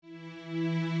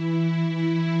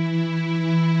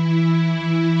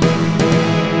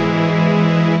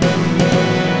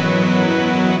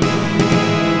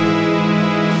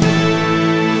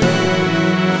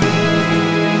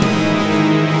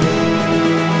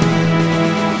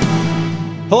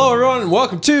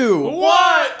welcome to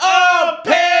What a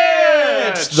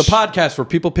Pitch! the podcast where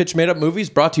people pitch made-up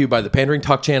movies, brought to you by the Pandering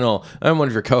Talk channel. I'm one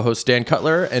of your co-hosts, Dan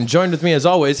Cutler, and joined with me as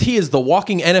always, he is the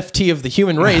walking NFT of the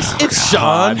human race. It's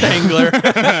Sean Bangler.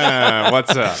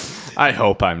 What's up? I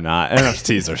hope I'm not.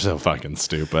 NFTs are so fucking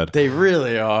stupid. They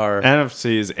really are.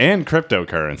 NFTs and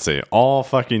cryptocurrency, all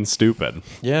fucking stupid.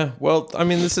 Yeah, well, I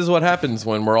mean, this is what happens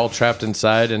when we're all trapped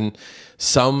inside, and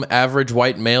some average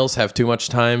white males have too much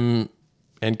time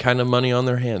and kind of money on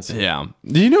their hands. Yeah.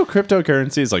 Do you know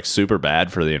cryptocurrency is like super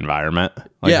bad for the environment?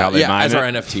 Like Yeah, how they mine as it? our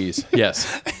NFTs.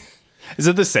 Yes. Is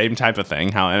it the same type of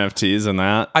thing? How NFTs and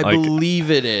that? I Like, believe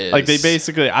it is. Like they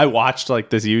basically, I watched like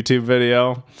this YouTube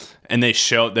video, and they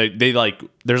show they like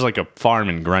there's like a farm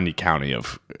in Grundy County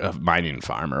of mining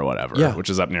farm or whatever, Yeah.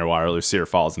 which is up near Waterloo, Cedar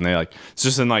Falls, and they like it's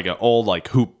just in like an old like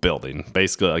hoop building,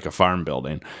 basically like a farm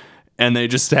building, and they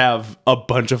just have a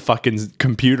bunch of fucking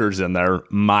computers in there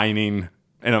mining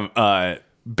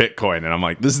Bitcoin, and I'm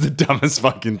like, this is the dumbest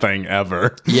fucking thing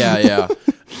ever. Yeah.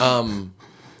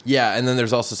 Yeah, and then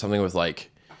there's also something with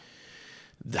like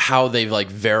how they like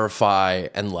verify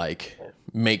and like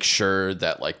make sure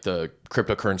that like the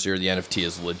cryptocurrency or the NFT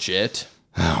is legit.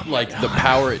 Like the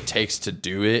power it takes to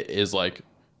do it is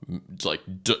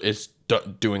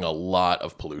doing a lot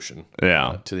of pollution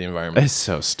Yeah, to the environment. it's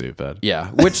so stupid. Yeah,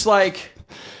 which like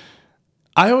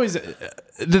I always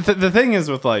the thing is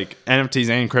with like NFTs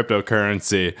and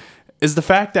cryptocurrency is the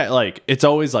fact that like it's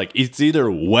always like it's either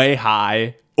way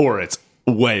high or it's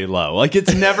way low. Like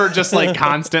it's never just like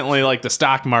constantly like the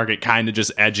stock market kind of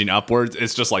just edging upwards.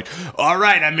 It's just like, all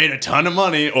right, I made a ton of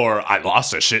money or I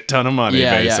lost a shit ton of money.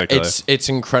 Basically. It's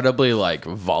incredibly like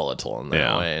volatile in that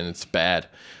Yeah. way, and it's bad.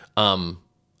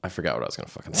 I forgot what I was gonna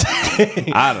fucking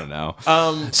say. I don't know.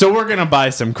 So we're gonna buy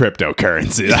some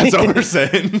cryptocurrency. That's what we're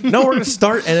saying. No, we're gonna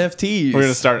start NFTs. We're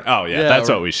gonna start. Oh yeah, Yeah, that's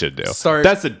we're- what we should do. start-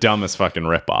 That's the dumbest fucking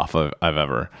ripoff I've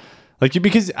ever. Like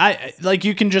because I like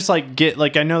you can just like get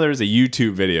like I know there's a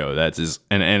YouTube video that's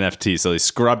an NFT, so they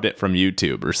scrubbed it from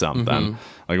YouTube or something,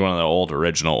 like one of the old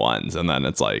original ones, and then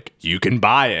it's like you can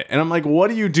buy it, and I'm like, what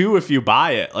do you do if you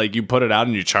buy it? Like you put it out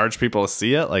and you charge people to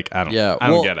see it? Like I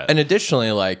don't get it. And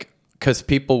additionally, like, because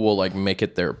people will like make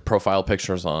it their profile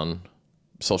pictures on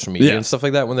social media Yeah. and stuff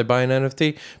like that when they buy an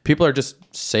NFT, people are just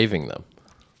saving them.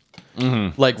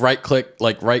 Like right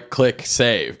click,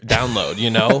 save, download, you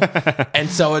know? And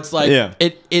so it's like Yeah.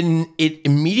 it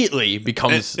immediately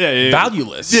becomes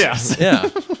valueless. Yes. Yeah.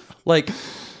 Like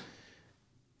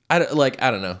I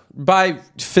don't know. Buy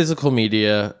physical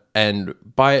media and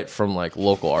buy it from like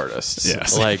local artists.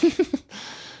 Yes. Like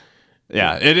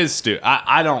Yeah, it is stupid.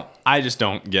 I just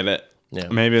don't get it. Yeah.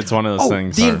 Maybe it's one of those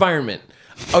things. The where- environment.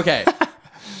 Okay.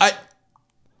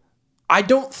 I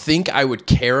don't think I would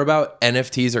care about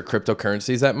NFTs or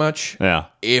cryptocurrencies that much Yeah,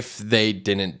 if they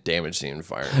didn't damage the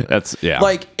environment. that's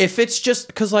Like, if it's just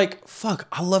because, like, fuck,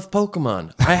 I love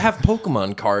Pokemon. I have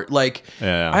Pokemon card. Like,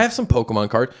 Yeah. I have some Pokemon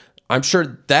card. I'm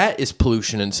sure that is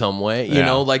pollution in some way. You Yeah.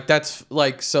 know, like, that's,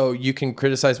 like, so you can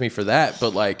criticize me for that.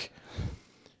 But, like,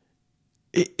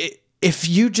 if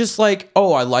you just, like,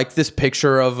 oh, I like this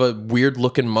picture of a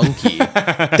weird-looking monkey,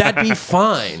 that'd be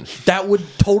fine. That would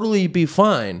totally be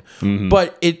fine. Mm-hmm.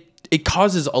 But it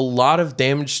causes a lot of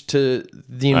damage to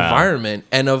the environment,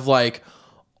 and of like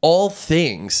all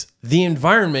things, the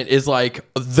environment is like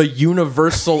the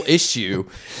universal issue.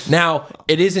 Now,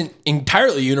 it isn't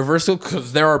entirely universal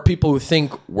because there are people who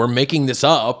think we're making this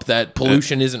up, that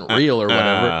pollution isn't real or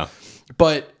whatever.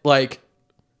 But like,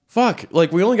 fuck,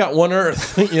 like we only got one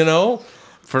Earth, you know?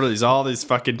 for all these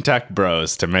fucking tech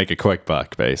bros to make a quick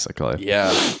buck, basically.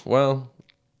 Yeah. Well,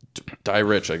 die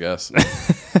rich, I guess.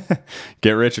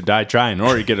 Get rich or die trying,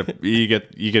 or you get to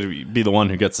be the one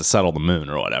who gets to settle the moon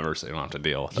or whatever, so you don't have to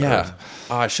deal with it. Yeah.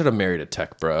 Oh, I should have married a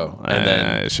tech bro, and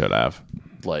then I should have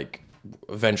like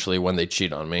eventually when they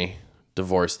cheat on me,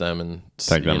 divorce them and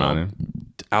take them money.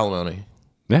 alimony.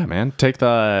 Yeah, man, take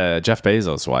the Jeff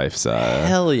Bezos' wife's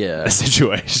Hell yeah.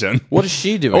 situation. What is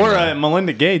she doing? Or now?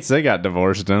 Melinda Gates, they got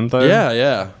divorced, didn't they? Yeah.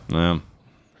 Yeah.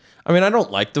 I mean, I don't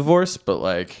like divorce, but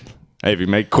like Hey, if you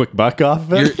make quick buck off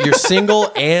of it, you're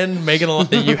single and making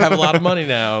you have a lot of money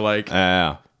now. Like,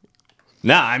 yeah.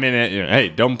 No, I mean, hey,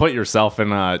 don't put yourself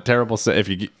in a terrible. If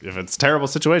it's a terrible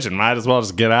situation, might as well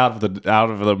just get out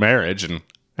of the marriage and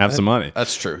have some money.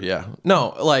 that's true. Yeah.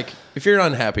 No, like if you're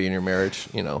unhappy in your marriage,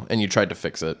 you know, and you tried to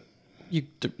fix it,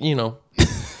 you know,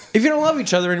 if you don't love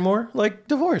each other anymore, like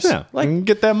divorce. Yeah, Like,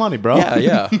 get that money, bro.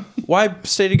 yeah. Why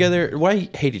stay together? Why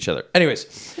hate each other?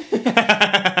 Anyways,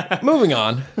 moving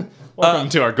on. Welcome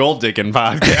to our gold digging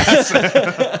podcast.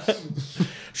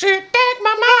 She take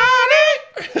my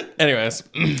money. Anyways,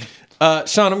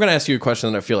 Sean, I'm going to ask you a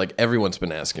question that I feel like everyone's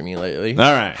been asking me lately.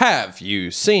 All right. Have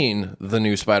you seen the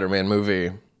new Spider-Man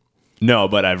movie? No,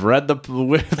 but I've read the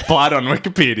plot on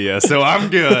Wikipedia, so I'm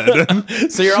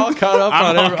good. So you're all caught up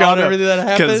on everything that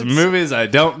happens? Because movies, I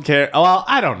don't care. Well,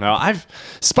 I don't know.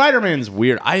 Spider-Man's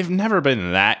weird. I've never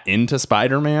been that into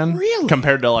Spider-Man. Really?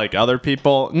 Compared to like other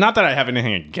people. Not that I have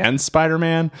anything against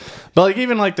Spider-Man, but like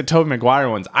even like the Tobey Maguire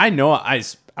ones, I'm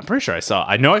pretty sure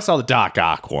I know I saw the Doc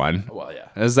Ock one. Well,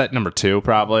 yeah. Is that number 2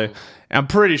 probably? I'm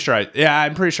pretty sure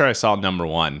I saw number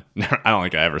 1. I don't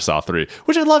think I ever saw 3,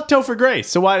 which I love Topher Grace.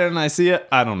 So why didn't I see it?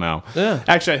 I don't know. Yeah.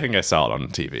 Actually, I think I saw it on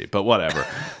TV, but whatever.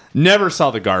 Never saw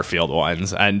the Garfield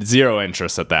ones and zero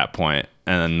interest at that point.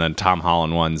 And then the Tom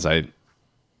Holland ones, I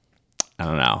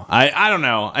don't know. I don't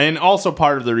know. And also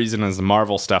part of the reason is the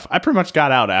Marvel stuff. I pretty much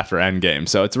got out after Endgame,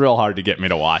 so it's real hard to get me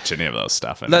to watch any of those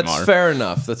stuff anymore. That's fair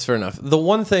enough. The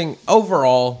one thing,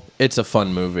 overall, it's a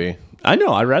fun movie. I know.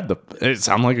 I read it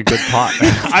sounded like a good plot.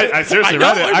 I seriously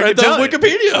read it. I read the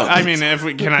Wikipedia. I mean,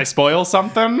 can I spoil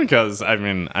something? Because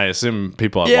I assume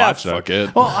people have watched fuck it.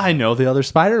 it. Well, I know the other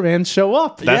Spider-Mans show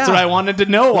up. That's what I wanted to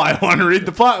know. Why I wanted to read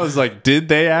the plot was like, did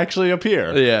they actually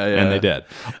appear? Yeah, and they did.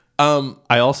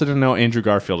 I also didn't know Andrew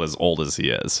Garfield as old as he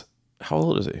is. How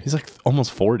old is he? He's like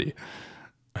almost 40.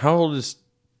 How old is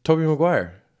Tobey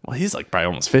Maguire? Well, he's like probably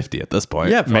almost 50 at this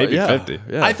point. Yeah, maybe yeah, 50.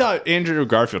 yeah. I thought Andrew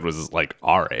Garfield was like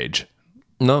our age.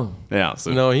 No. Yeah.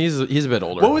 So. No, he's a bit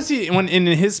older. What was he when in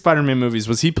his Spider-Man movies?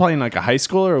 Was he playing like a high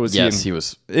schooler or was Yes, he? he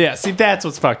was. Yeah. See, that's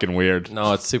what's fucking weird.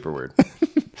 No, it's super weird.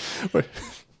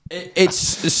 It's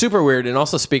super weird, and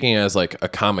also speaking as like a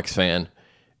comics fan,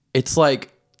 it's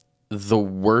like the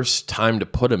worst time to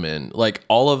put him in. Like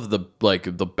all of the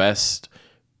best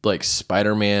like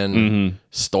Spider-Man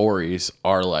stories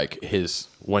are like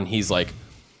when he's like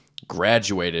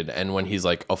graduated and when he's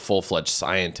like a full-fledged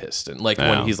scientist and like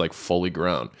when he's like fully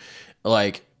grown.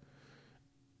 Like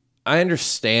I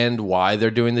understand why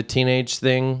they're doing the teenage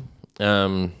thing,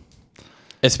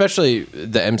 especially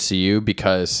the MCU,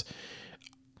 because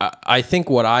I think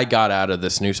what I got out of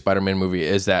this new Spider-Man movie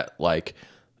is that like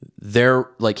they're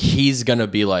like he's gonna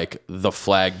be like the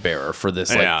flag bearer for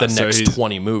this like the next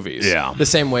 20 movies. Yeah, the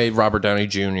same way Robert Downey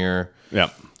Jr.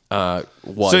 Yep.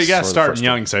 Was so you gotta for start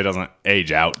young so he doesn't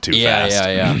age out too fast.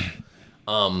 Yeah.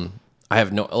 I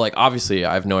have obviously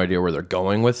I have no idea where they're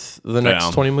going with the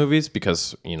next 20 movies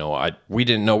because we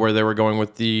didn't know where they were going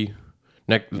with the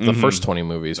first 20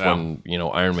 movies when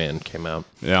Iron Man came out.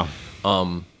 Yeah.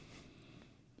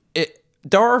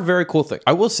 There are very cool things.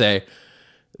 I will say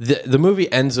the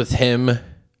movie ends with him.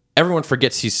 Everyone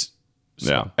forgets he's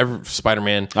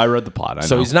Spider-Man. I read the plot.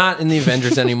 So he's not in the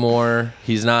Avengers anymore.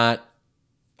 He's not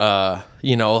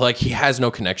like he has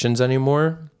no connections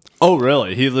anymore. Oh,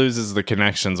 really? He loses the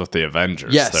connections with the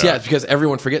Avengers. Yes, because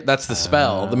everyone forget that's the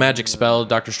spell, the magic spell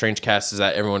Doctor Strange casts is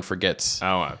that everyone forgets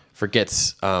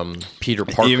Peter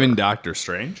Parker. Even Doctor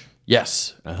Strange?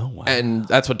 Yes. Oh, wow. And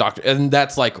that's what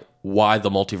that's like why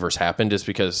the multiverse happened is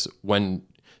because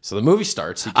so the movie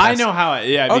starts. I know how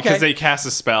because they cast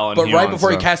a spell. But right before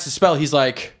he casts a spell, he's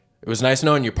like, "It was nice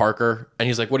knowing you, Parker." And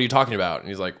he's like, "What are you talking about?" And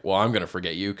he's like, "Well, I'm gonna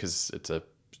forget you because it's a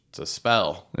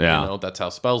spell. Yeah, that's how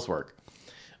spells work."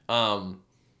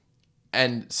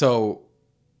 And so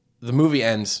the movie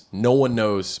ends. No one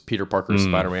knows Peter Parker is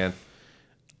Spider-Man.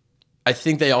 I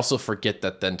think they also forget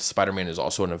that then Spider-Man is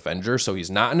also an Avenger, so he's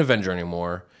not an Avenger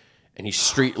anymore, and he's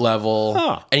street level,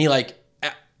 and he like.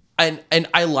 And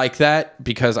I like that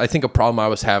because I think a problem I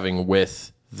was having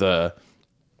with the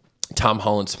Tom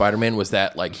Holland Spider-Man was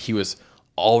that like he was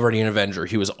already an Avenger.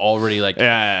 He was already like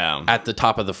at the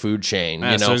top of the food chain.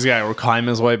 So he's got to climb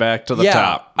his way back to the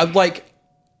top.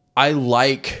 I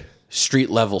like street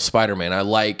level Spider-Man. I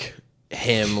like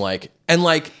him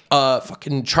and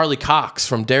fucking Charlie Cox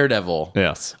from Daredevil.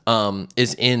 Yes,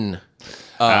 is in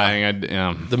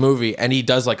the movie, and he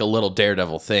does like a little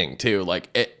Daredevil thing too.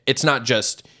 Like it's not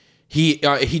just. He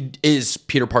is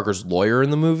Peter Parker's lawyer in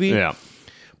the movie. Yeah.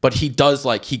 But he does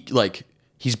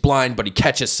he's blind, but he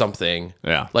catches something.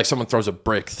 Yeah. Like someone throws a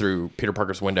brick through Peter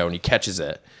Parker's window and he catches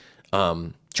it.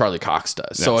 Charlie Cox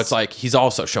does. Yes. So it's like he's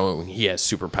also showing he has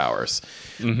superpowers.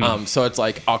 Mm-hmm. So it's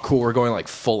like, oh cool, we're going like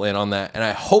full in on that. And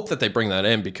I hope that they bring that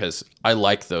in because I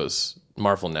like those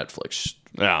Marvel Netflix.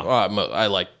 Yeah. I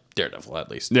like Daredevil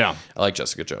at least. Yeah. I like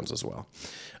Jessica Jones as well.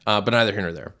 But neither here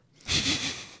nor there.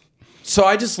 So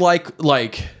I just I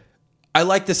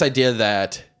like this idea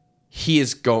that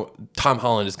Tom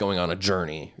Holland is going on a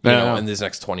journey, in these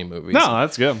next 20 movies. No,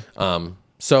 that's good.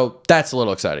 So that's a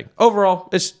little exciting. Overall,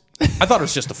 I thought it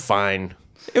was just it was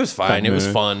fine. It was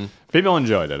fun. People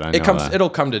enjoyed it. I know that. It'll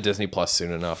come to Disney Plus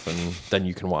soon enough, and then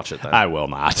you can watch it then. I will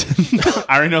not.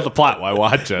 I already know the plot. Why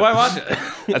watch it? Why watch it?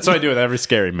 That's what I do with every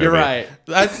scary movie. You're right.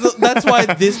 That's why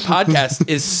this podcast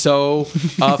is so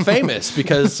famous,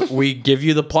 because we give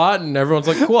you the plot and everyone's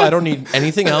like, cool, I don't need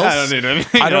anything else. I don't need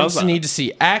anything else. I don't need to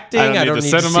see acting. I don't need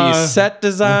the to cinema. see set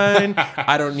design.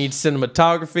 I don't need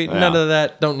cinematography. Yeah. None of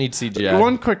that. Don't need CGI.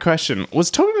 One quick question. Was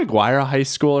Tobey Maguire a high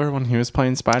schooler when he was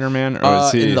playing Spider-Man? Or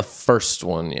was he... In the first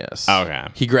one, yes. Okay.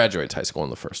 He graduates high school in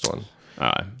the first one.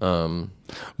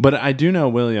 But I do know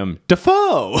William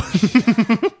Dafoe.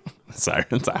 Sorry,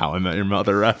 that's a How I Met Your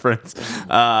Mother reference.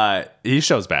 He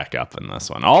shows back up in this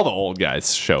one. All the old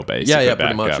guys show basically Yeah,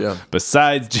 back pretty much, up. yeah.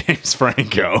 Besides James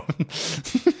Franco.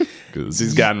 Because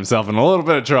he's gotten himself in a little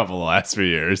bit of trouble the last few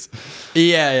years.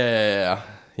 Yeah.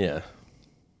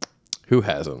 Who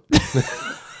hasn't?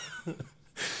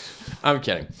 I'm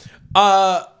kidding.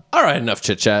 All right, enough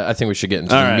chit chat. I think we should get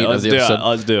into the meat of the episode.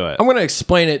 Let's do it. I'm going to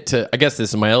explain it to. I guess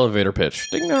this is my elevator pitch.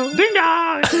 Ding dong. Ding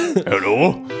dong.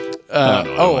 Hello.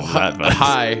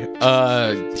 Hi.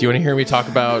 Do you want to hear me talk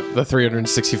about the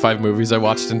 365 movies I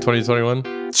watched in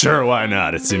 2021? Sure, why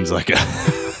not? It seems like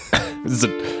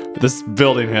this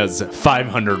building has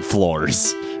 500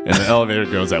 floors, and the elevator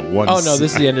goes at one. Oh no,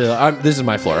 this is the end of the. This is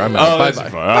my floor. I'm out. Bye bye.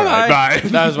 All right, bye.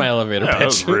 That was my elevator pitch. That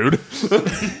was rude.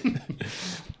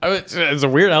 It's a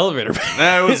weird elevator pitch.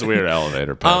 That was a weird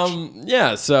elevator pitch.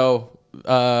 Yeah. So,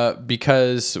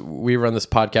 because we run this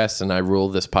podcast and I rule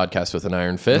this podcast with an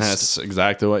iron fist, That's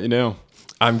exactly what you do.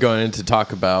 I'm going to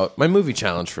talk about my movie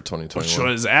challenge for 2021. Which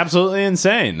was absolutely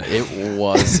insane. It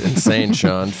was insane,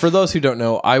 Sean. For those who don't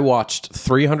know, I watched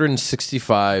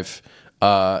 365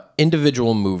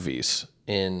 individual movies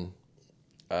in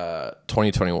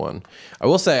 2021. I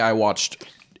will say I watched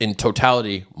in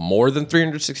totality more than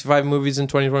 365 movies in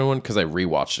 2021 because I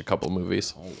rewatched a couple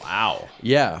movies. Oh, wow.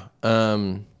 Yeah.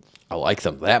 I like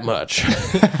them that much.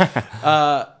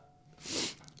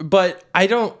 But I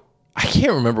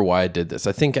can't remember why I did this.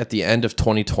 I think at the end of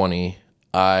 2020,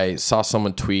 I saw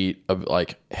someone tweet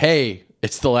like, hey,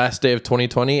 it's the last day of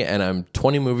 2020 and I'm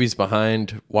 20 movies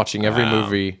behind watching a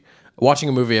movie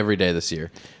every day this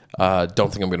year.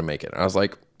 Don't think I'm going to make it. And I was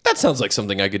like, that sounds like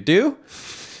something I could do.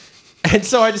 And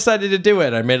so I decided to do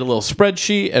it. I made a little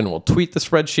spreadsheet, and we'll tweet the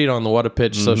spreadsheet on the What a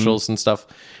Pitch socials and stuff.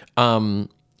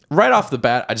 Right off the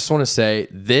bat, I just want to say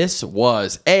this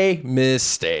was a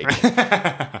mistake.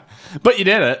 But you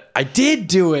did it. I did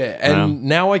do it, and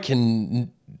now I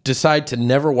can decide to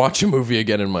never watch a movie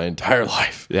again in my entire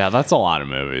life. Yeah, that's a lot of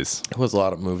movies. It was a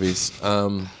lot of movies.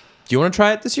 Do you want to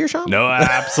try it this year, Sean? No,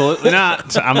 absolutely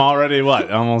not. I'm already,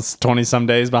 almost 20-some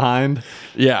days behind?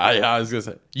 Yeah, I was going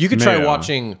to say. You could try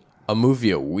watching a movie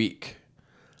a week.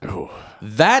 Ooh.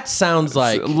 That sounds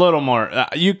like a little more.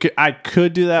 I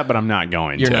could do that, but I'm not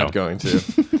going to. You're not going to.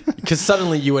 Because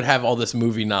suddenly you would have all this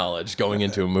movie knowledge going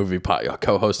into a movie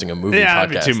co-hosting a movie podcast.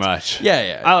 That'd be too much.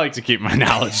 Yeah. I like to keep my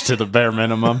knowledge to the bare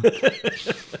minimum.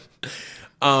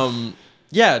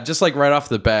 Yeah, just like right off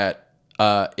the bat,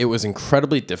 it was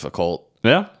incredibly difficult.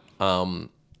 Yeah.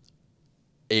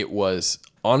 It was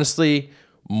honestly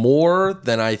more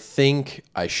than I think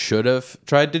I should have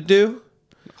tried to do.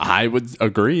 I would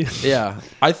agree. Yeah,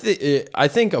 I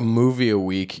think a movie a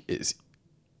week is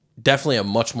definitely a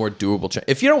much more doable challenge.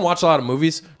 If you don't watch a lot of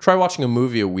movies, try watching a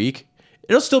movie a week.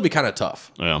 It'll still be kind of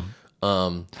tough. Yeah.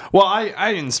 Well,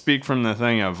 I didn't speak from the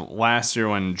thing of last year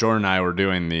when Jordan and I were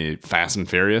doing the Fast and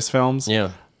Furious films.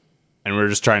 Yeah. And we were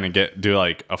just trying to do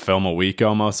like a film a week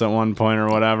almost at one point or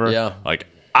whatever. Yeah. Like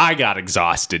I got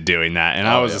exhausted doing that, and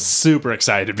I was super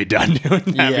excited to be done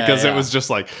doing that because it was just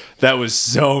like that was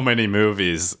so many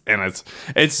movies, and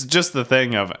it's just the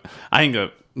thing of I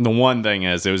think the one thing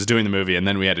is it was doing the movie and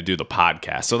then we had to do the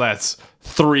podcast, so that's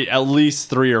at least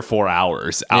 3 or 4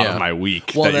 hours out of my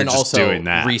week. Well, that then you're just also doing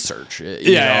that research.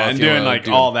 and doing like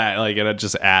all that, like it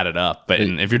just added up. But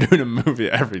if you're doing a movie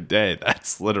every day,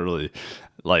 that's literally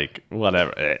like whatever,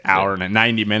 an hour and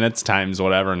 90 minutes times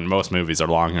whatever, and most movies are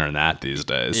longer than that these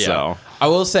days. Yeah. So I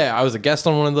will say I was a guest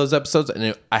on one of those episodes,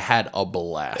 and I had a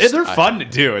blast. They're fun to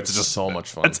do. It's just so much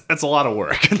fun. It's a lot of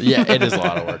work. Yeah, it is a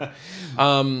lot of work.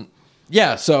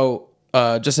 Yeah, so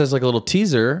just as like a little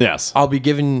teaser, yes, I'll be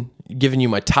giving you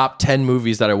my top 10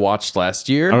 movies that I watched last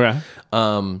year. Okay.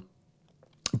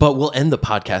 But we'll end the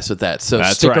podcast with that. So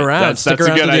that's stick right. around. Stick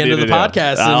around to the end of the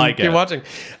podcast and keep it. watching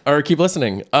or keep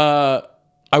listening.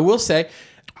 I will say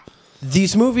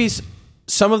these movies,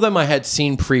 some of them I had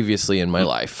seen previously in my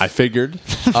life. I figured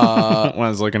when I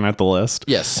was looking at the list.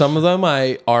 Yes, some of them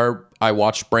I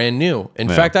watched brand new. In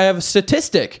fact, I have a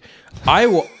statistic.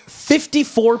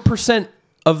 54%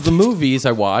 of the movies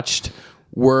I watched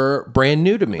were brand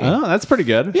new to me. Oh, that's pretty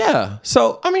good. Yeah.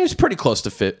 So, I mean, it's pretty close to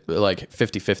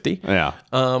 50-50. Yeah.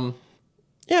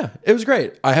 Yeah, it was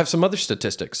great. I have some other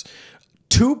statistics.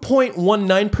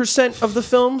 2.19% of the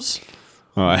films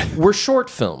All right. were short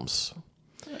films.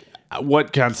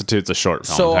 What constitutes a short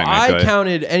film? So I technically?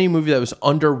 counted any movie that was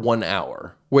under 1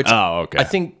 hour, which okay. I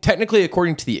think technically,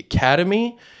 according to the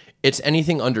Academy, it's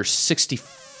anything under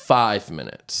 65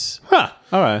 minutes. Huh.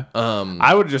 All right.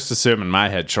 I would just assume in my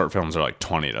head short films are like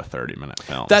 20 to 30 minute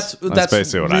films. That's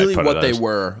basically what really I put what it they as.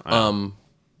 were.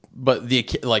 But the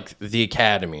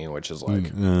Academy, which is like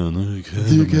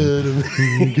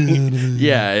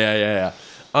yeah.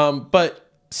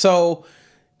 But so,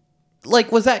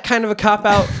 like, was that kind of a cop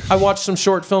out? I watched some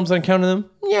short films and counted them.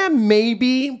 Yeah,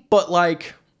 maybe, but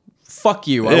like, fuck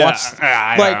you. I watched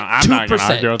like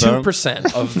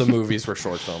 2% of the movies were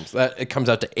short films. That it comes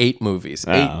out to 8 movies.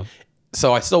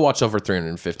 So I still watch over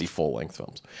 350 full length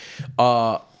films.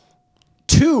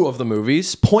 2 of the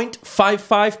movies,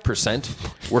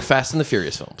 0.55%, were Fast and the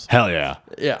Furious films. Hell yeah.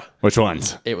 Yeah. Which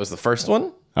ones? It was the first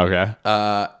one Okay.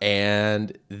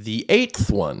 and the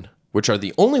 8th one, which are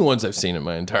the only ones I've seen in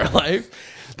my entire life.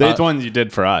 The 8th ones you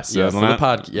did for us, Yeah, isn't for the it?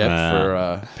 podcast. Yeah,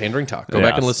 for Pandering Talk. Go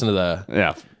back and listen to the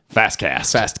Yeah.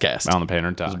 Fastcast. Fastcast. On the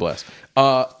Painter Talk. Bless.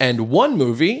 And one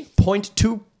movie,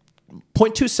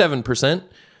 0.27%,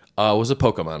 was a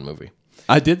Pokemon movie.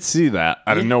 I did see that.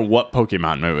 I didn't know what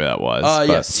Pokemon movie that was.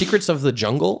 Yeah, Secrets of the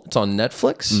Jungle. It's on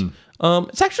Netflix.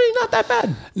 It's actually not that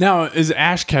bad. Now, is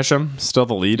Ash Ketchum still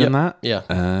the lead in that? Yeah.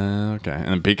 Okay.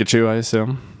 And Pikachu, I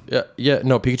assume? Yeah.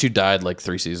 No, Pikachu died like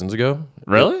 3 seasons ago.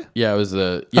 Really? Yeah, it was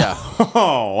the... Yeah.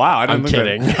 Oh, wow. I didn't I'm think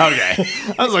kidding. Okay.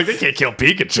 I was like, they can't kill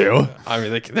Pikachu. I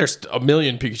mean, there's a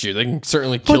million Pikachu. They can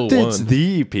certainly kill one. It's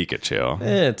the Pikachu.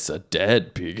 It's a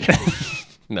dead Pikachu.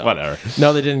 No. Whatever.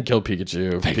 No, they didn't kill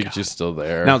Pikachu. Pikachu's still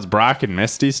there. Now, is Brock and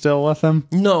Misty still with him?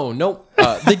 No.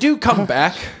 They do come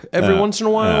back every once in a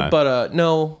while, but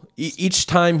no. Each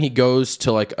time he goes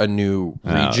to like a new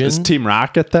region. Is Team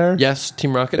Rocket there? Yes,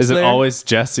 Team Rocket's Is it there. always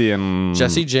Jesse and...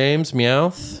 Jesse James,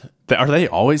 Meowth? Are they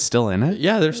always still in it?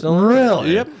 Yeah, they're still in it.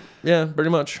 Really? Yep. Yeah, pretty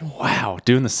much. Wow.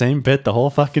 Doing the same bit the whole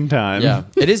fucking time. Yeah.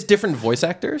 It is different voice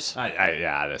actors.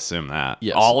 I'd assume that.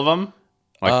 Yes. All of them?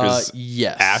 Like, is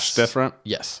Yes. Ash different?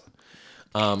 Yes.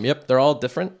 Yep, they're all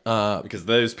different. Because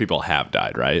those people have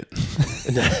died, right?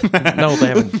 No, they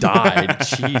haven't died.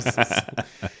 Jesus.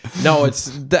 No,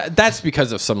 that's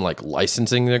because of some like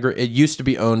licensing. It used to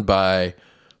be owned by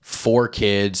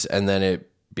 4Kids, and then it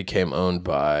became owned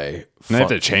by. They have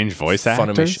to change voice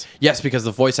actors? Yes, because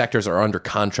the voice actors are under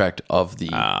contract of the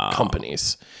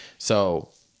companies. So.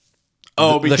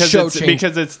 Oh, the because show it's, changed.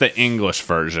 because it's the English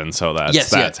version, so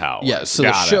that's how. It Yeah, works. so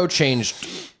Got the it. show changed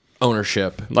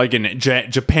ownership. Like in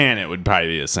Japan, it would probably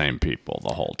be the same people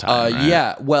the whole time. Right?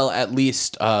 Yeah, well, at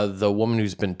least the woman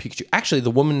who's been Pikachu. Actually,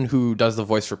 the woman who does the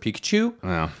voice for Pikachu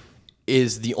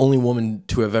is the only woman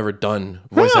to have ever done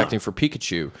voice acting for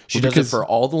Pikachu. She does it for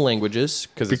all the languages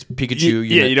because it's Pikachu.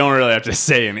 You don't really have to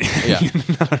say any Yeah.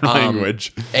 another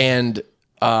language. And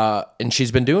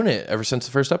she's been doing it ever since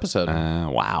the first episode.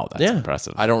 Wow, that's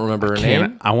impressive. I don't remember her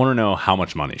name. I want to know how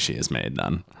much money she has made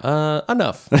then.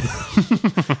 Enough.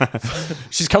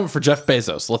 She's coming for Jeff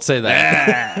Bezos. Let's say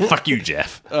that. Fuck you,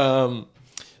 Jeff. So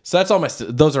that's all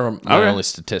those are my only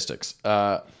statistics.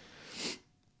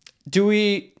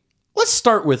 Let's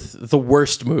start with the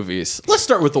worst movies. Let's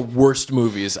start with the worst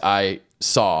movies I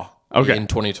saw in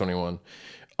 2021.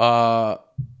 Well,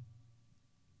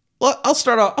 I'll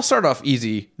start off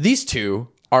easy. These two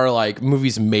are like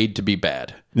movies made to be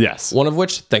bad. Yes. One of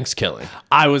which, Thanksgiving.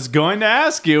 I was going to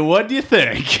ask you, what do you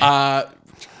think?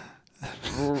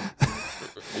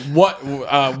 What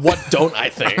don't I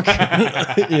think?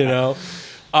 You know?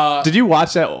 Did you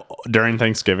watch that during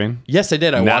Thanksgiving? Yes, I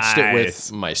did. I watched it with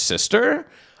Nice. my sister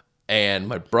and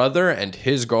my brother and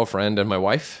his girlfriend and my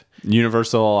wife.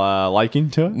 Universal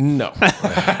liking to it? No.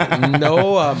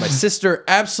 No, my sister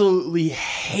absolutely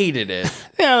hated it.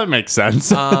 Yeah, that makes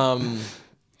sense.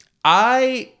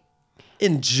 I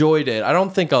enjoyed it. I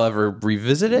don't think I'll ever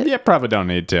revisit it. yeah, probably don't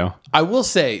need to. I will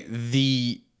say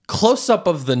the close-up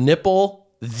of the nipple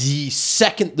the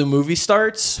second the movie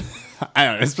starts I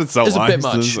don't know. It's been so is a long. bit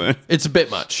much. It's a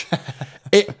bit much.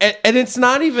 And it's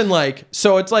not even like,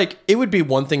 so it's like, it would be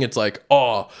one thing. It's like,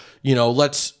 oh, you know,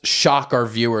 let's shock our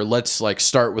viewer. Let's like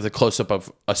start with a close-up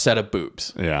of a set of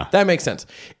boobs. Yeah. That makes sense.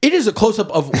 It is a close-up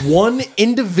of one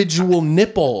individual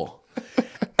nipple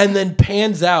and then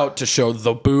pans out to show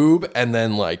the boob and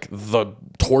then like the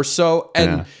torso.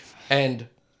 And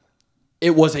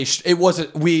it was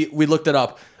we looked it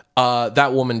up.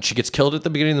 That woman, she gets killed at the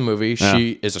beginning of the movie.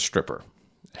 She is a stripper.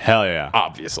 Hell yeah.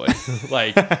 Obviously.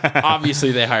 Like,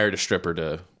 obviously they hired a stripper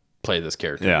to play this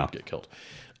character and get killed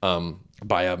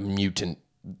by a mutant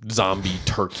zombie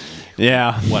turkey.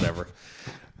 Yeah. Whatever.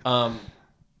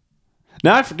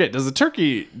 Now I forget, does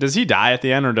he die at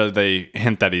the end, or do they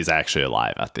hint that he's actually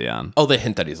alive at the end? Oh, they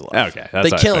hint that he's alive. Okay. They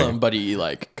kill him, but he,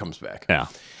 like, comes back. Yeah.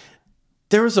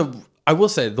 I will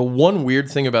say, the one weird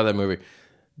thing about that movie,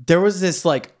 there was this,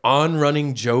 like,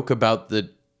 on-running joke about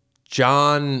the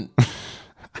John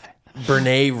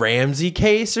Benet Ramsey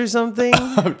case or something.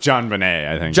 John Benet,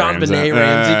 I think. John Benet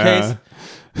Ramsey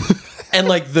case. And,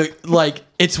 like,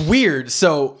 it's weird.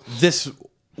 So, this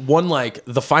one, like,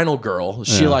 the final girl,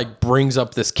 she like brings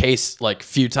up this case like a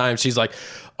few times. She's like,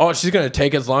 oh, she's gonna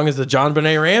take as long as the John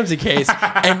Benet Ramsey case,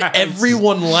 and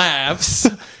everyone laughs.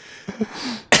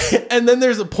 And then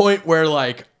there's a point where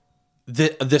like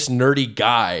this nerdy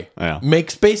guy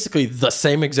makes basically the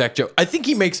same exact joke. I think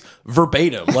he makes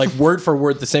verbatim, like word for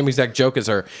word, the same exact joke as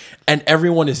her, and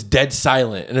everyone is dead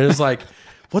silent. And it's like,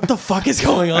 what the fuck is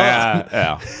going on?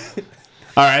 Yeah.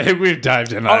 All right, I think we've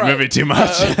dived in on that movie too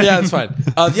much. Yeah, that's fine.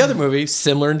 The other movie,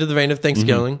 similar into the vein of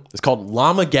Thanksgiving, is called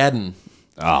Llamageddon.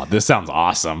 Oh, this sounds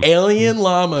awesome. Alien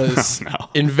llamas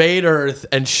invade Earth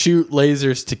and shoot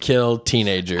lasers to kill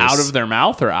teenagers. Out of their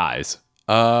mouth or eyes?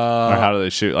 Or how do they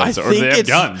shoot? Like, or do they have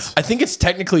guns? I think it's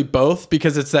technically both,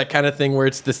 because it's that kind of thing where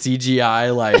it's the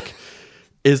CGI like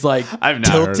is like I've not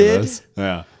tilted. heard of this.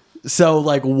 Yeah. So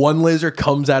like one laser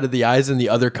comes out of the eyes and the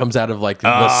other comes out of like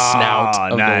the snout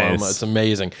of the llama. It's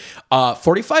amazing.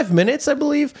 45 minutes, I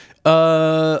believe,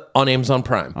 on Amazon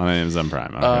Prime. On Amazon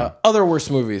Prime. Okay. Other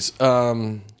worst movies.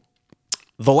 The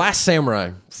Last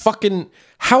Samurai. Fucking,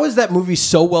 how is that movie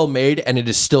so well made and it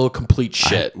is still a complete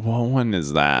shit? Well, when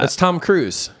is that? That's Tom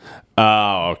Cruise.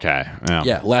 Oh, okay.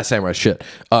 Yeah, Last Samurai shit.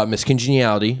 Miss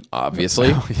Congeniality, obviously.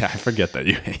 Oh, yeah, I forget that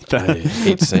you hate that. I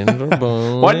hate Sandra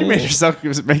Bullock. Why did you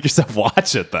make yourself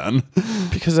watch it then?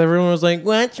 Because everyone was like,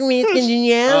 watch Miss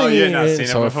Congeniality. Oh, you had not seen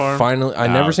it before? I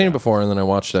never seen it before, and then I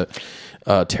watched it.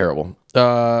 Terrible.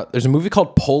 There's a movie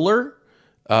called Polar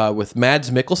with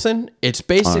Mads Mikkelsen. It's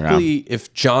basically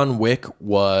if John Wick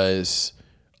was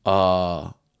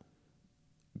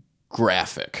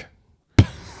graphic.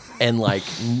 And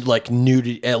like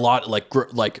nudity, a lot like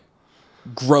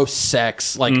gross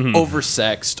sex, like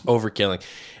oversexed, overkilling.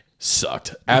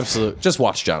 Sucked. Absolute. Just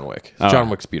watch John Wick.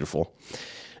 John Wick's beautiful.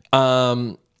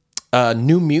 New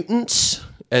Mutants.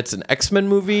 It's an X-Men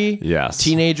movie. Yes.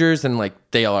 Teenagers and like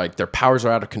they are like their powers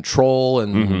are out of control,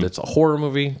 and it's a horror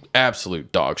movie.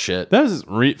 Absolute dog shit. That was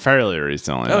fairly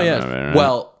recently. Oh yeah. Movie, right?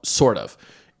 Well, sort of.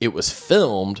 It was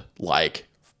filmed like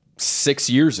 6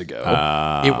 years ago.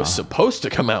 It was supposed to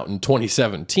come out in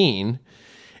 2017.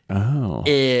 Oh.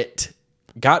 It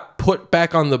got put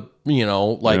back on the,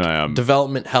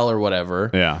 development hell or whatever.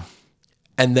 Yeah.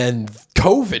 And then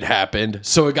COVID happened,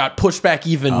 so it got pushed back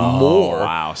even more.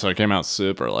 Wow. So it came out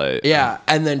super late. Yeah.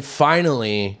 And then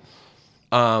finally,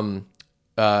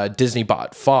 Disney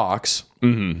bought Fox,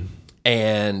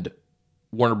 and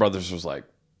Warner Brothers was like,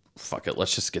 fuck it,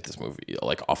 let's just get this movie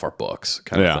like off our books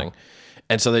kind of thing.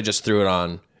 And so they just threw it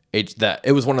on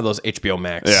it was one of those HBO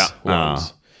Max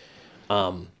ones.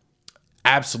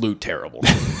 Absolute terrible.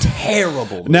 Terrible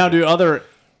movie. Now, do other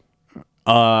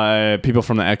people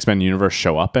from the X-Men universe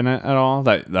show up in it at all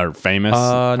that are famous?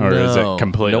 Or is it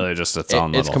completely just its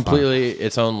own little thing? It's completely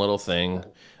its own little thing.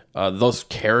 Those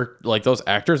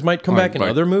actors might come back in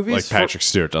other movies. Like Patrick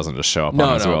Stewart doesn't just show up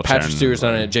on his wheelchair. Patrick Stewart's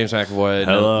on it. James McAvoy.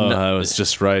 Hello, I was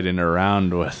just riding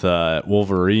around with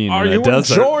Wolverine. Are you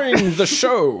enjoying the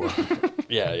show?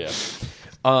 Yeah.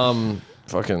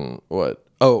 Fucking what?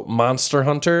 Oh, Monster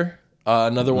Hunter.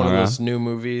 Another one of those new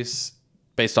movies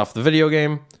based off the video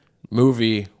game.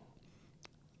 Movie.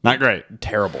 Not great.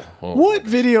 Terrible. What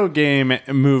video game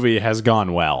movie has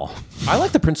gone well? I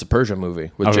like the Prince of Persia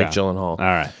movie with Jake Gyllenhaal. All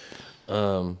right.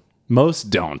 Most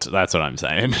don't. That's what I'm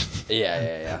saying.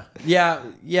 Yeah.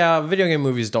 Video game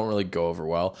movies don't really go over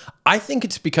well. I think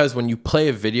it's because when you play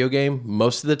a video game,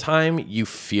 most of the time you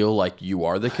feel like you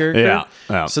are the character.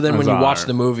 Yeah. So then when you watch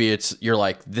the movie, you're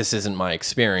like, this isn't my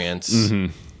experience.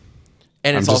 Mm-hmm.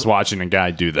 And I'm just watching a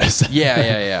guy do this.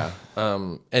 Yeah.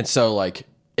 And so like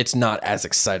it's not as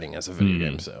exciting as a video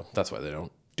game, so that's why they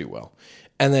don't do well.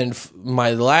 And then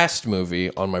my last movie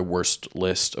on my worst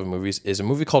list of movies is a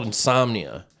movie called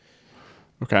Insomnia.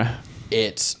 Okay.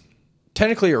 It's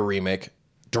technically a remake,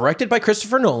 directed by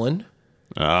Christopher Nolan.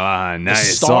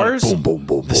 Nice.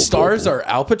 The stars are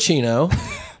Al Pacino,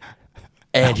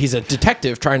 and he's a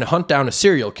detective trying to hunt down a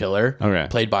serial killer,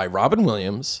 played by Robin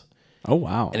Williams. Oh,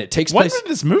 wow. And it takes When place did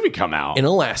this movie come out? in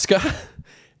Alaska.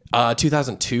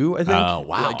 2002, I think. Oh,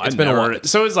 wow. Like, it's been a while.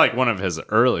 So it's like one of his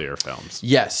earlier films.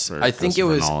 Yes, I think it Christopher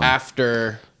was Nolan.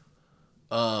 after.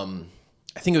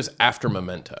 I think it was after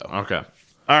Memento. Okay.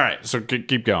 All right. So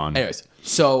keep going. Anyways,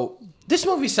 so this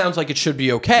movie sounds like it should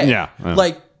be okay. Yeah.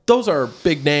 Like, those are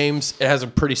big names. It has a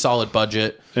pretty solid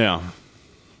budget. Yeah.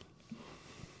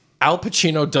 Al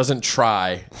Pacino doesn't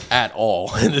try at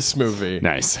all in this movie.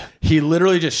 Nice. He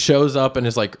literally just shows up and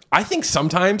is like, I think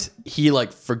sometimes he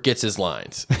like forgets his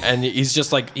lines. And he's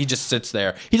just like, he just sits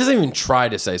there. He doesn't even try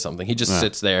to say something. He just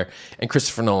sits there. And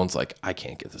Christopher Nolan's like, I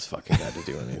can't get this fucking guy to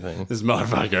do anything. This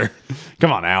motherfucker.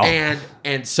 Come on, Al.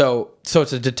 And so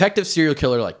it's a detective serial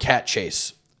killer like cat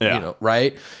chase. Yeah. You know,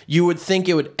 right? You would think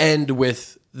it would end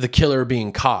with the killer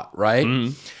being caught,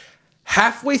 right?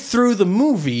 Halfway through the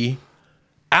movie,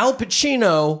 Al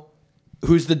Pacino,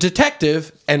 who's the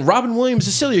detective, and Robin Williams,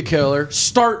 the serial killer,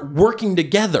 start working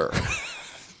together.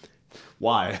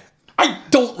 Why? I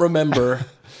don't remember.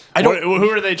 I don't. Who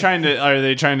are they trying to? Are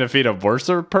they trying to feed a worse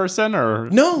person or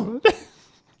No.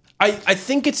 I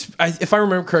think if I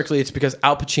remember correctly, it's because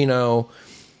Al Pacino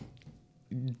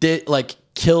did like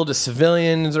killed a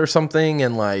civilians or something,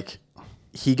 and like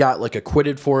he got like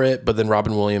acquitted for it, but then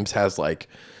Robin Williams has like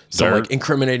some Dirt? like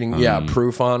incriminating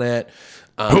proof on it.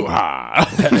 Hoo-ha.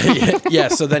 Yeah,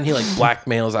 so then he like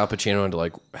blackmails Al Pacino into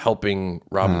like helping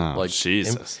Robin. Like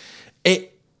Jesus.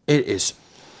 it is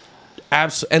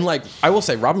absolutely, and like I will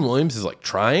say, Robin Williams is like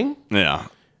trying. Yeah.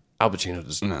 Al Pacino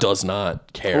just does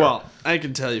not care. Well, I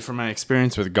can tell you from my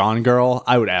experience with Gone Girl,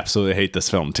 I would absolutely hate this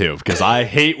film too because I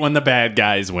hate when the bad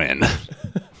guys win.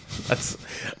 That's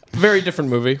a very different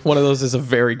movie. One of those is a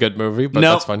very good movie, but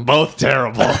that's fine. Both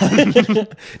terrible.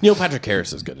 Neil Patrick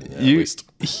Harris is good in it, at least.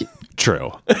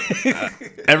 True.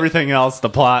 Everything else, the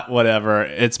plot, whatever,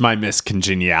 it's my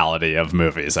miscongeniality of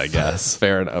movies, I guess.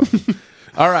 Fair enough.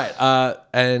 All right.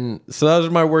 And so those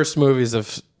are my worst movies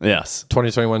of Yes.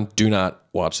 2021. Do not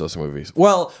watch those movies.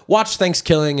 Well, watch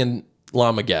Thanksgiving and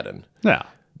Lamageddon. Yeah.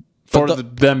 For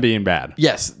But them being bad.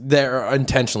 Yes, they're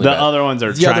intentionally The bad. other ones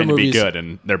are The other trying to be movies- good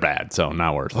and they're bad, so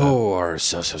not worth it. Oh, are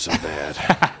so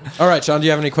bad. All right, Sean, do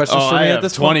you have any questions for I me at have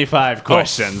this point? 25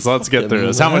 questions. Let's get through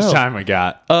this. How much time we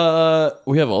got?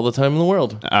 We have all the time in the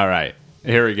world. All right.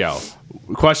 Here we go.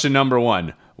 Question number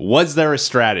 1. Was there a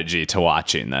strategy to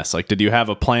watching this? Like, did you have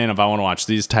a plan of I want to watch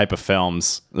these type of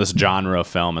films, this genre of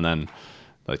film, and then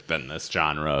this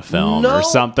genre of film No. or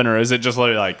something? Or is it just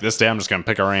literally like this day I'm just going to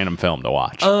pick a random film to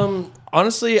watch?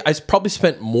 Honestly, I probably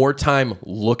spent more time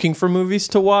looking for movies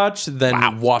to watch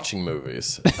than watching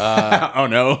movies. Oh,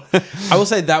 no. I will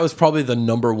say that was probably the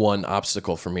number one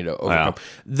obstacle for me to overcome.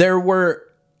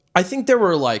 I think there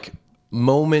were like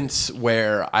moments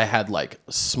where I had like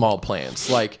small plans.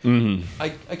 Like I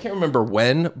can't remember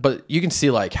when, but you can see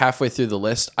like halfway through the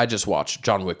list, I just watched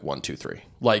John Wick 1, 2, 3,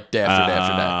 like day after day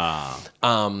after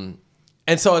day.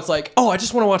 And so it's like, oh, I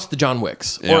just want to watch the John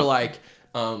Wicks. Yeah. Or like,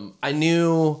 I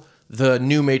knew the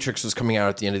new Matrix was coming out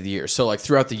at the end of the year. So like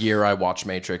throughout the year, I watched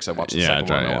Matrix. I watched the second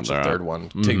one. I watched the third one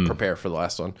to prepare for the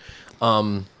last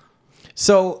one.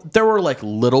 So there were like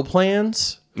little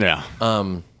plans, Yeah.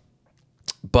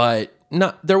 but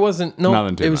there wasn't. No,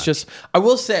 Nothing too it was much. just. I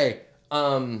will say,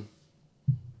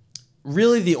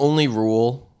 really, the only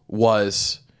rule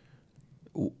was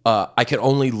I could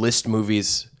only list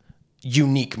movies.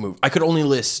 Unique movie. I could only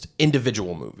list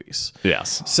individual movies.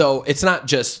 Yes. So it's not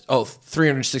just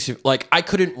 360. Like I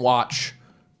couldn't watch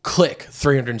Click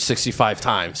 365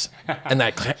 times, and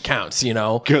that counts. You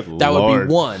know, Good that would Lord.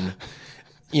 be one.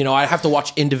 You know, I have to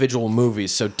watch individual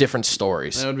movies, so different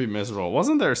stories. That would be miserable.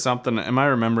 Wasn't there something? Am I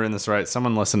remembering this right?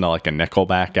 Someone listened to like a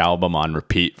Nickelback album on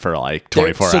repeat for like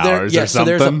 24 hours or something. So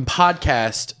there's a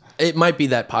podcast. It might be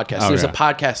that podcast. There's a Okay.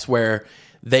 podcast where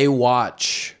they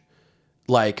watch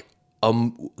like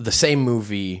the same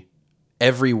movie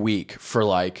every week for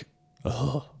like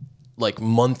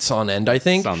months on end, I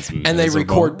think. Sounds and they miserable.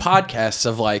 record podcasts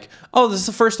of like, oh, this is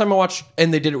the first time I watched,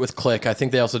 and they did it with Click. I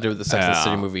think they also did it with the Sex and the Yeah.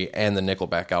 City movie and the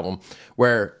Nickelback album,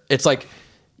 where it's like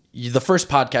the first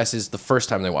podcast is the first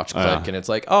time they watch Click, and it's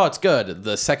like, oh, it's good.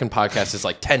 The second podcast is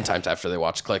like 10 times after they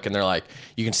watch Click, and they're like,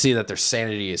 you can see that their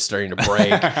sanity is starting to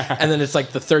break. And then it's like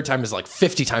the third time is like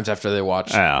 50 times after they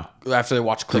watch Yeah. Click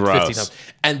Gross. 50 times,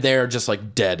 and they're just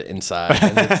like dead inside.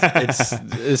 And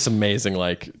it's amazing,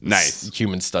 like Nice.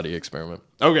 human study experiment.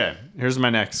 Okay, here's my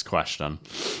next question.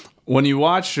 When you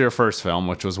watched your first film,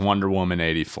 which was Wonder Woman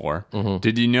 84,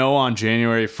 did you know on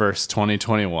January 1st,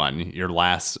 2021, your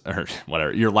last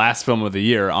film of the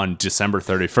year on December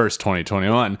 31st,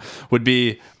 2021 would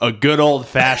be a good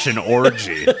old-fashioned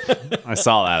orgy? I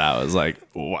saw that. I was like,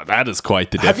 wow, that is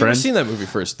quite the Have you ever difference. seen that movie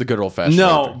first? The Good Old Fashioned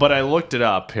No, Orgy? but I looked it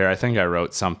up here. I think I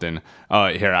wrote something. Oh,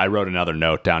 here, I wrote another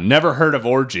note down. Never heard of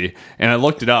Orgy. And I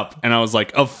looked it up and I was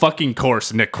like, of fucking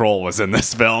course Nick Kroll was in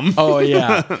this film. Oh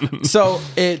yeah. So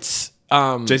it's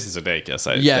Jason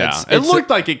Sudeikis. Yeah, It it's looked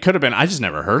like it could have been. I just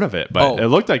never heard of it, but Oh. it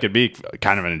looked like it'd be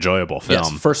kind of an enjoyable film.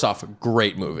 yes, first off,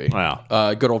 great movie.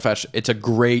 Wow. Good Old Fashioned. It's a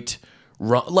great.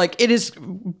 Like it is a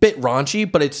bit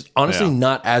raunchy, but it's honestly Yeah.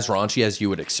 not as raunchy as you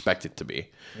would expect it to be.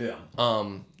 Yeah.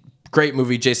 Great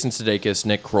movie. Jason Sudeikis,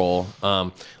 Nick Kroll,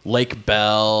 Lake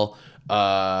Bell,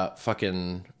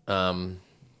 fucking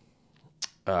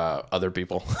other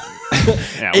people.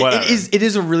 Yeah, whatever. It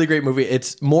is a really great movie.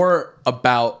 It's more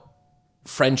about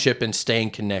friendship and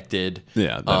staying connected.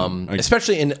 Yeah,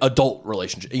 especially in adult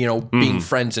relationship. You know, being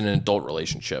friends in an adult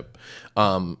relationship.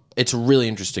 It's a really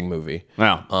interesting movie.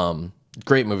 Wow.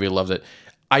 Great movie. Loved it.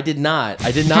 I did not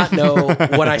know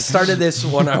when I started this,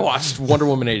 when I watched Wonder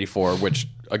Woman 84, which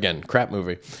again, crap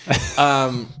movie.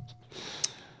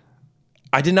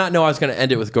 I did not know I was going to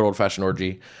end it with Good Old Fashioned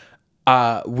Orgy.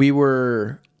 We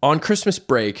were on Christmas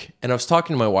break and I was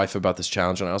talking to my wife about this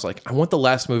challenge and I was like, I want the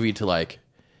last movie to like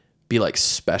be like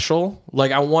special.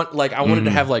 Like I wanted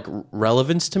to have like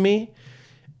relevance to me.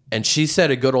 And she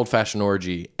said A Good Old Fashioned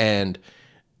Orgy. And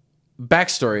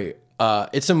backstory,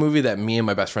 it's a movie that me and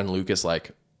my best friend Lucas,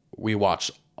 like, we watch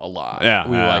a lot. Yeah,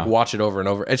 we yeah. like watch it over and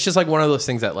over. It's just like one of those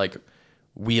things that like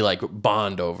we like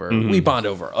bond over. We bond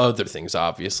over other things,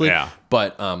 obviously. Yeah.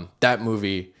 But that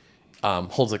movie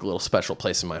holds like a little special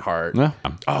place in my heart. Yeah.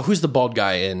 Oh, who's the bald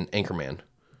guy in Anchorman?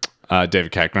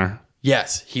 David Koechner.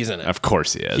 Yes, he's in it. Of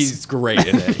course he is. He's great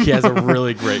in it. He has a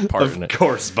really great part in of it.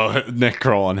 course, both Nick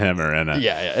Kroll and him are in it.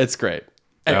 Yeah, it's great.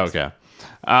 Anyways, Okay.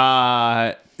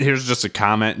 Here's just a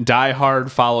comment. Die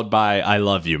Hard followed by I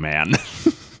Love You, Man.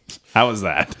 How was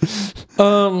that?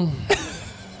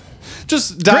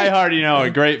 Just Die Great. Hard, a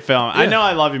great film. I know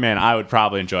I Love You, Man. I would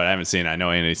probably enjoy it. I haven't seen it. I know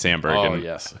Andy Samberg. Oh, and-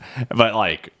 yes. But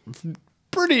like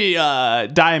pretty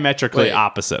diametrically Wait.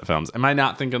 opposite films. Am I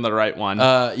not thinking the right one?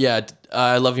 Yeah,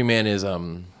 I Love You Man is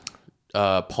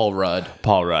Paul Rudd,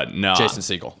 Paul Rudd. No. Jason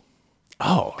Segel.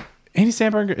 Oh. Andy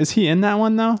Samberg, is he in that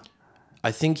one though?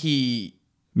 I think he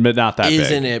But not that is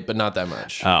big. in it, but not that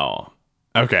much. Oh.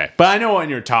 Okay. But I know what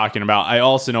you're talking about. I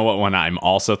also know what one I'm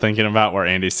also thinking about where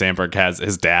Andy Samberg has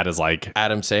his dad is like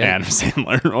Adam Sandler. Adam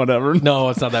Sandler or whatever. No,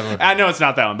 it's not that movie. I know it's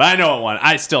not that one, but I know what one.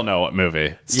 I still know what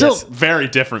movie. Still Yes. very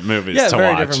different movies Yeah, to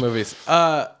very watch. different movies.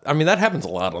 I mean, that happens a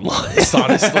lot online.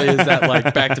 Honestly, is that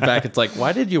like back to back? It's like,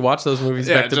 why did you watch those movies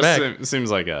Yeah, back it to just back?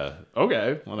 seems like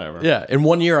okay, whatever. Yeah, in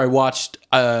 1 year I watched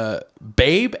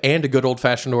Babe and A Good Old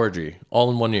Fashioned Orgy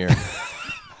all in 1 year.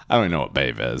 I don't even know what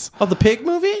Babe is. Oh, the pig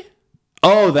movie?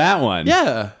 Oh, that one.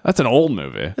 Yeah, That's an old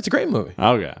movie. it's a great movie.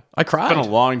 Okay. I cried. It's been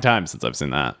a long time since I've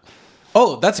seen that.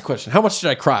 Oh, that's a question. How much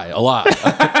did I cry? A lot.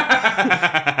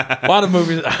 A lot of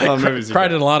movies. I movies you cried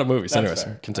cried. in a lot of movies. Anyways,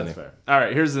 continue. All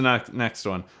right, here's the next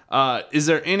one. Is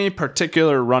there any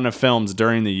particular run of films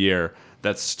during the year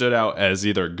that stood out as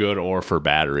either good or for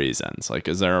bad reasons? Like,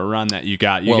 is there a run that you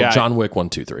got? John Wick 1,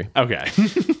 2, 3. Okay.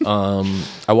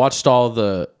 I watched all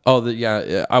the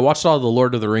I watched all the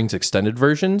Lord of the Rings extended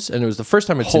versions, and it was the first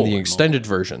time I'd seen the Holy extended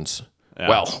versions.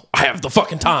 Well, I have the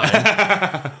fucking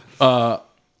time.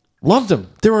 Loved them.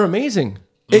 They were amazing.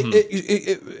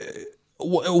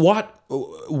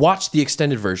 Watch the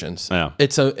extended versions. Yeah.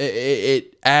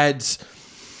 It adds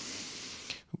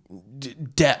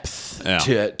depth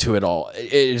Yeah. to it all.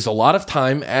 It is a lot of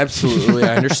time. Absolutely,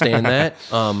 I understand that.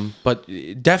 But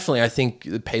definitely, I think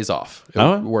it pays off.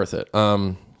 Worth it.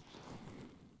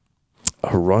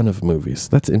 A run of movies.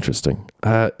 That's interesting.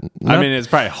 I mean, it's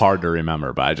probably hard to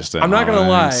remember, but I just didn't I'm not know gonna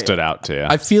anything lie. stood out to you.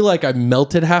 I feel like I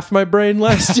melted half my brain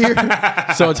last year,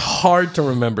 so it's hard to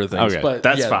remember things. Okay, but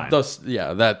that's yeah, fine.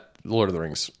 That Lord of the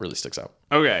Rings really sticks out.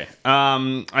 Okay.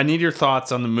 I need your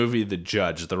thoughts on the movie The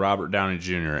Judge, the Robert Downey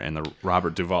Jr. and the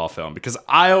Robert Duvall film, because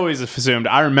I always assumed,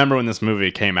 I remember when this movie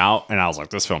came out, and I was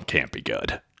like, this film can't be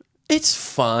good. It's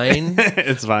fine.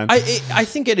 It's fine. I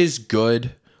think it is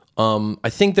good. I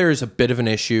think there is a bit of an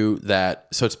issue that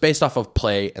it's based off of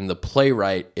play, and the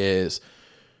playwright is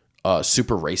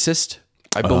super racist.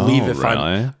 I believe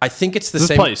really? I think it's the Is this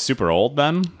same. play super old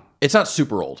then? It's not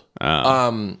super old.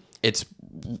 It's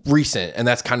recent, and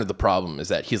that's kind of the problem. Is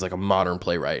that he's like a modern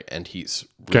playwright, and he's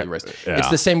really racist. Yeah. It's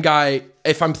the same guy.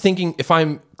 If I'm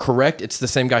correct, it's the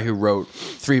same guy who wrote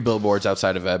 3 Billboards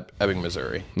Outside of Ebbing,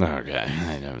 Missouri. Okay. I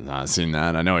have not seen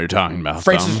that. I know what you're talking about.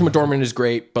 Francis though. McDormand is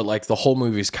great, but like the whole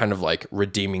movie is kind of like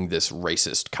redeeming this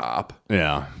racist cop,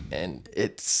 Yeah. and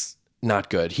it's not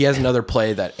good. He has another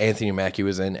play that Anthony Mackie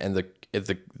was in, and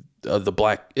the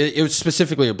black. It was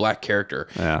specifically a black character,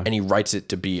 Yeah. and he writes it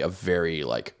to be a very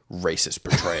like racist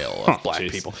portrayal of black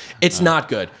jeez. people. It's not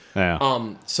good.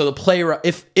 Yeah. So the playwright,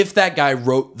 if that guy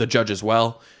wrote the judge as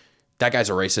well, that guy's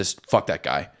a racist. Fuck that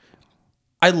guy.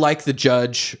 I like the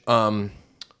judge.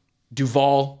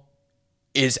 Duvall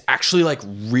is actually like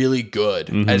really good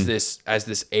as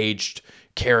this aged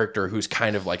character who's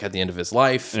kind of like at the end of his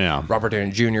life. Yeah. Robert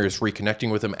Downey Jr. is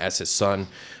reconnecting with him as his son.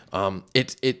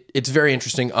 It's very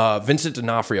interesting. Vincent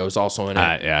D'Onofrio is also in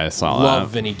it. Yeah, I saw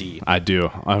Love that. Vinny D. I do.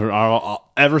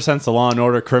 Ever since the Law and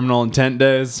Order Criminal Intent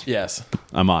days, Yes.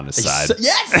 I'm on his side.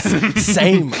 Yes.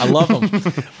 Same. I love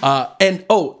him. And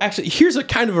actually, here's a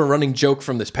kind of a running joke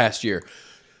from this past year.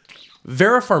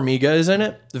 Vera Farmiga is in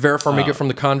it. Vera Farmiga from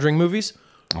the Conjuring movies.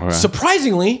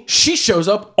 Surprisingly, she shows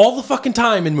up all the fucking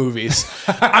time in movies.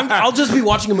 I'll just be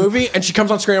watching a movie and she comes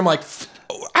on screen. I'm like,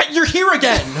 you're here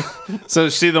again. So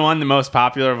is she the one, the most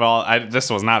popular of all? This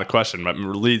was not a question, but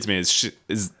leads me. Is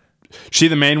she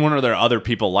the main one, or are there other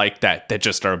people like that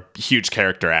just are huge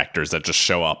character actors that just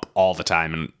show up all the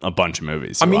time in a bunch of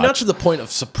movies? I mean, not to the point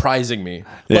of surprising me.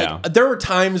 Yeah. Like, there were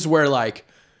times where like,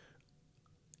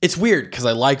 it's weird because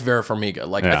I like Vera Farmiga.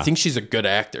 Like, Yeah. I think she's a good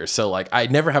actor. So, like, I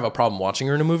never have a problem watching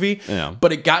her in a movie. Yeah.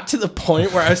 But it got to the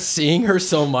point where I was seeing her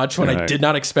so much when I Right. did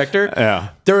not expect her. Yeah.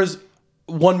 There was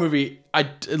one movie,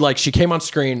 she came on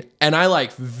screen and I,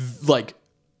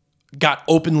 got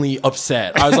openly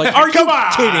upset. I was like, are you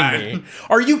kidding me?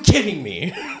 Are you kidding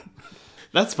me?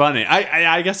 That's funny.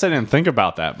 I guess I didn't think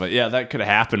about that, but yeah, that could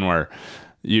happen where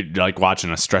you like watching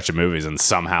a stretch of movies and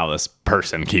somehow this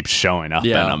person keeps showing up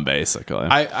in them. Basically,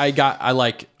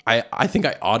 I think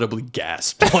I audibly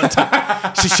gasped one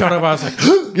time. She showed up. I was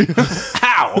like,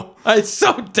 how? It's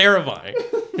so terrifying.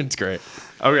 It's great.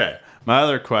 Okay,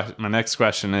 my next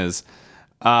question is,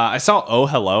 I saw Oh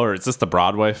Hello, or is this the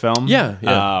Broadway film? Yeah.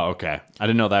 Okay. I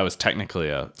didn't know that was technically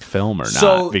a film or not.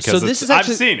 So because this is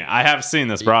actually, I've seen it. I have seen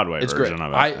this Broadway it's great. version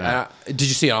of it. Yeah. Did you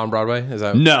see it on Broadway? Is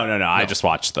that No. I just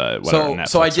watched the Netflix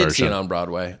so I did see version. it on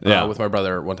Broadway. Yeah. With my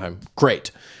brother one time.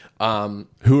 Great.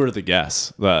 Who are the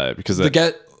guests?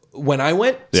 When I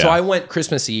went, so Yeah. I went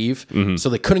Christmas Eve, so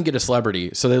they couldn't get a celebrity,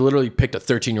 so they literally picked a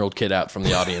 13-year-old kid out from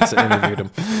the audience and interviewed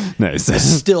him. Nice.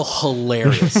 Still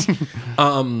hilarious.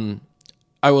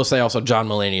 I will say also John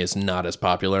Mulaney is not as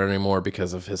popular anymore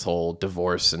because of his whole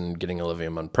divorce and getting Olivia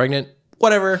Munn pregnant.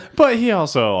 Whatever. But he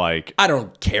also like I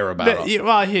don't care about it.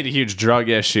 well, he had a huge drug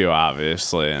issue,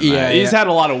 obviously. And Yeah, he's yeah. had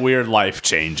a lot of weird life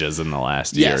changes in the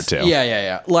last year or two.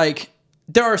 Yeah. Like,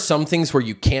 there are some things where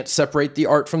you can't separate the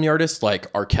art from the artist, like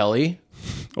R. Kelly.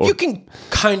 You can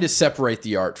kind of separate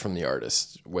the art from the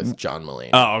artist with John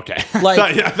Mulaney. Oh, okay. Like,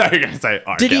 I thought you were gonna say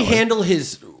R. Did Kelly. he handle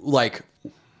his, like,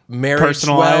 marriage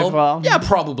Personal well? life well? Yeah,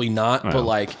 probably not. But,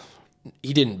 like,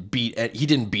 he didn't beat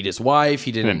his wife.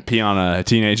 He didn't pee on a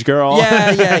teenage girl?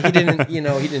 Yeah, he didn't, he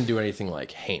didn't do anything,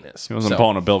 like, heinous. He wasn't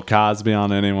pulling a Bill Cosby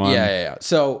on anyone. Yeah.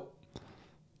 So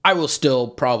I will still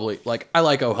probably, like, I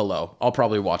like Oh Hello. I'll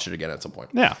probably watch it again at some point.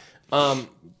 Yeah.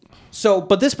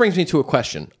 But this brings me to a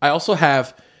question. I also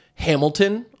have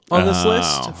Hamilton on this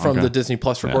list from okay. the Disney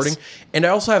Plus recording, and I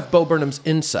also have Bo Burnham's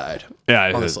Inside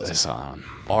Yeah, on this I list. saw him.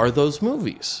 Are those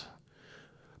movies?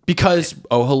 Because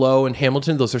Oh Hello and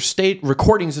Hamilton, those are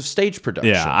recordings of stage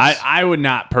productions. Yeah, I would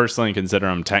not personally consider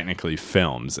them technically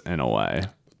films in a way.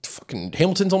 Fucking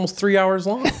Hamilton's almost 3 hours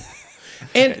long.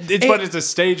 But it's a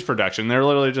stage production. They're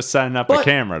literally just setting up a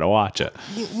camera to watch it.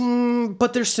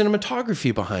 But there's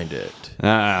cinematography behind it.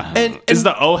 Does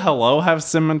the Oh Hello have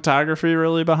cinematography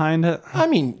really behind it? I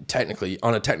mean, technically,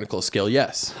 on a technical scale,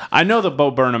 yes. I know that Bo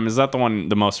Burnham, is that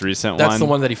the most recent one? That's the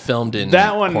one that he filmed in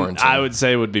That one, quarantine. I would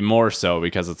say, would be more so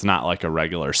because it's not like a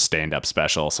regular stand-up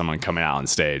special. Someone coming out on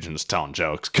stage and just telling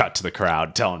jokes, cut to the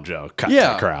crowd, telling joke, cut to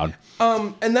the crowd.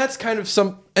 And that's kind of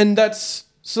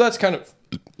that's kind of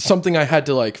something I had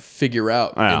to like figure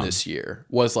out in this year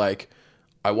was like,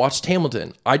 I watched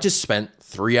Hamilton. I just spent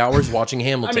 3 hours watching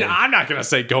Hamilton. I mean, I'm not gonna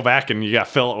say go back and you got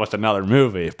to fill it with another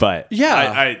movie, but Yeah.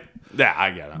 I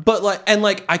get it. But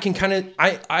I can kind of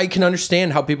I can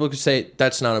understand how people could say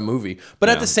that's not a movie. But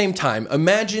at the same time,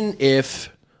 imagine if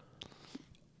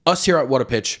us here at What a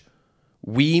Pitch,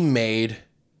 we made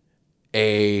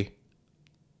a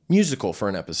musical for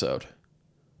an episode.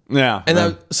 Yeah,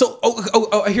 And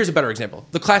here's a better example: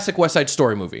 the classic West Side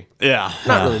Story movie. yeah,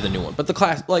 Not really the new one, but the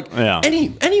class, like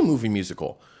any movie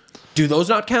musical. Do those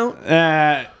not count?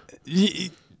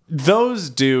 Those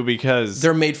do because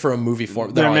They're made for a movie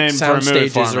form. they're They're like made for sound a movie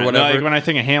stages format. or whatever. Like when I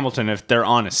think of Hamilton, if they're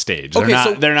on a stage,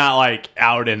 Okay, they're not like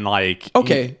out in like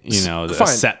Okay, you know, a fine.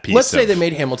 set piece. Let's say of- they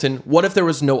made Hamilton. What if there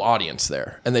was no audience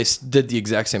there and they did the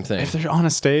exact same thing? if they're on a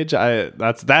stage,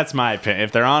 that's my opinion.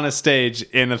 If they're on a stage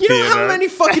in a You theater, know how many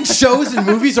fucking shows and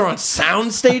movies are on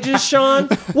sound stages, Sean?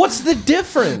 What's the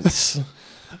difference?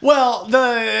 well,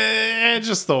 it's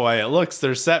just the way it looks.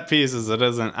 There's set pieces. It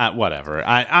isn't whatever.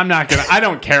 I'm not gonna. I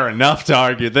don't care enough to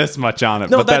argue this much on it.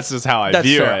 No, but that's just how I that's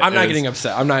view fair. it. I'm not is- getting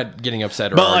upset. I'm not getting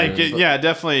upset. Or But like, arguing, yeah,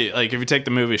 definitely. Like, if you take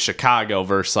the movie Chicago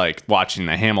versus like watching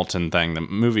the Hamilton thing, the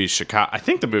movie Chicago. I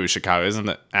think the movie Chicago isn't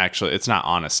it actually. It's not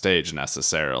on a stage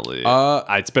necessarily.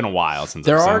 It's been a while since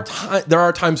there I've seen it. there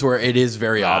are times where it is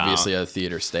very obviously a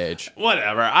theater stage.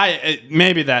 Whatever.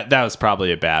 Maybe that was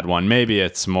probably a bad one. Maybe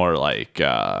it's more like.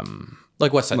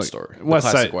 Like West Side Story. The West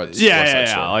classic Side, West yeah, Side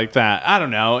Story. like that. I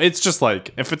don't know. It's just like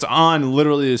if it's on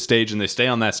literally a stage and they stay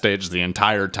on that stage the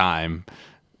entire time,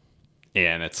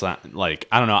 and it's not like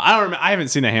I don't know. I haven't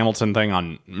seen the Hamilton thing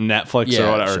on Netflix Yeah,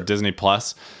 or whatever, sure. or Disney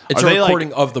Plus. It's Are a they,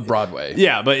 recording of the Broadway.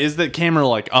 yeah, but is the camera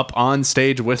like up on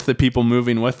stage with the people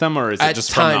moving with them, or is it At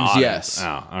just from the times, audience? yes.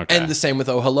 Oh, okay. And the same with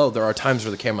Oh Hello. There are times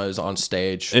where the camera is on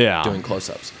stage Yeah. doing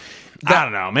close-ups. I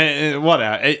don't know, man.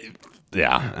 Whatever.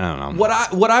 Yeah, I don't know.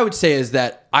 What I would say is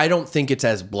that I don't think it's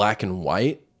as black and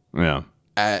white. Yeah.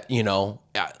 I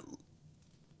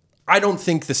don't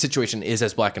think the situation is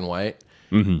as black and white.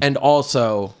 Mm-hmm. And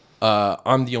also,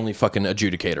 I'm the only fucking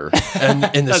adjudicator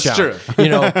in this That's show. true. You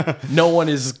know, no one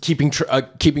is keeping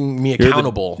me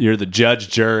accountable. You're the judge,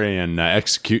 jury, and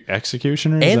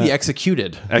executioner, is and that? the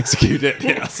executed. Executed.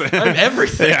 Yes. I'm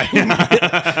everything.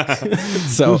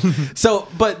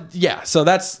 So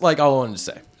that's like all I wanted to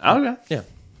say. Okay. Yeah.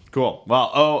 Cool.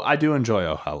 Well, I do enjoy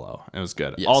Oh Hello. It was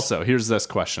good. Yes. Also, here's this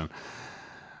question.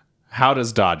 How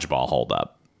does Dodgeball hold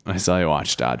up? I saw you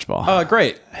watch Dodgeball.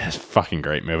 Great. It's a fucking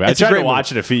great movie. It's I a tried great to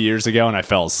watch it a few years ago and I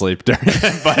fell asleep during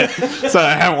it, but so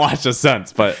I haven't watched it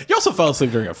since. But You also fell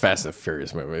asleep during a Fast and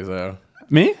Furious movie, so.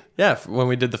 me? Yeah, when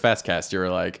we did the Fast Cast, you were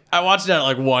like, I watched it at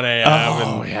like 1 a.m.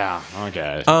 Oh yeah.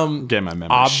 Okay. Get my memory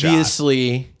shot.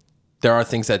 Obviously, there are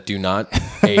things that do not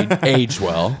age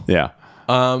well. Yeah.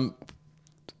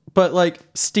 But like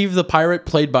Steve the Pirate,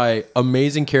 played by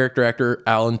amazing character actor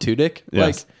Alan Tudyk.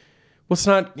 Yes. Like, what's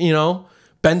not,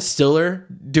 Ben Stiller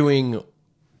doing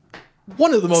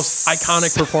one of the most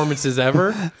iconic performances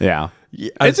ever. Yeah.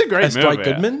 As- It's a great as movie. Dwight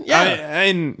Goodman? Yeah.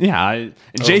 And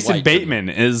Jason Dwight Bateman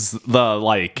is the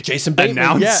like Jason Bateman,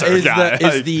 announcer is guy.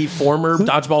 is the former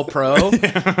dodgeball pro.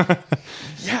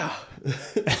 Yeah.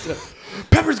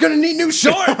 Pepper's gonna need new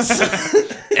shorts.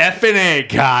 F&A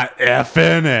got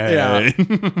F&A. Yeah.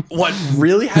 What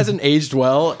really hasn't aged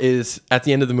well is at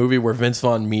the end of the movie where Vince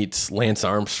Vaughn meets Lance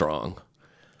Armstrong.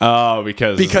 Oh,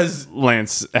 because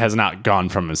Lance has not gone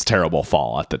from his terrible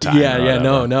fall at the time.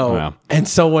 No. And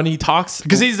so when he talks,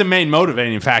 Because he's the main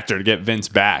motivating factor to get Vince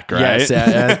back, right?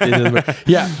 Yes,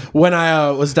 yeah. When I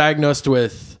was diagnosed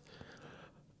with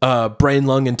brain,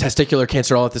 lung, and testicular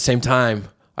cancer all at the same time,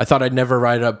 I thought I'd never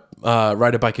ride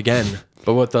a bike again.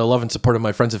 But with the love and support of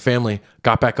my friends and family,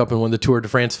 got back up and won the Tour de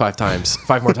France 4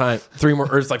 more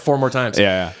times.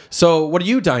 Yeah. So what are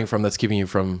you dying from that's keeping you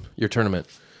from your tournament?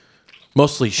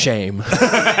 Mostly shame.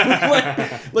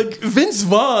 like Vince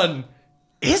Vaughn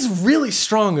is really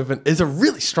strong. Is a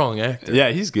really strong actor. Yeah,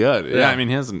 he's good. Yeah. Yeah, I mean,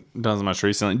 he hasn't done as much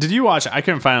recently. Did you watch? I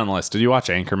couldn't find it on the list. Did you watch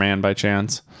Anchorman by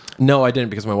chance? No, I didn't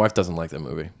because my wife doesn't like that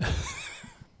movie.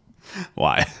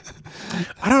 Why?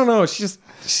 I don't know. She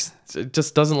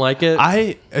just doesn't like it.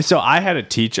 I had a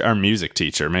teacher, our music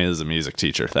teacher. Maybe this is a music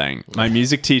teacher thing. My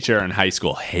music teacher in high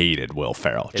school hated Will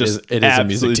Ferrell. It is a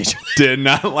music teacher. Did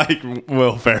not like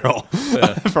Will Ferrell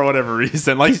for whatever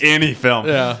reason. Like any film.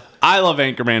 Yeah. I love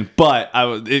Anchorman, but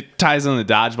it ties in the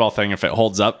dodgeball thing if it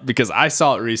holds up because I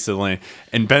saw it recently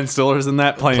and Ben Stiller's in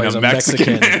that playing Plays a a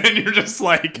Mexican, Mexican. and you're just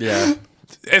like, Yeah.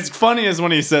 As funny as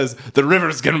when he says the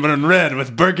river's gonna run red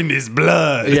with Burgundy's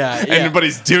blood. Yeah. But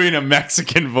he's doing a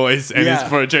Mexican voice and Yeah. he's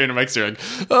portraying a Mexican.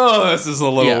 You're like, oh, this is a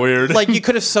little weird. Like you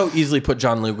could have so easily put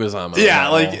John Leguizamo. in yeah,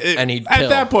 that like role, it- and he'd at kill.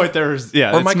 that point there's or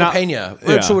it's Michael not- Pena,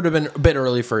 yeah. which would have been a bit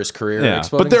early for his career. Yeah.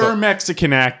 exploding, But there were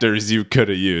Mexican actors you could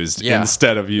have used Yeah.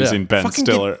 instead of using Ben Fucking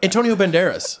Stiller. get Antonio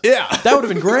Banderas. Yeah. That would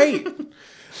have been great.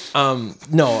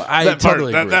 No, I that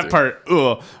totally part, agree that with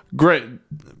part, great.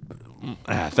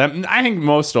 I think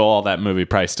most of all that movie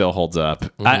probably still holds up.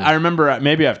 Mm-hmm. I remember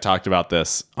maybe I've talked about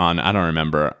this on I don't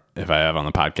remember if I have on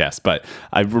the podcast, but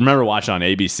I remember watching on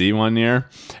ABC one year,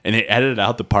 and they edited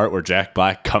out the part where Jack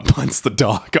Black punts the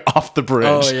dog off the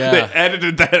bridge. Oh, yeah. They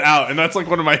edited that out, and that's like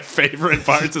one of my favorite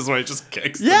parts is when he just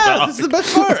kicks the Yeah, dog. this is the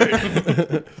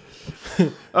best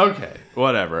part. Okay,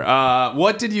 whatever.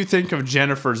 What did you think of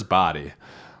Jennifer's Body?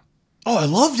 Oh, I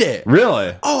loved it.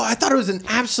 Really? Oh, I thought it was an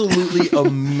absolutely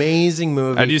amazing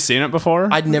movie. Had you seen it before?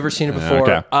 I'd never seen it before.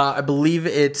 Okay. I believe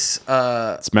it's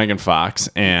It's Megan Fox,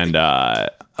 and I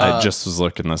just was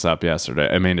looking this up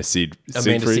yesterday. Amanda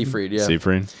Seyfried, yeah.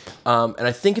 Seyfried. and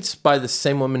I think it's by the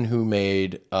same woman who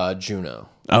made Juno.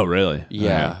 Oh, really?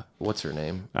 Yeah. Okay. What's her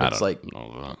name? I It's don't like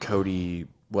know that. Cody,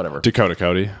 whatever. Dakota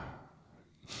Cody.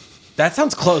 That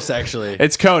sounds close, actually.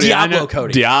 It's Cody. I Diablo know-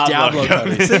 Cody. Diablo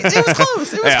Cody. Cody. See, it was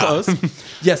close. It was Yeah.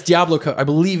 close. Yes, Diablo Cody. I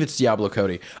believe it's Diablo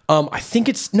Cody. I think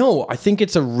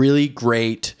it's a really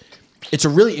great, it's a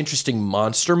really interesting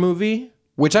monster movie,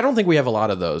 which I don't think we have a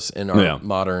lot of those in our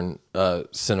modern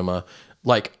cinema.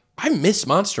 Like, I miss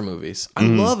monster movies. I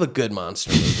love a good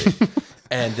monster movie.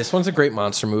 And this one's a great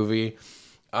monster movie.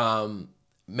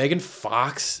 Megan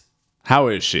Fox How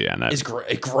is she in it? is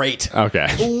great. Okay.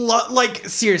 Like,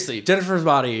 seriously, Jennifer's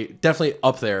Body, definitely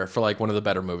up there for like one of the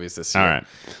better movies this year. All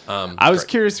right. I was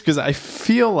curious because I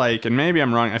feel like, and maybe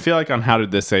I'm wrong. I feel like on How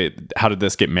Did This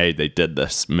Get Made? They did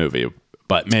this movie,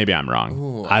 but maybe I'm wrong.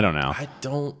 Ooh, I don't know. I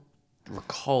don't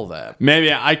recall that.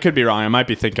 Maybe I could be wrong. I might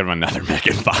be thinking of another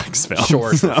Megan Fox film.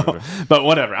 Sure. But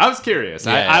whatever. I was curious.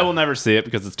 Yeah. I will never see it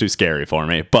because it's too scary for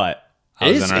me. But I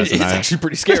It was is interested in it. actually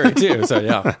pretty scary too. So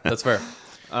yeah, that's fair.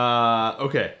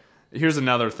 Okay. Here's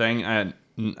another thing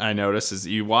I noticed is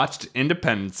you watched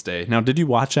Independence Day. Now, did you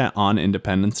watch that on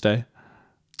Independence Day?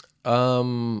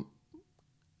 Close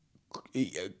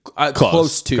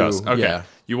to. Okay. Yeah.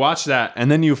 You watched that,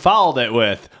 and then you followed it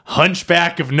with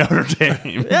Hunchback of Notre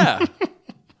Dame. Yeah.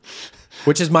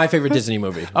 Which is my favorite Disney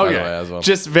movie, by the way, as well.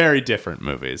 Just very different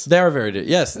movies. They are very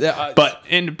yes. But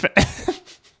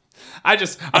I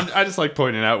just like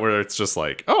pointing out where it's just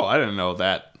like, oh, I didn't know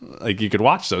that. Like you could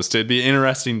watch those. It'd be an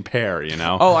interesting pair, you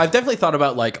know? Oh, I've definitely thought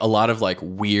about like a lot of like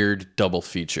weird double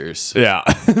features. Yeah.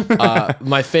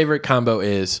 My favorite combo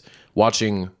is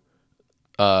watching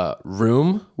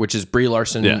Room, which is Brie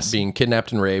Larson being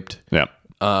kidnapped and raped. Yeah.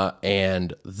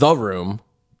 And The Room,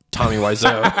 Tommy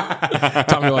Wiseau.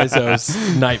 Tommy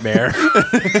Wiseau's nightmare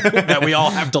that we all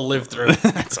have to live through.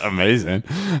 That's amazing.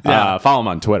 Yeah. Follow him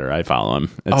on Twitter. I follow him.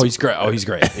 He's great. He's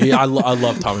great. I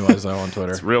love Tommy Wiseau on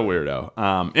Twitter. Real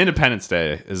weirdo. Independence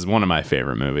Day is one of my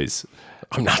favorite movies.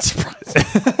 I'm not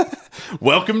surprised.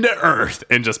 Welcome to Earth,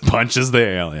 and just punches the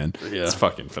alien. Yeah. It's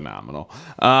fucking phenomenal.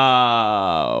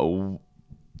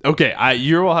 Okay,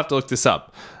 you will have to look this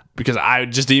up because I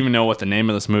just didn't even know what the name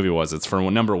of this movie was. It's for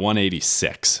number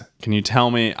 186. Can you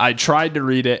tell me? I tried to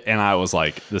read it, and I was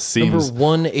like, this seems... Number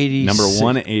 186. Number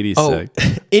 186. Oh,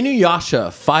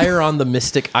 Inuyasha, Fire on the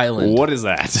Mystic Island. What is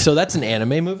that? So that's an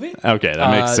anime movie? Okay,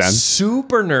 that makes sense.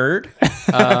 Super nerd.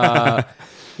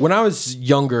 When I was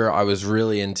younger, I was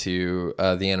really into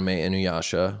the anime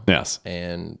Inuyasha. Yes.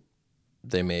 And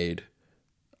they made...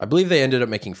 I believe they ended up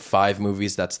making 5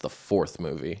 movies. That's the 4th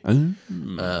movie.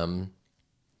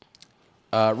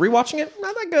 Rewatching it,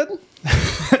 not that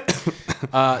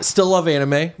good. Still love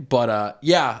anime, but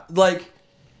yeah, like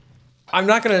I'm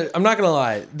not gonna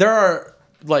lie. There are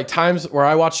like times where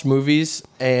I watched movies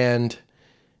and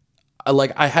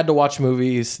I had to watch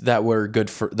movies that were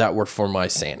for my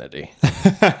sanity.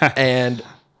 And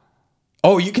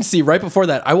you can see right before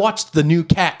that I watched the new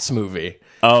Cats movie.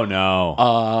 Oh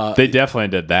no! They definitely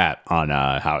did that on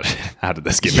how did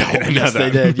this get made? Yes, they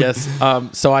did. Yes.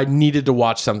 So I needed to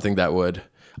watch something that would.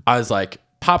 I was like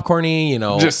popcorny, you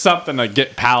know, just something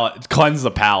to cleanse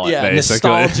the palate. Yeah, basically.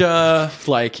 nostalgia,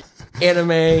 like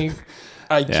anime.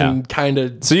 I can kind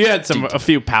of. So you had a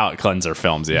few palate cleanser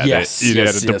films. You had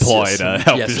to deploy to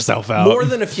help yourself out. More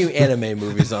than a few anime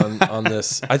movies on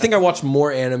this. I think I watched more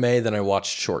anime than I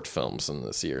watched short films in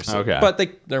this year. So, okay, but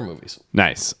they're movies.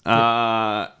 Nice.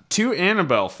 2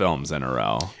 Annabelle films in a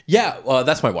row. Yeah,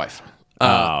 that's my wife.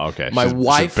 Okay. My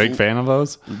wife, she's a big fan of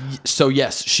those. So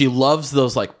yes, she loves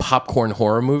those like popcorn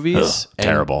horror movies. Ugh,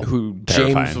 terrible.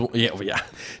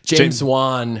 James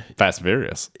Wan. Fast and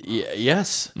Furious.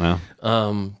 Yes. No.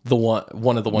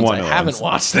 One of the ones I haven't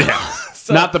watched.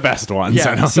 So, not the best ones.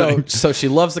 Yeah. So she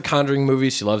loves the Conjuring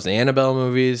movies. She loves the Annabelle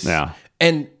movies. Yeah.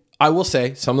 And I will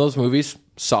say some of those movies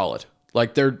solid.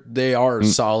 Like they are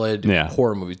solid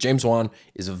horror movies. James Wan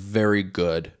is a very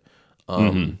good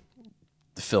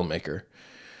filmmaker.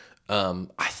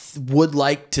 I would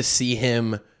like to see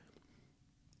him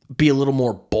be a little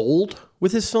more bold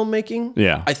with his filmmaking.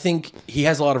 Yeah. I think he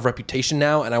has a lot of reputation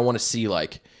now, and I want to see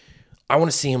I want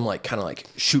to see him like kind of like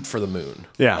shoot for the moon.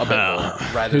 Yeah. A bit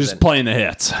more rather He's than just playing the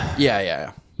hits.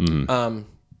 Yeah.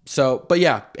 So, but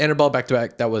yeah, Annabelle back to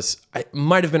back. That was I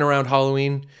might have been around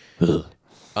Halloween.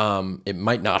 It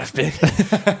might not have been,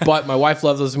 but my wife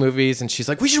loved those movies, and she's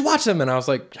like, "We should watch them." And I was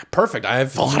like, "Perfect! I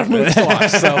have a lot of movies to watch,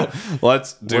 so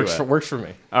Let's do it. works for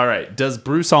me." All right. Does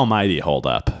Bruce Almighty hold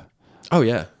up? Oh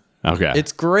yeah, Okay.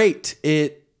 it's great.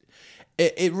 It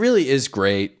really is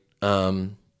great.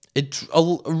 It's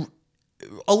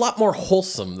a lot more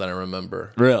wholesome than I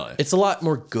remember. really It's a lot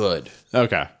more good.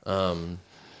 okay.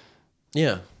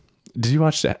 Yeah, Did you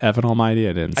watch Evan Almighty?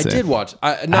 I didn't. I see. did watch.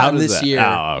 How Not does this that- year.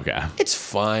 Oh, okay. It's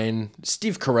fine.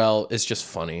 Steve Carell is just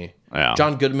funny. Yeah.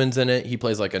 John Goodman's in it. He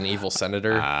plays like an evil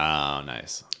senator. Oh,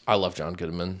 nice. I love John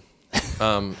Goodman.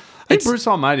 I think Bruce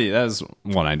Almighty. That was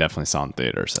one I definitely saw in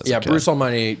theaters. As Yeah, a kid. Bruce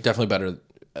Almighty definitely better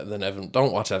than Evan.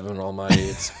 Don't watch Evan Almighty.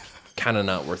 It's kind of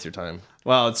not worth your time.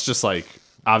 Well, it's just like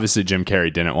obviously Jim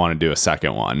Carrey didn't want to do a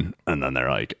second one, and then they're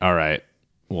like, "All right,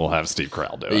 we'll have Steve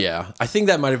Carell do it." Yeah, I think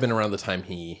that might have been around the time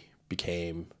he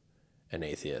became an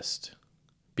atheist,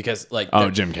 because like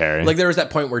Jim Carrey. like there was that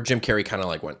point where Jim Carrey kind of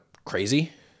like went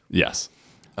crazy. Yes.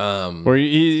 Where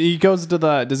he goes to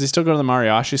the. Does he still go to the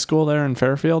Mariachi school there in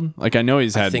Fairfield? Like I know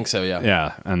he's had. I think so. Yeah.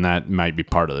 Yeah, and that might be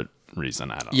part of the reason.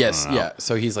 I don't. Yes. know. Yeah.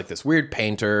 So he's like this weird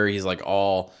painter. He's like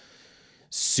all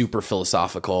super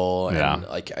philosophical, and Yeah.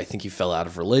 like I think he fell out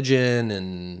of religion,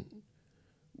 and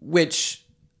which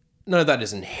none of that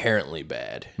is inherently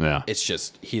bad. Yeah. It's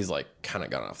just he's like kind of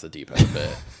gone off the deep end a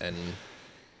bit, and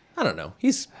I don't know.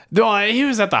 He's No, he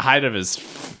was at the height of his.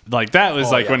 Like that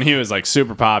was like yeah. when he was like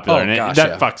super popular, Oh, and gosh, that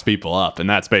yeah. fucks people up, and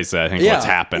that's basically I think what's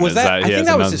happened. Was is that? that I he think has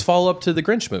that was another- his follow up to the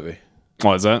Grinch movie.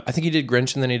 Was it? I think he did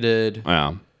Grinch, and then he did.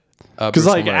 Yeah. Because Because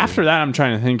like after that, I'm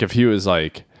trying to think if he was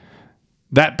like.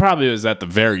 That probably was at the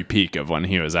very peak of when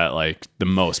he was at like the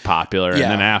most popular, Yeah.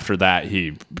 and then after that,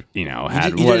 he had he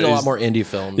what did a lot is- more indie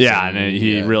films. Yeah, and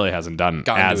he yeah, really hasn't done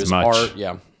got into as his much. art.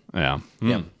 Yeah. Yeah.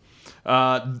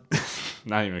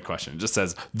 Not even a question. It just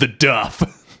says The Duff.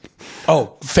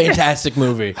 Oh, fantastic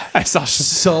movie. I saw.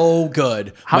 So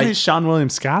good. How many Sean William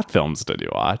Scott films did you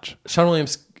watch? Sean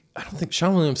Williams. I don't think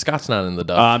Sean William Scott's not in the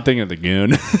Duff. I'm thinking of The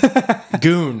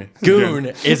Goon. Goon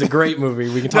is a great movie.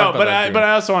 We can talk about that. but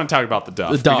I also want to talk about The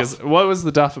Duff. The Duff. Because what was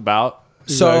The Duff about?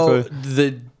 So exactly?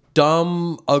 the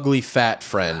dumb, ugly, fat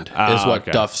friend is what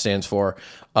okay. Duff stands for.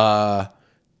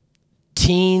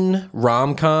 Teen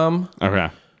rom-com Okay.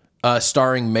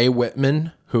 starring Mae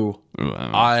Whitman, who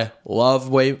I love.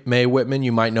 Mae Whitman.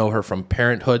 You might know her from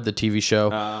Parenthood, the TV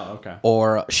show. Okay.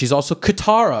 Or she's also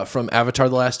Katara from Avatar: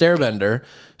 The Last Airbender.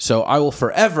 So I will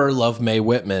forever love Mae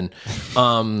Whitman.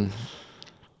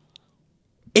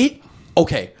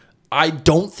 Okay. I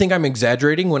don't think I'm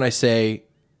exaggerating when I say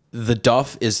The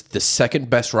Duff is the second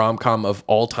best rom-com of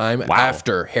all time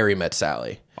after Harry Met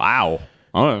Sally. Wow.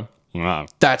 Oh. Wow.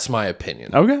 That's my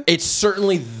opinion. Okay. It's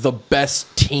certainly the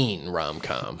best teen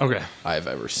rom-com Okay. I've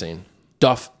ever seen.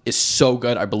 Duff is so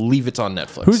good. I believe it's on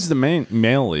Netflix. Who's the main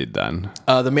male lead then?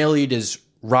 The male lead is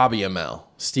Robbie Amell,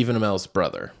 Stephen Amell's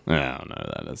brother. I don't know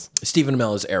who that is. Stephen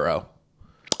Amell is Arrow.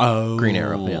 Oh. Green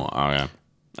Arrow, yeah. Okay.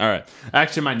 All right.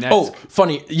 Actually, my next. Oh,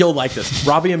 funny. You'll like this.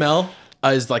 Robbie Amell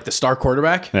is like the star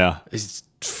quarterback. Yeah.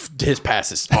 His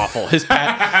pass is awful. His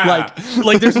pass,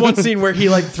 like there's one scene where he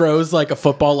like throws like a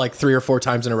football like 3 or 4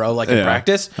 times in a row, like in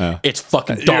practice. Yeah. It's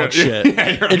fucking dog shit.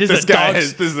 You're It is this a guy dog.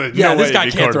 is- this is a- Yeah, no this way guy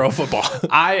to be can't throw quarter- a football.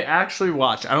 I actually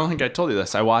watched. I don't think I told you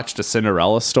this. I watched a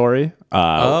Cinderella story.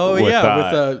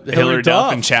 with Hilary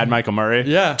Duff and Chad Michael Murray.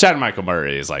 Yeah. Chad Michael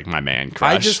Murray is like my man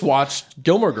crush. I just watched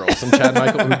Gilmore Girls and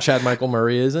who Chad Michael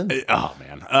Murray is in. Oh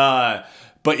man.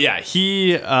 But yeah,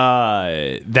 he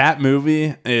that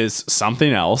movie is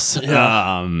something else.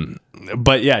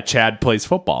 But yeah, Chad plays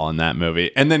football in that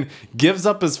movie and then gives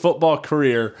up his football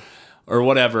career or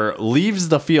whatever, leaves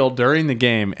the field during the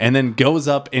game and then goes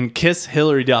up and kiss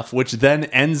Hilary Duff, which then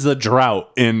ends the drought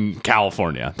in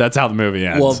California. That's how the movie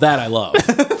ends. Well, that I love.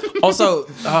 Also,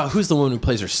 who's the woman who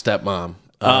plays her stepmom?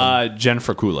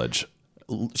 Jennifer Coolidge.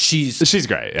 She's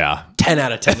Great, yeah. 10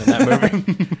 out of 10 in that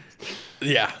movie.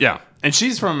 Yeah. Yeah. And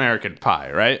she's from American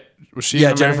Pie, right? Was she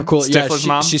Yeah, in Jennifer Coolidge. Yeah, Stifler's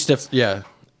mom? she's stiff. Yeah.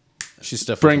 She's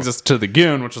stiff. Brings us to The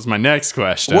Goon, which was my next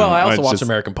question. Well, I also which watched is-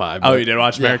 American Pie. Oh, but- you did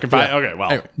watch Yeah, American Pie? yeah. Okay, well,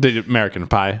 Anyway. did American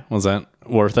Pie, was that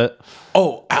worth it?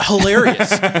 Oh,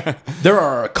 hilarious. There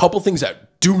are a couple things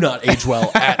that do not age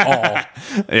well at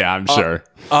all. Yeah, I'm sure.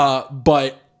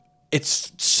 But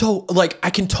it's so, like, I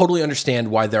can totally understand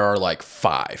why there are, like,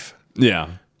 5. Yeah.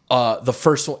 The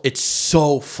first one, it's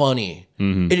so funny.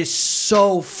 It is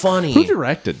so funny. Who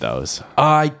directed those?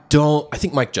 I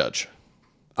think Mike Judge.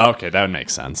 Okay, that would make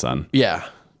sense then. Yeah.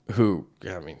 who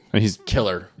I mean, He's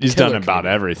killer. He's killer done about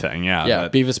comedian. everything. Yeah. Yeah,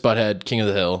 Beavis Butthead, King of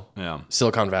the Hill, Yeah.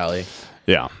 Silicon Valley.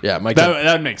 Yeah. Yeah, Mike Judge.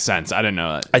 That makes sense. I didn't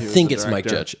know that. I he was think the it's Mike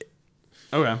director. Judge.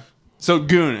 Okay. So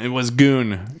Goon, it was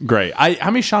Goon. Great.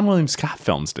 How many Sean William Scott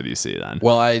films did you see then?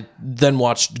 Well, I then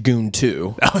watched Goon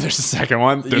 2. Oh, there's a second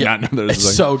one. Did not know there's a It's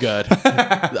second. so good.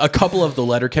 A couple of the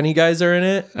Letterkenny guys are in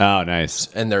it, Oh, nice.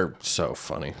 and they're so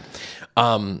funny.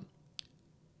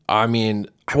 I mean,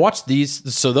 I watched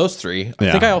these. So those three. I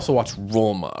Yeah. think I also watched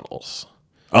Role Models.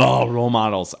 Oh, Role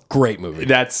Models. Great movie.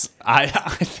 I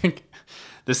think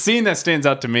the scene that stands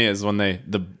out to me is when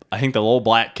I think the little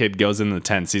black kid goes in the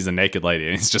tent, sees a naked lady,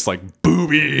 and he's just like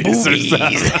boobies. Or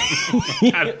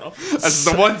something. I don't know. That's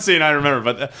the one scene I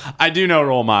remember, but I do know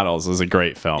Role Models is a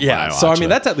great film. when Yeah. So I watch mean, it.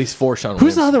 that's at least 4 Sean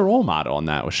Who's the Williams. other role model in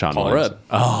that with Sean Paul Williams? Rudd.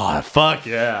 Oh, fuck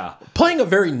yeah. Playing a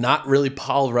very not really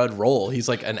Paul Rudd role. He's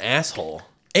like an asshole.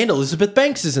 And Elizabeth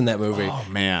Banks is in that movie, Oh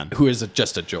man. who is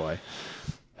just a joy.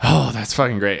 Oh, that's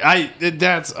fucking great.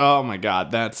 Oh my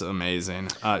god, that's amazing.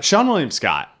 Sean William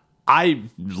Scott. I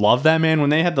love that man. When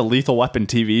they had the Lethal Weapon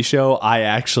TV show, I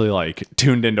actually like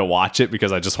tuned in to watch it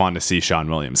because I just wanted to see Sean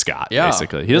William Scott. Yeah.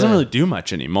 Basically, he doesn't Yeah. really do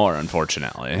much anymore,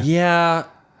 unfortunately, Yeah.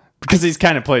 because he's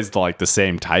kind of plays the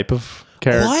same type of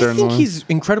character. Well, I in think the- he's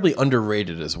incredibly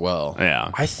underrated as well. Yeah.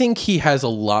 I think he has a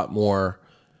lot more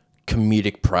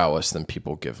comedic prowess than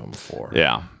people give him for.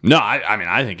 Yeah. No, I mean,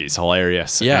 I think he's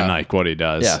hilarious. Yeah. And like what he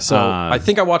does. Yeah, so I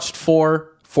think I watched 4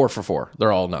 for 4.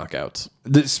 They're all knockouts.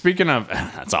 Speaking of,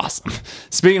 that's awesome.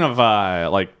 Speaking of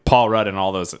like Paul Rudd and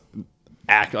all those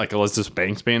like Elizabeth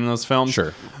Banks being in those films.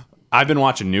 Sure. I've been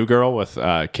watching New Girl with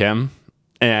Kim,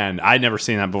 and I'd never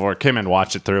seen that before. Kim had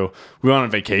watched it through. We went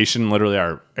on vacation. Literally,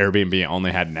 our Airbnb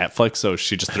only had Netflix, so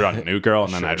she just threw on New Girl,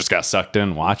 and then I just got sucked in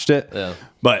and watched it. Yeah.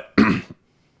 But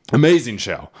amazing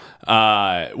show.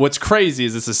 What's crazy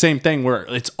is it's the same thing where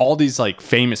it's all these like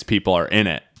famous people are in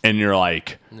it, and you're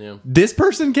like, this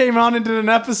person came on and did an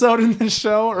episode in this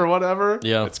show or whatever.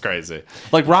 Yeah. It's crazy.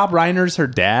 Like Rob Reiner's her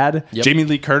dad. Yep. Jamie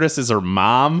Lee Curtis is her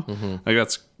mom. Like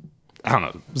that's, I don't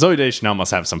know. Zoe Deschanel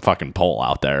must have some fucking pull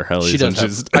out there. At She least.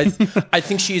 does. And I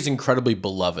think she is incredibly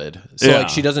beloved. So Yeah. like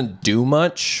she doesn't do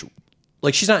much.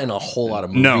 Like she's not in a whole lot of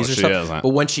movies No, or she stuff. isn't. But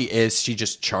when she is, she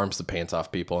just charms the pants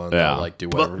off people and yeah. they'll like do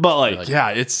whatever. But like, yeah,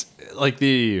 it's like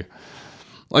Jake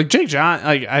John.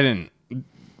 Like I didn't.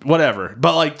 Whatever,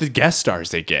 but like the guest stars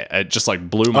they get, it just like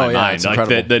blew my Oh, yeah, mind. it's Like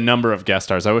incredible. the number of guest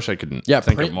stars. I wish I could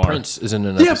think of more. Prince is in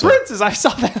an Yeah, episode. Prince is. I saw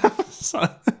that.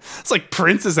 It's like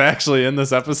Prince is actually in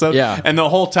this episode. Yeah. And the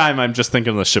whole time I'm just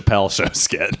thinking of the Chappelle Show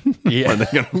skit. Yeah. Where they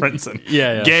get Prince in.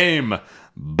 Yeah. Game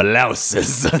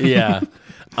blouses. Yeah.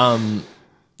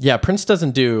 Yeah, Prince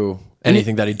doesn't do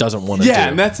anything that he doesn't want to do. Yeah,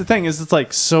 and that's the thing is it's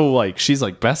like so like she's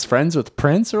like best friends with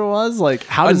Prince or was like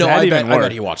how does no, that I even bet, I work?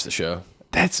 bet he watched the show.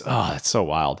 That's so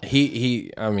wild.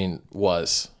 He I mean,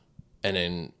 was. And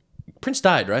then Prince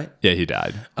died, right? Yeah, he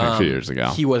died a few years ago.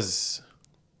 He was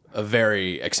a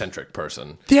very eccentric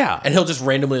person. Yeah. And he'll just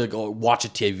randomly like go watch a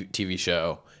TV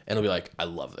show and he'll be like, I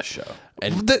love this show.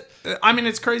 And I mean,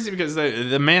 it's crazy because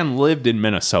the man lived in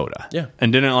Minnesota, Yeah.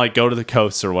 and didn't like go to the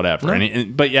coast or whatever.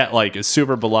 But yet, like, is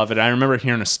super beloved. I remember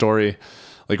hearing a story,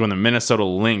 like when the Minnesota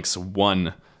Lynx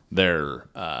won their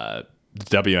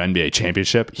WNBA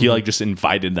championship, he like just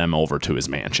invited them over to his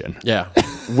mansion. yeah.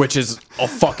 Which is a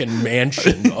fucking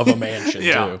mansion of a mansion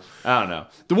too. I don't know.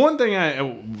 The one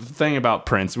thing about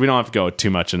Prince, we don't have to go too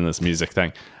much into this music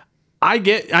thing.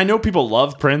 I know people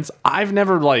love Prince. I've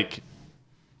never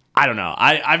I don't know.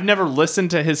 I've never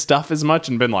listened to his stuff as much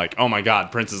and been like, oh my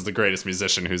God, Prince is the greatest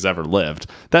musician who's ever lived.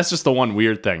 That's just the one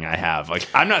weird thing I have. Like,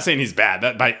 I'm not saying he's bad.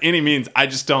 That by any means, I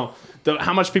just don't.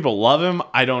 How much people love him,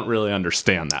 I don't really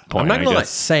understand that point. I'm not gonna I lie, guess.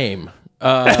 same.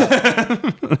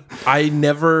 I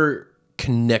never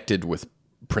connected with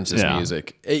Prince's Yeah.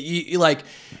 music.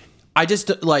 I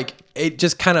just like it.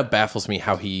 Just kind of baffles me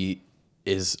how he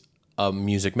is a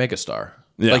music megastar.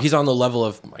 Yeah. Like he's on the level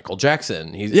of Michael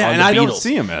Jackson. He's Yeah, on and the I don't Beatles,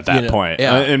 see him at that you know? point.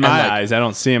 Yeah. In And, my like, eyes, I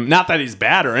don't see him. Not that he's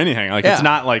bad or anything. Like Yeah. it's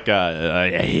not like I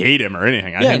hate him or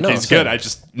anything. I Yeah, think no, he's same. good. I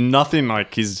just nothing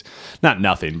like he's not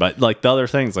nothing, but like the other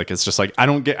things, like it's just like I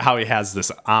don't get how he has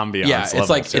this ambiance. Yeah, it's level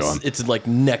like to him. it's like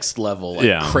next level, like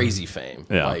Yeah. crazy fame.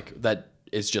 Yeah. Like that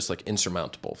is just like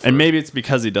insurmountable. For, And maybe it's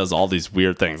because he does all these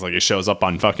weird things, like he shows up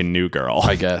on fucking New Girl,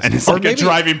 I guess. and it's Or like maybe- a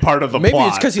driving part of the maybe plot.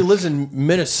 it's because he lives in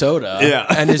Minnesota. Yeah.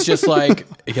 and it's just like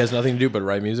he has nothing to do but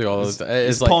write music all the time. It's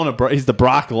He's like pulling he's the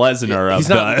Brock Lesnar of He's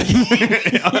not-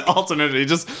 the alternate. He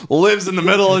just lives in the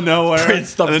middle of nowhere.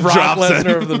 it's the and then Brock drops in.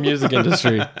 Lesnar of the music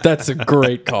industry. That's a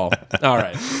great call. All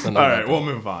right, All right, we'll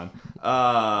move on.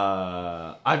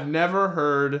 I've never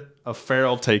heard of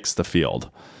Farrell Takes the Field.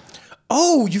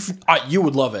 Oh, you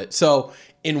would love it. So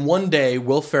in one day,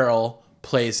 Will Ferrell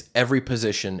plays every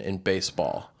position in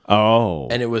baseball. Oh.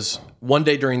 And it was one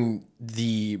day during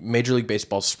the Major League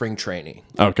Baseball spring training.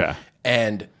 Okay.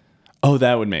 And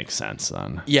that would make sense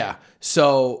then. yeah,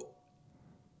 so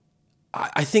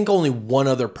I think only one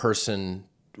other person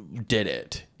did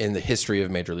it in the history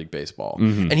of Major League Baseball.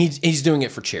 And he's doing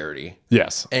it for charity.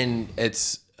 Yes. And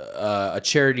it's a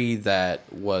charity that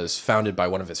was founded by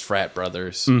one of his frat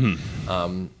brothers.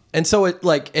 And so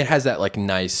it has that like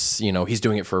nice, he's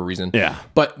doing it for a reason. Yeah.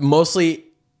 But mostly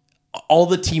all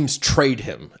the teams trade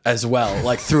him as well,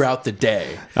 like throughout the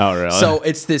day. Oh, really? So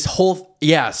it's this whole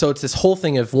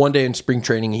thing of one day in spring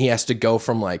training, he has to go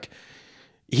from like,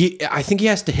 I think he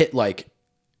has to hit like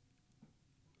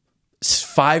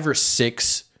 5 or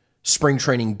 6 spring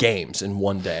training games in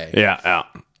one day. Yeah.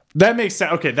 That makes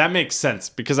sense. Okay, that makes sense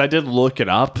because I did look it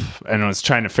up and I was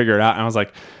trying to figure it out. And I was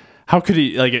like, how could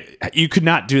he, you could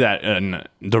not do that in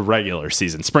the regular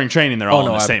season. Spring training, they're all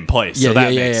in the same place. Yeah, so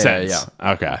that yeah, makes yeah, sense.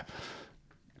 yeah. Okay.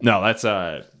 No,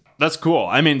 that's cool.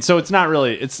 I mean, so it's not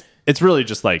really, it's really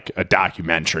just like a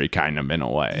documentary kind of in a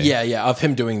way. Yeah, of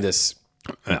him doing this.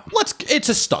 Yeah. It's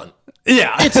a stunt.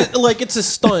 Yeah. It's a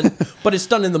stunt, but it's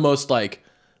done in the most like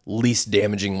least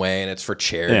damaging way, and it's for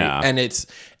charity. Yeah. And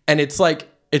it's like,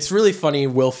 it's really funny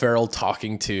Will Ferrell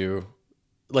talking to,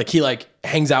 like, he like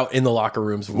hangs out in the locker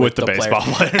rooms with the baseball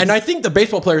players. And I think the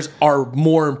baseball players are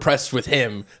more impressed with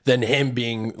him than him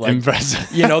being like, Impressive.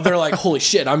 they're like, holy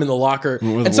shit, I'm in the locker.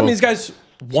 And some of these guys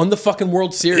won the fucking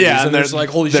World Series. Yeah, and they're just like,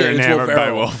 holy shit, it's Will enamored by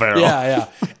Ferrell. Will Ferrell. Yeah.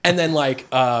 And then like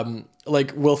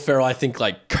Will Ferrell, I think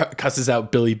like cusses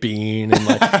out Billy Bean and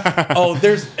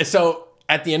like, so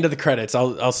at the end of the credits,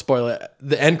 I'll spoil it.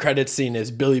 The end credits scene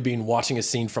is Billy Bean watching a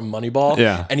scene from Moneyball.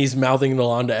 Yeah. And he's mouthing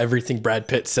along to everything Brad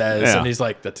Pitt says. Yeah. And he's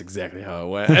like, that's exactly how it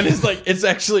went. And it's like, it's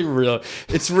actually real.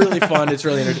 It's really fun. It's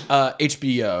really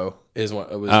HBO is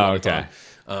what it was. Okay.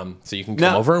 So you can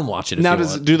come over and watch it if now, you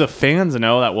want. do the fans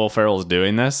know that Will Ferrell is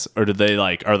doing this, or do they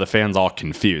are the fans all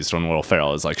confused when Will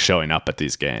Ferrell is like showing up at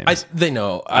these games? They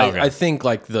know. Okay. I think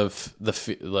like the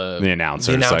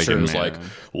announcers like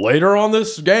later on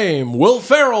this game, Will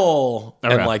Ferrell,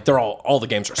 Okay. and like they're all the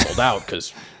games are sold out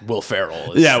because Will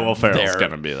Ferrell is Will Ferrell's there.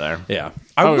 gonna be there. Yeah,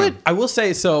 Okay. I will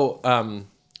say so.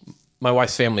 My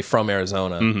wife's family from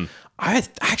Arizona. I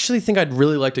actually think I'd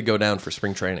really like to go down for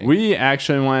spring training. We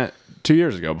actually went 2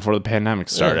 years ago before the pandemic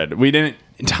started. We didn't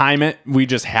time it. We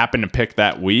just happened to pick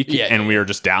that week, we were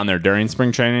just down there during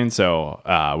spring training. So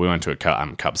we went to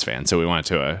I'm a Cubs fan, so we went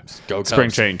to a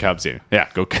spring training Cubs game. Yeah,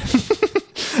 go Cubs.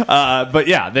 But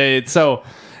yeah, so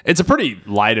it's a pretty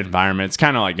light environment. It's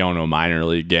kind of like going to a minor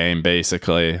league game,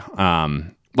 basically.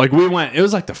 Like we went, it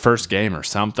was like the first game or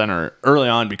something, or early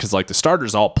on, because like the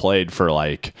starters all played for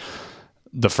like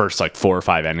the first like 4 or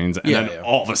 5 innings, and then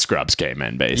all the scrubs came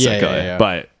in, basically. Yeah.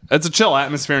 But it's a chill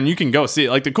atmosphere, and you can go see it.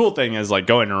 Like the cool thing is like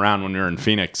going around when you're in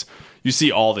Phoenix, you see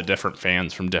all the different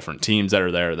fans from different teams that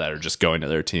are there that are just going to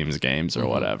their team's games or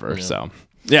whatever. Yeah. So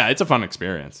yeah, it's a fun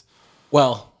experience.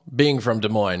 Well, being from Des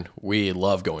Moines, we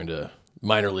love going to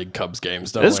minor league Cubs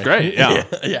games, don't we? It's great. Yeah.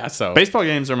 Yeah. So baseball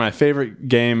games are my favorite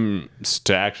games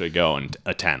to actually go and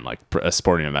attend, like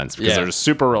sporting events, because they're just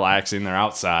super relaxing. They're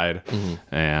outside,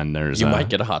 and you might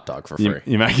get a hot dog for free.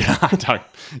 You might get a hot dog.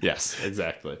 Yes,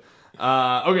 exactly.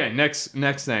 Okay, next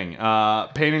thing.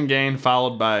 Pain and Gain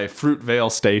followed by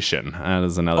Fruitvale Station. That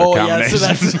is another combination.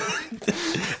 Yeah, so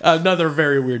that's another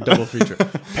very weird double feature.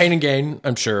 Pain and Gain,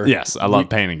 I'm sure. Yes, I love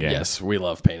Pain and Gain. Yes, we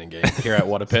love Pain and Gain here at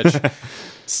What a Pitch.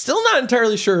 Still not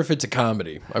entirely sure if it's a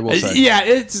comedy, I will say. Yeah,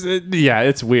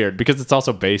 it's weird because it's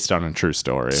also based on a true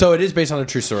story. So it is based on a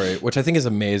true story, which I think is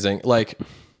amazing. Like,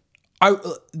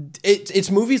 it's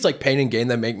movies like Pain and Gain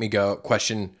that make me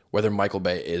question whether Michael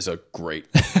Bay is a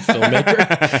great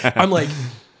filmmaker. I'm like,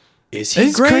 is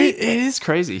he great? It is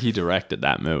crazy. He directed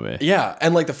that movie. Yeah,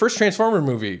 and like the first Transformer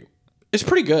movie is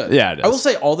pretty good. Yeah, it is. I will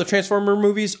say all the Transformer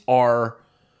movies are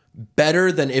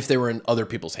better than if they were in other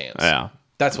people's hands. Yeah.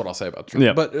 That's what I'll say about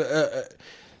Yeah.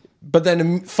 But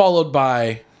then followed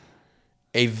by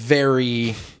a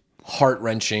very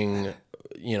heart-wrenching,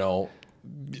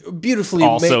 beautifully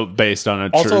also based on a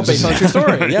true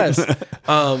story. Yes.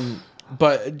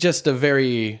 But just a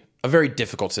very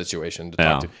difficult situation to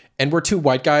talk to. And we're two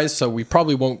white guys, so we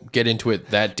probably won't get into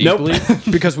it that deeply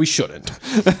because we shouldn't.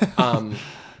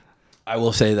 I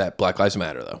will say that Black Lives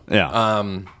Matter, though. Yeah.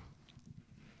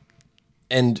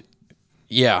 And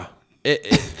yeah.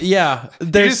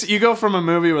 You go from a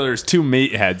movie where there's 2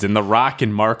 meatheads in The Rock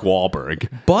and Mark Wahlberg.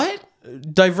 But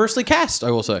diversely cast, I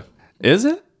will say. Is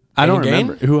it? I don't Pain and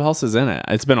remember. Who else is in it?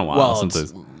 It's been a while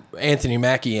since Anthony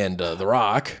Mackie and The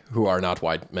Rock, who are not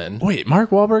white men. Wait, Mark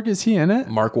Wahlberg, is he in it?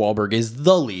 Mark Wahlberg is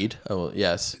the lead. Oh,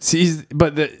 yes. See,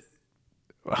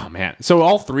 oh man, so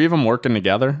all three of them working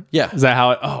together? Yeah. Is that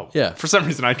how it? Oh, Yeah. For some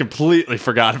reason, I completely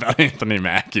forgot about Anthony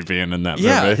Mackie being in that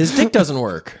Yeah, movie. his dick doesn't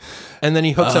work. And then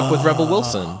he hooks up with Rebel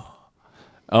Wilson.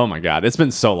 Oh my god, it's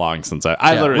been so long since I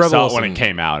Yeah, literally Rebel saw it when Wilson. it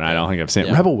came out, and I don't think I've seen it.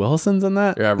 Yeah. Rebel Wilson's in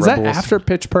that? Yeah, Is that Rebel Wilson. after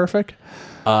Pitch Perfect?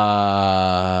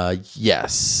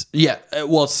 Yes. Yeah.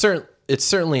 Well, it's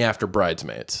certainly after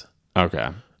Bridesmaids. Okay.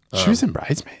 She was in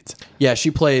Bridesmaids. Yeah,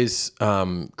 she plays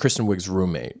Kristen Wiig's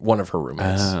roommate, one of her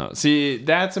roommates. Oh, see,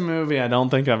 that's a movie I don't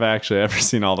think I've actually ever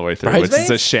seen all the way through, which is a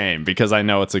Bridesmaids? shame because I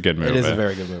know it's a good movie. It is a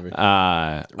very good movie.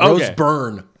 Rose Rose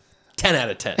Byrne, 10 out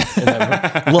of 10. in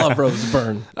that movie. Love Rose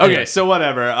Byrne. Okay, so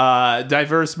whatever.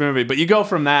 Diverse movie, but you go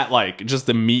from that, like, just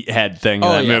the meathead thing in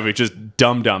that yeah. movie, just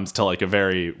dum-dums, to, like, a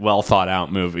very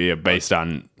well-thought-out movie based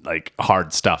on, like,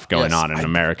 hard stuff going Yes, on in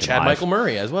American Chad life. Michael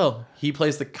Murray as well. He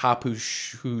plays the cop who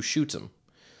shoots him.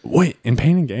 Wait, in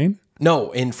Pain and Gain?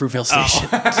 No, in Fruitvale Station.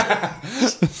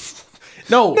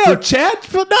 No, Chad?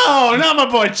 No, not my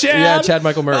boy Chad. yeah, Chad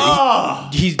Michael Murray.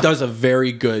 He does a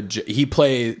very good. He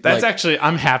plays. That's actually,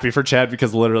 I'm happy for Chad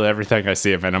because literally everything I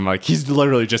see of him, I'm like, he's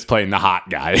literally just playing the hot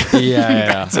guy. Yeah.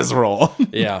 That's his role.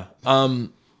 Yeah.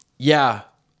 Yeah.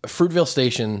 Fruitvale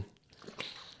Station.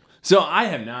 So I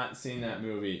have not seen that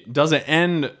movie. Does it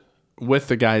end with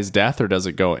the guy's death, or does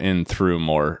it go in through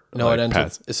more? No, like, it ends.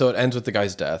 past- So it ends with the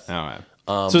guy's death. All right.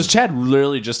 So is Chad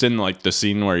literally just in like the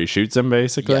scene where he shoots him,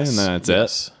 basically, Yes, and then that's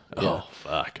yes. it? Yeah. Oh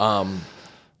fuck.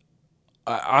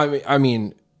 I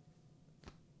mean,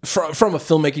 from a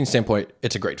filmmaking standpoint,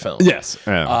 it's a great film. yes.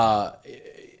 Yeah.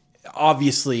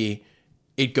 Obviously,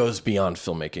 it goes beyond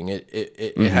filmmaking.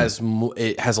 It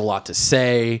has a lot to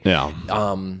say. yeah.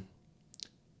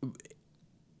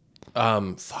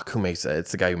 Fuck, who makes that?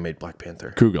 It's the guy who made Black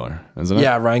Panther. Coogler, isn't it?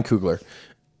 Yeah, Ryan Coogler.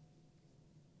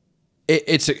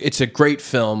 It's a great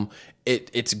film.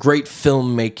 It's great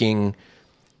filmmaking.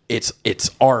 It's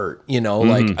art. You know,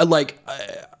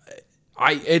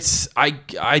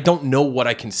 I don't know what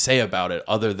I can say about it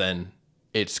other than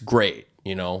it's great.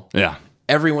 You know. Yeah.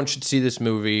 Everyone should see this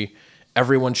movie.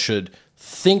 Everyone should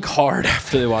think hard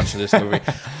after they watch this movie.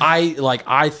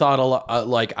 I thought a lot.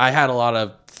 I had a lot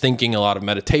of thinking, a lot of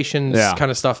meditations, Yeah. kind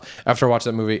of stuff after I watched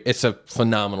that movie. It's a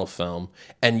phenomenal film,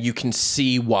 and you can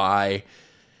see why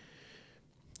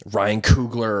Ryan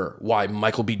Coogler, why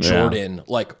Michael B. Jordan,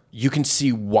 you can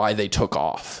see why they took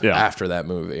off after that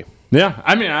movie. Yeah,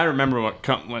 I mean, I remember when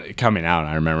it coming out.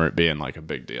 I remember it being like a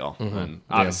big deal, and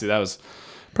obviously that was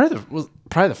probably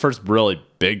the first really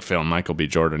big film Michael B.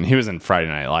 Jordan. He was in Friday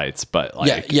Night Lights, but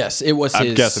Yes, it was.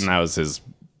 I'm guessing that was his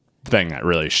thing that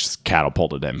really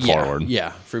catapulted him forward.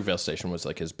 Yeah, Fruitvale Station was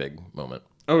like his big moment.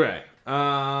 Okay.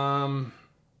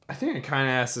 I think I kind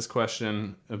of asked this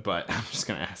question, but I'm just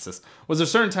going to ask this. Was there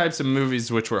certain types of movies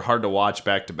which were hard to watch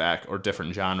back to back, or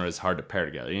different genres hard to pair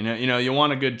together? You know, you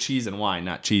want a good cheese and wine,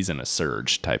 not cheese and a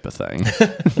surge type of thing.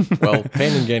 Well,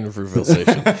 Pain and Gain and Fruitvale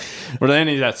Station. Were there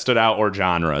any that stood out, or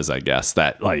genres, I guess,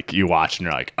 that like you watch and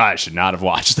you're like, I should not have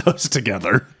watched those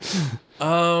together?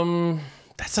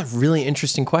 That's a really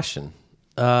interesting question.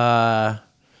 None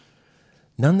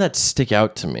that stick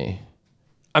out to me.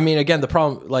 I mean, again, the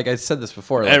problem, like I said this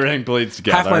before, Everything bleeds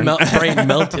together. half my brain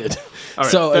melted. All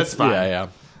right, So that's it's fine.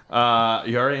 yeah.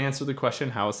 You already answered the question.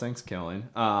 How is Thanksgiving?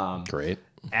 Great.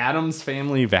 Adam's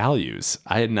Family Values.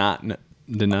 I did not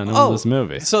know this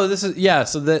movie. So this is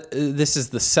this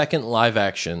is the second live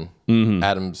action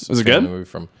Adams. Was it Family good? movie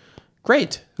from.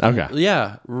 Great. Okay.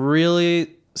 Yeah,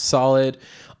 really solid.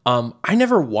 I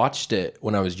never watched it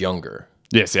when I was younger.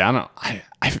 Yeah, see, I don't.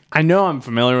 I know I'm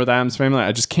familiar with Adam's Family.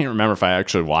 I just can't remember if I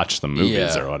actually watched the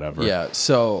movies or whatever. Yeah.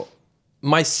 So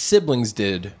my siblings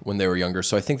did when they were younger,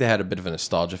 so I think they had a bit of a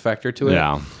nostalgia factor to it.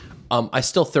 Yeah. I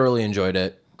still thoroughly enjoyed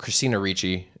it. Christina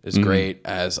Ricci is great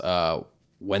as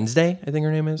Wednesday, I think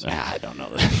her name is. I don't know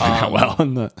that well.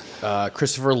 In the,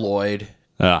 Christopher Lloyd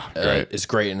great. is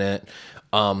great in it.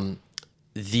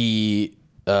 The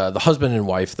husband and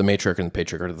wife, the matriarch and the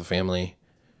patriarch of the family,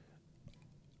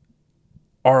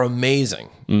 are amazing.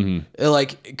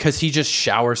 Like, because he just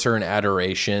showers her in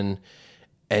adoration,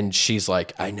 and she's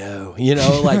like, "I know," you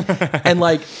know, like, and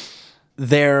like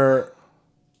their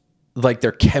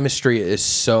chemistry is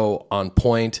so on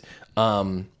point.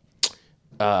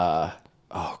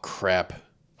 Oh crap,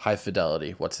 High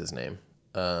Fidelity. What's his name?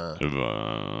 I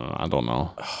don't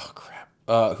know. Oh crap.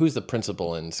 Who's the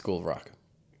principal in School of Rock?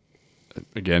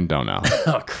 Again, don't know.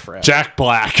 Oh crap. Jack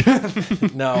Black.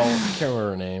 No, I can't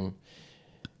remember her name.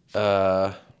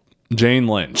 Jane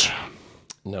Lynch.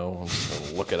 No, I'm just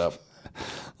gonna look it up.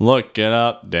 Look it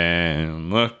up, Dan.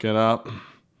 Look it up.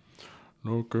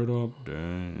 Look it up,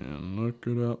 Dan. Look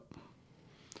it up.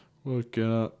 Look it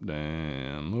up,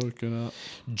 Dan. Look it up.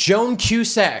 Joan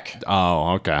Cusack.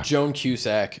 Oh, okay. Joan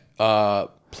Cusack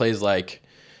plays like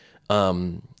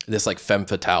this like femme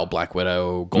fatale Black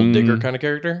Widow gold digger kind of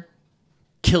character.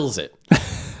 Kills it.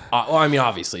 Well, I mean,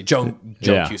 obviously, Joan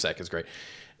Cusack is great.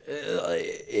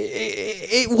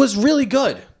 It was really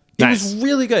good. It was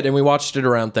really good, and we watched it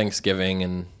around Thanksgiving.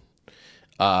 And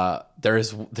there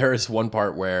is one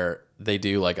part where they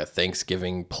do like a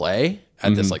Thanksgiving play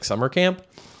at this like summer camp,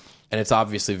 and it's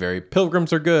obviously very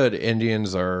Pilgrims are good,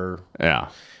 Indians are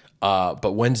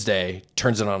but Wednesday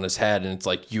turns it on his head, and it's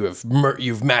like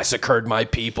you've massacred my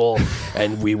people,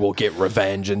 and we will get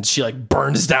revenge. And she like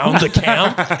burns down the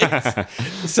camp.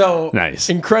 It's so nice,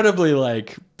 incredibly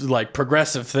like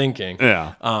progressive thinking.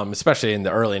 Yeah, especially in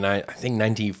the early I think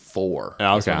 94.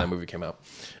 That's when that movie came out.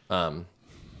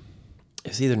 It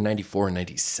was either 94 or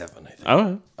 97. I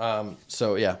think. Oh.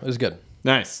 So yeah, it was good.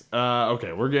 Nice.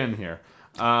 Okay, we're getting here.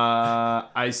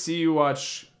 I see you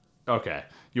watch. Okay.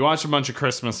 You watch a bunch of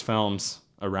Christmas films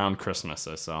around Christmas,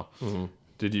 I saw. Mm-hmm.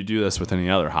 Did you do this with any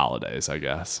other holidays, I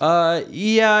guess?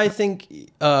 Yeah, I think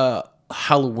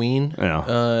Halloween.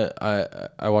 Yeah.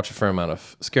 I watch a fair amount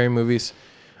of scary movies.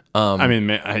 I mean,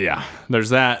 yeah, there's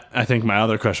that. I think my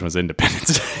other question was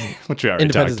Independence Day, which we already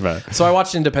talked about. So I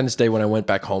watched Independence Day when I went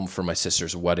back home for my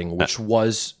sister's wedding, which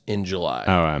was in July.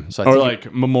 Oh, right. So or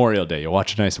like Memorial Day, you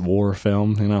watch a nice war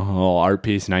film, a little art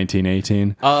piece,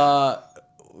 1918.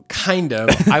 Kind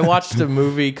of. I watched a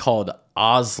movie called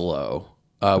Oslo,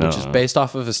 which is based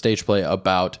off of a stage play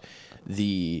about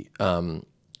the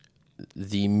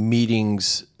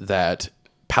meetings that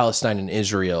Palestine and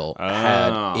Israel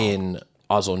had in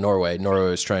Oslo, Norway.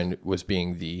 Norway was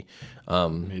being the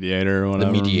mediator or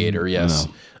whatever. The mediator, yes.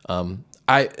 No.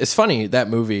 It's funny, that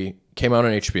movie came out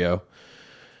on HBO.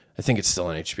 I think it's still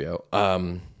on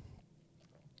HBO.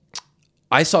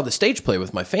 I saw the stage play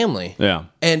with my family. Yeah.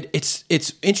 And it's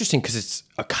interesting because it's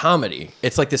a comedy.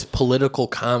 It's like this political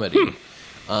comedy.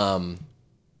 And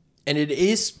it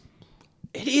is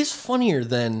funnier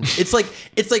than it's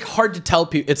like hard to tell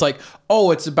people. It's like,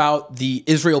 oh, it's about the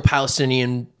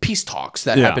Israel-Palestinian peace talks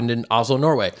that happened in Oslo,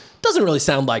 Norway. Doesn't really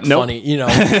sound like funny, It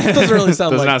doesn't really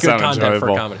sound like good content for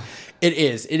comedy. It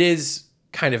is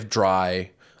kind of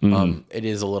dry. It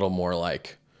is a little more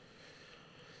like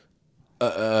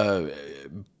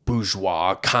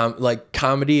bourgeois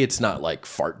comedy. It's not like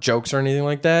fart jokes or anything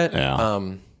like that. Yeah.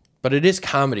 But it is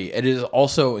comedy. It is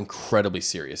also incredibly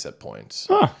serious at points.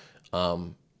 Huh.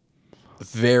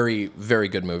 Very, very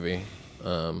good movie.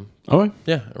 Okay.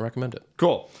 Yeah, I recommend it.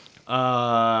 Cool.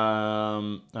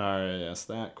 All right, yes,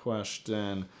 that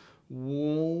question.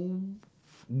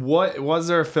 What was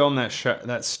there a film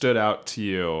that stood out to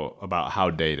you about how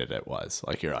dated it was?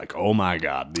 Like you're like, oh my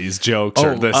god, these jokes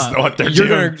are what they're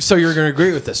doing. So you're gonna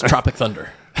agree with this? Tropic Thunder.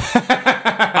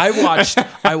 I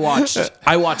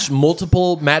watched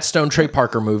multiple Matt Stone, Trey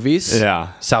Parker movies.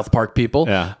 Yeah. South Park people.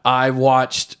 Yeah. I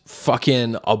watched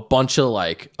fucking a bunch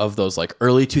of those like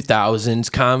early 2000s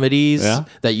comedies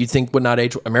that you'd think would not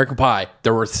age. American Pie.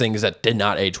 There were things that did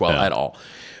not age well at all.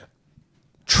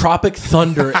 Tropic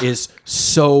Thunder is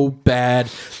so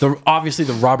bad. Obviously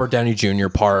the Robert Downey Jr.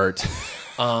 part,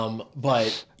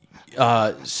 but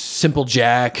Simple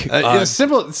Jack.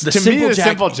 Simple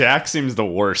Jack seems the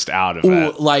worst out of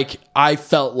it. Like I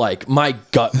felt like my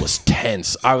gut was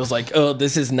tense. I was like, oh,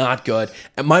 this is not good.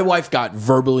 And my wife got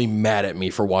verbally mad at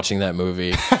me for watching that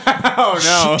movie. Oh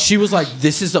no. She was like,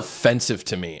 this is offensive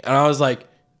to me. And I was like,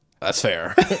 that's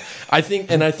fair. I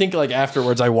think like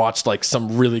afterwards I watched like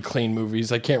some really clean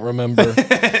movies. I can't remember.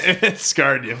 It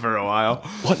scarred you for a while.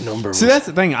 What number? See, that's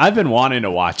the thing. I've been wanting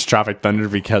to watch Tropic Thunder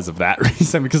because of that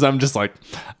reason. Because I'm just like,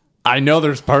 I know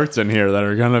there's parts in here that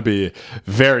are gonna be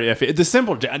very iffy.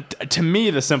 To me,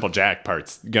 the Simple Jack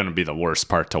part's gonna be the worst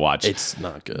part to watch. It's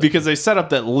not good because they set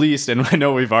up at least, and I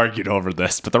know we've argued over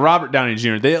this, but the Robert Downey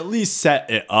Jr. they at least set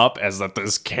it up as that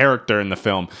this character in the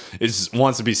film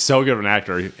wants to be so good of an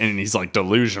actor, and he's like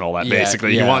delusional that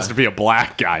basically he wants to be a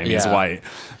black guy and he's white.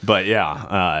 But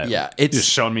it's just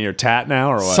showing me your tat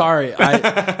now, or what? Sorry,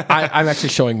 I'm actually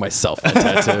showing myself my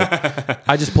tattoo.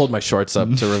 I just pulled my shorts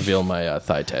up to reveal my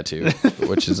thigh tattoo,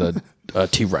 which is a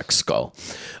T-Rex skull.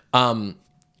 But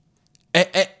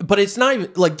it's not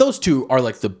even like those two are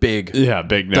like the big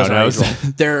no-nos.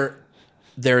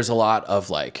 There's a lot of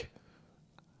like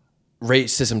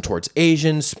racism towards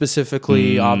Asians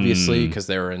specifically, obviously, because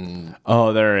they're in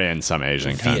some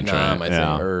Asian Vietnam, country.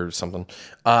 I think, or something.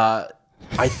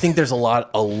 I think there's a lot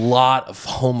of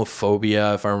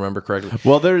homophobia, if I remember correctly.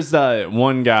 Well, there's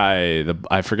one guy,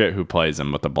 I forget who plays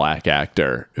him, but the black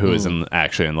actor who is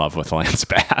actually in love with Lance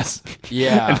Bass.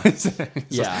 Yeah.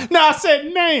 Yeah. No, I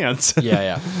said Nance.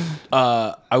 Yeah.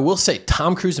 I will say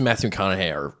Tom Cruise and Matthew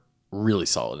McConaughey are really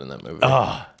solid in that movie.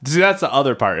 See, that's the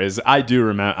other part is I do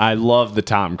remember. I love the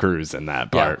Tom Cruise in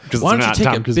that part. Why don't you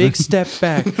take a big step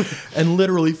back and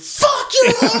literally fuck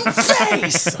your own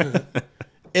face?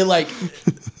 It like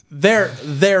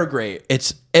they're great.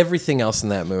 It's everything else in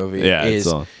that movie. Yeah,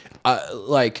 is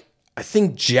like I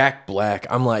think Jack Black.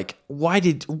 I'm like, what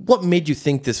made you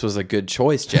think this was a good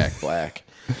choice, Jack Black?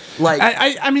 Like,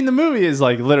 I mean, the movie is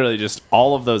like literally just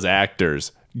all of those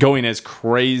actors going as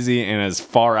crazy and as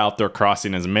far out there,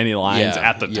 crossing as many lines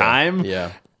at the time.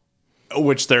 Yeah.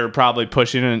 Which they're probably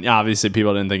pushing, and obviously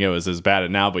people didn't think it was as bad as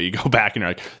now, but you go back and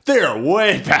you're like, they're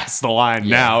way past the line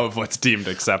now of what's deemed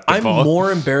acceptable. I'm more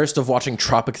embarrassed of watching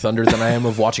Tropic Thunder than I am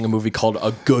of watching a movie called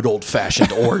A Good Old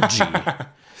Fashioned Orgy.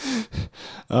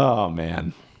 Oh,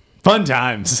 man. Fun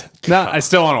times. No, I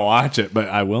still want to watch it, but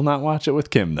I will not watch it with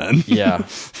Kim then. Yeah.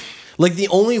 Like, the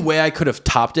only way I could have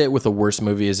topped it with a worse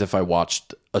movie is if I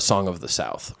watched A Song of the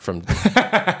South from...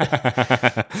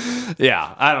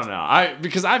 Yeah, I don't know.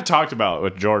 Because I've talked about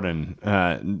with Jordan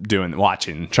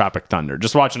watching Tropic Thunder,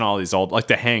 just watching all these old, like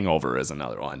The Hangover is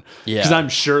another one. Yeah. Because I'm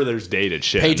sure there's dated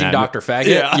shit. Paging Dr.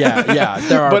 Faggot? Yeah.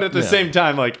 There are, but at the same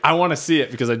time, like, I want to see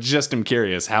it because I just am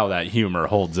curious how that humor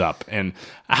holds up and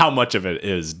how much of it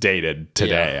is dated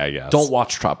today, I guess. Don't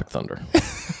watch Tropic Thunder.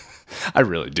 I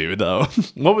really do, though.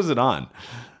 What was it on?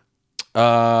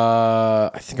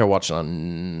 I think I watched it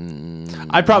on.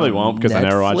 I probably won't because I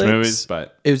never watch Netflix? movies.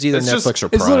 But It was either Netflix or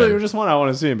It's Prime. literally just one I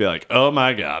want to see and be like, oh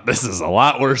my god, this is a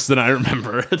lot worse than I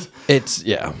remember it.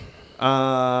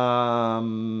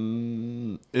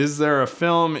 Is there a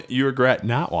film you regret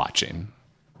not watching?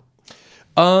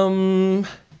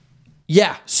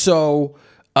 Yeah. So,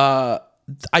 I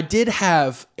did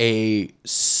have a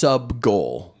sub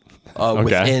goal.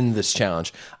 Within this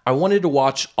challenge, I wanted to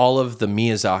watch all of the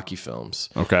Miyazaki films.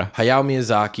 Okay. Hayao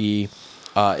Miyazaki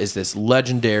is this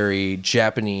legendary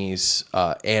Japanese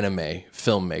anime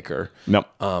filmmaker. Nope.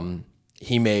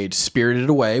 He made Spirited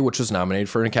Away, which was nominated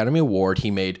for an Academy Award. He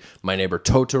made My Neighbor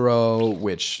Totoro,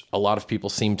 which a lot of people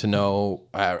seem to know,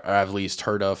 or at least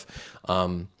heard of.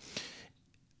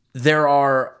 There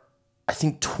are, I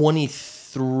think,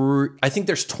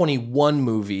 there's 21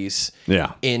 movies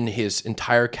in his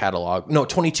entire catalog. No,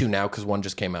 22 now because one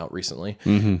just came out recently.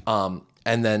 Mm-hmm.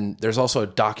 And then there's also a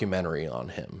documentary on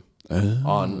him,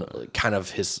 on kind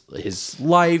of his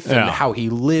life and how he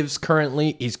lives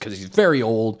currently. Because he's very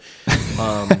old,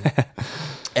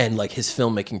 and like his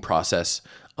filmmaking process.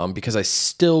 Because I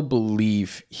still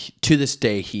believe to this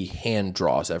day he hand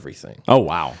draws everything. Oh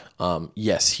wow!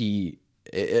 Yes, he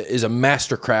is a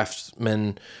master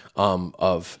craftsman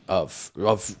of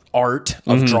art,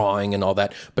 of drawing and all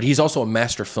that, but he's also a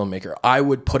master filmmaker. I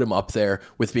would put him up there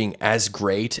with being as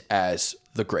great as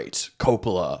the greats,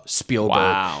 Coppola, Spielberg.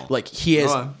 Wow. Like he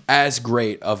is as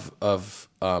great of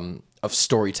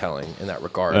storytelling in that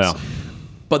regards. Yeah.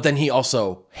 But then he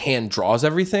also hand draws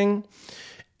everything,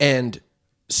 and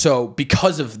so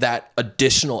because of that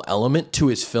additional element to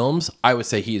his films, I would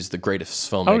say he is the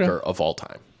greatest filmmaker of all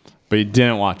time. But you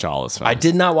didn't watch all his films. I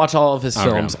did not watch all of his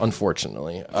films,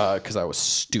 unfortunately, because I was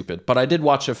stupid. But I did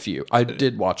watch a few. Are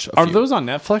those on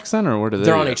Netflix then, or where do they?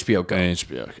 They're on HBO Go.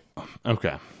 HBO.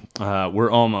 Okay.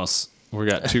 We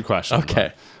got two questions. Okay.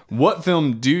 Left. What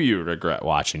film do you regret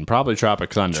watching? Probably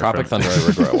Tropic Thunder. Tropic Thunder I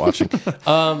regret watching.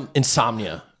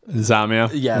 Insomnia.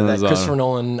 Yeah, that Christopher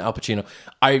Nolan, Al Pacino.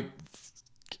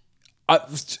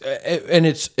 And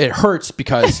it hurts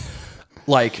because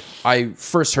like I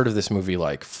first heard of this movie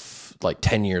like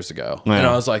 10 years ago, and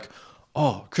I was like,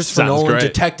 oh, Christopher Nolan,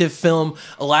 detective film,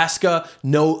 Alaska,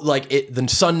 the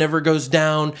sun never goes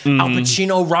down, Al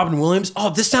Pacino, Robin Williams.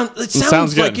 Oh, it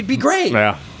sounds like it'd be great.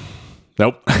 Yeah.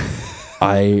 Nope.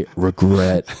 I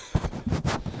regret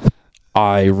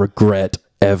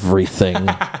everything.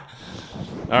 All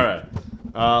right.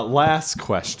 Last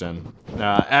question.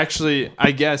 Actually,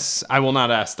 I guess I will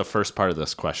not ask the first part of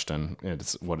this question.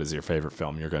 It's what is your favorite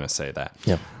film? You're going to say that.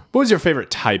 Yeah. What was your favorite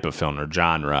type of film or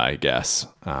genre, I guess,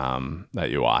 that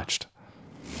you watched?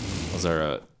 Was there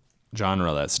a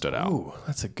genre that stood out? Ooh,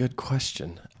 that's a good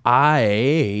question.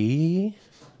 That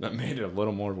made it a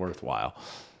little more worthwhile.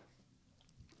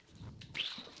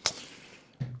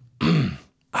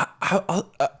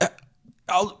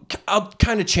 I'll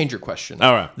kind of change your question.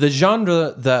 All right. The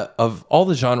genre of all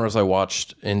the genres I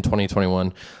watched in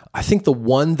 2021, I think the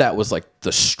one that was like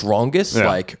the strongest,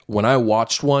 like when I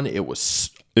watched one, it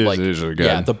was It's usually good.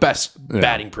 Yeah, the best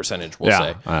batting percentage, we'll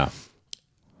say. Yeah.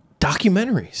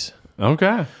 Documentaries.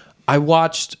 Okay. I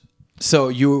watched. So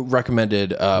you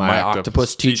recommended My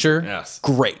Octopus Teacher. Yes.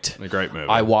 Great. A great movie.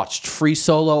 I watched Free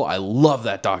Solo. I love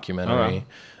that documentary.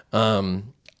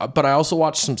 But I also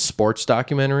watched some sports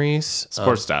documentaries.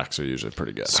 Sports docs are usually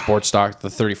pretty good. Sports doc, the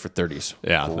 30 for 30s.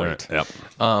 Yeah. Great. Yep.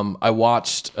 I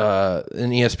watched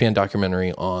an ESPN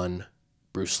documentary on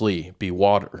Bruce Lee, Be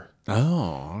Water.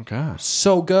 Oh, okay.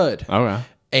 So good. Okay.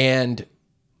 And,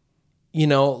 you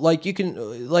know, like you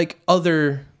can, like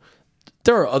there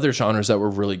are other genres that were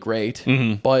really great,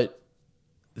 but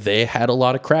they had a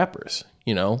lot of crappers,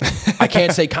 you know? I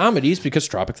can't say comedies because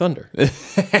Tropic Thunder,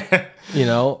 you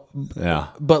know? Yeah.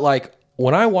 But like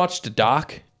when I watched a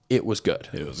doc, it was good.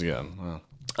 It was good.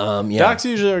 Wow. Yeah. Docs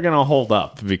usually are going to hold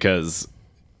up because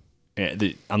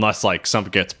unless like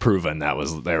something gets proven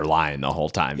they're lying the whole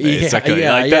time. Basically.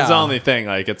 That's the only thing.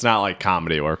 Like it's not like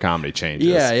comedy where comedy changes.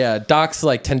 Yeah. Docs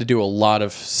like tend to do a lot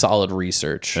of solid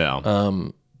research. Yeah.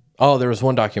 There was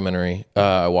one documentary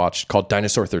I watched called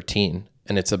Dinosaur 13,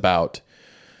 and it's about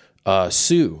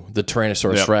Sue, the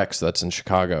Tyrannosaurus Rex that's in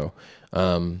Chicago.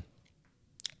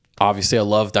 Obviously, I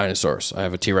love dinosaurs. I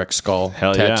have a T-Rex skull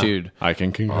tattooed I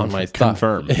can on my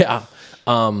confirm. Yeah.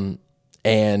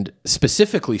 And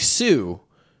specifically, Sue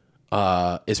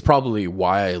is probably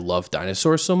why I love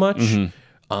dinosaurs so much.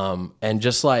 And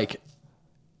just like,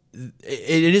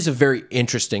 it is a very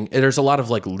interesting. There's a lot of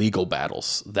like legal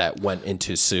battles that went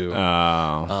into Sue.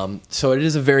 So it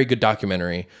is a very good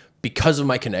documentary because of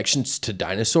my connections to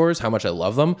dinosaurs, how much I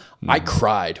love them. I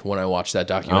cried when I watched that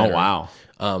documentary. Oh wow!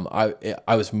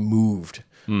 I was moved,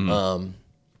 and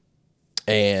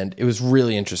it was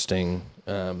really interesting.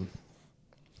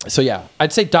 So yeah,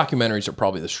 I'd say documentaries are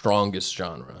probably the strongest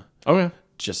genre. Okay.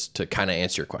 Just to kind of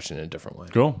answer your question in a different way.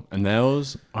 Cool. And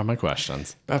those are my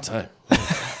questions. About time.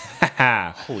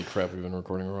 Holy crap, we've been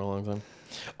recording for a long time.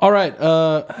 All right.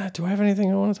 Do I have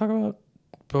anything I want to talk about?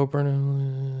 Bo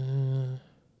Burnham.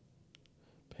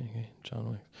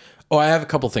 John Wick. Oh, I have a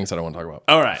couple things that I want to talk about.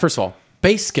 All right. First of all,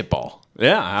 Basketball.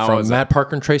 Yeah. From Matt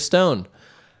Parker and Trey Stone.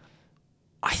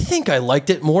 I think I liked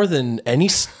it more than any.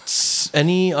 Really?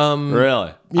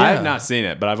 Yeah. I have not seen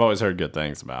it, but I've always heard good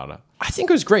things about it. I think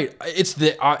it was great.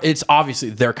 It's obviously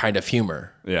their kind of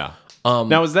humor. Yeah.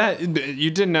 Now, is that you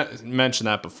didn't mention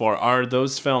that before? Are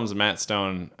those films, Matt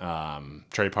Stone,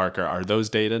 Trey Parker, are those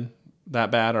dated that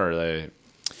bad, or are they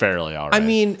fairly all right? I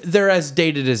mean, they're as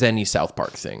dated as any South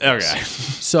Park thing. Okay.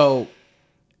 So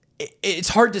it's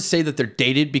hard to say that they're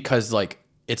dated because like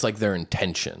it's like their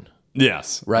intention,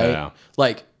 Yes. right? Yeah.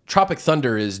 Like Tropic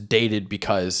Thunder is dated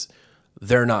because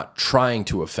they're not trying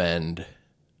to offend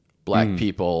black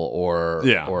people or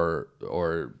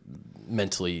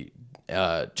mentally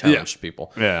challenged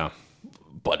people. Yeah.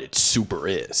 But it super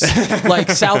is.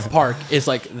 Like South Park is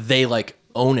like they like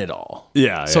own it all.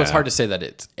 Yeah. So it's hard to say that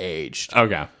it's aged.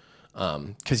 Okay.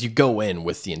 Because you go in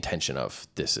with the intention of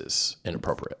this is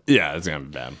inappropriate. Yeah, it's gonna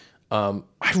be bad. I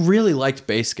really liked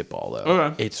Basketball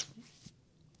though. Okay.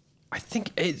 I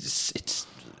think it's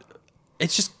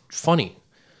just funny.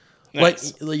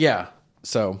 Nice. Like yeah.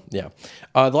 So yeah.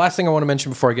 The last thing I want to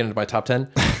mention before I get into my top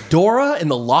 10, Dora and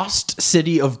the Lost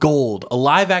City of Gold, a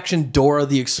live action Dora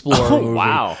the Explorer movie.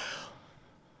 Wow.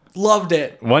 Loved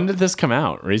it. When did this come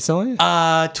out? Recently?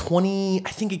 20. I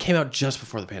think it came out just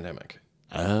before the pandemic.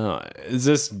 Is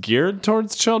this geared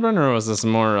towards children, or was this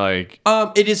more like?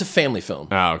 It is a family film.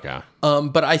 Oh, okay.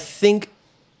 But I think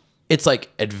it's like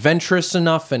adventurous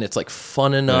enough and it's like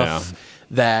fun enough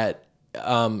that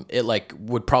it like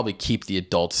would probably keep the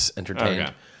adults entertained.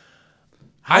 Okay.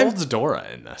 How old's Dora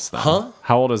in this? Then? Huh?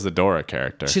 How old is the Dora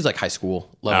character? She's like high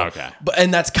school level. Oh, okay.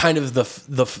 And that's kind of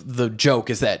the joke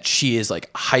is that she is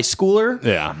like high schooler.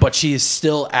 Yeah. But she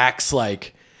still acts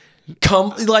like.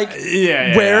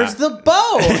 Yeah, where's the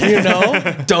bow? You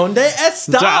know, donde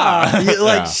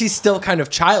está? She's still kind of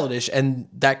childish, and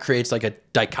that creates like a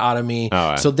dichotomy.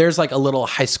 Oh, right. So there's like a little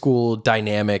high school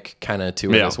dynamic kind of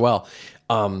to it as well,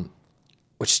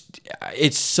 which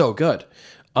it's so good.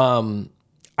 I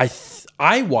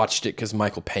watched it because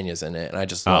Michael Pena's in it, and I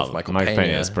just love Michael Pena.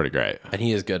 Pena is pretty great, and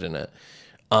he is good in it.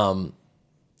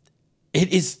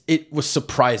 It was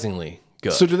surprisingly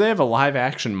good. So do they have a live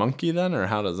action monkey then, or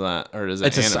how does that, or does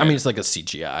it? It's like a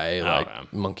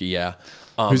CGI monkey. Yeah.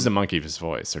 Who's the monkey's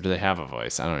voice, or do they have a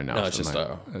voice? I don't even know. No, it's just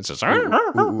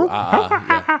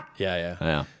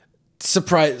yeah.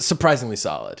 Surprisingly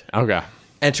solid. Okay.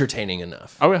 Entertaining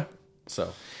enough. Okay.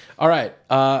 So, all right.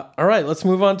 Let's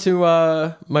move on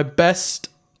to my best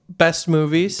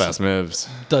movies. Best moves.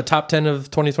 The top 10 of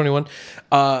 2021.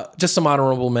 Just some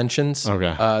honorable mentions.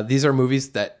 Okay. These are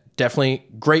movies that definitely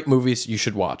great movies you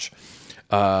should watch.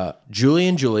 Julie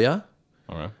and Julia,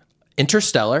 Okay.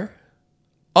 Interstellar,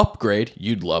 Upgrade.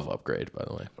 You'd love Upgrade, by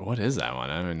the way. What is that one?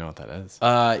 I don't even know what that is.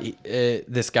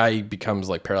 This guy becomes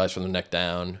like paralyzed from the neck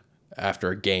down after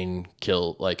a Gain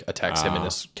attacks him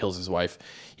and kills his wife.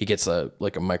 He gets a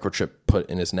microchip put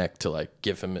in his neck to like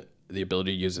give him the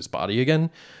ability to use his body again,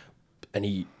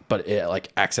 but it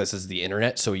like accesses the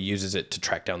internet, so he uses it to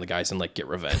track down the guys and like get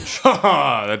revenge.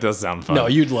 That does sound fun. No,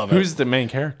 you'd love it. Who's the main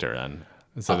character then?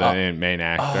 Is it the main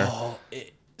actor?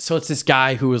 So it's this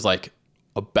guy who was like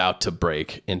about to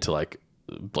break into like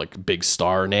big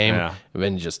star name, and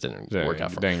then it just didn't work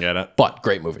out for him. Didn't get it. But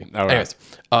great movie. All right. Anyways,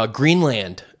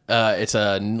 Greenland. It's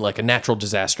a natural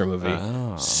disaster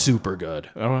movie. Super good.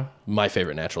 Okay. My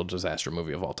favorite natural disaster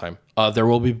movie of all time. There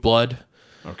Will Be Blood.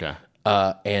 Okay.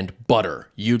 And Butter.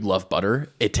 You'd love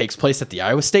Butter. It takes place at the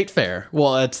Iowa State Fair.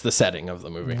 Well, that's the setting of the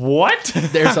movie. What?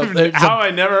 There's How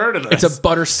I never heard of this? It's a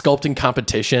butter sculpting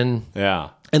competition.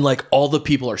 Yeah. And like all the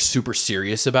people are super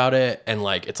serious about it, and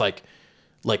like it's like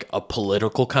a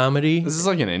political comedy. Is this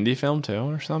like an indie film too,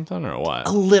 or something, or what?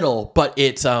 A little, but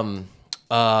it's oh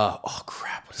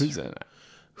crap. Who's in it?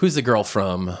 Who's the girl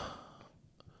from?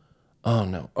 Oh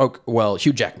no. Oh well,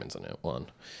 Hugh Jackman's in it. One.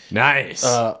 Nice.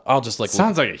 I'll just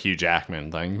Sounds like a Hugh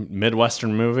Jackman thing.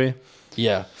 Midwestern movie.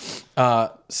 Yeah.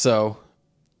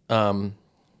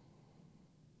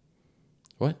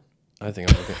 What? I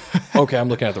think I'm looking. Okay, I'm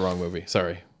looking at the wrong movie.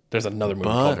 Sorry. There's another movie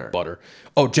called Butter.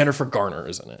 Oh, Jennifer Garner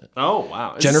is in it. Oh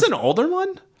wow. Is this an older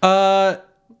one? A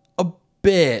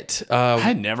bit.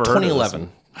 I'd never heard of 2011. this.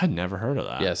 I'd never heard of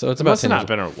that. Yeah, so it's it about must 10 have years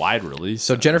not been a wide release.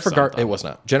 So Jennifer Garner, it was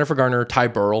not. Jennifer Garner, Ty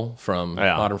Burrell from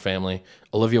Yeah. Modern Family,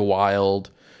 Olivia Wilde,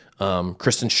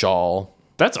 Kristen Shaw,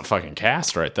 That's a fucking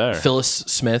cast right there. Phyllis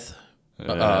Smith,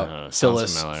 sounds familiar.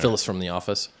 Phyllis from The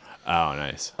Office. Oh,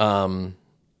 nice. What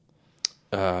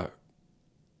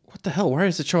the hell? Why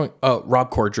is it showing? Oh,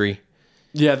 Rob Corddry,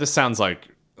 Yeah, this sounds like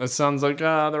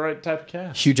the right type of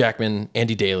cast. Hugh Jackman,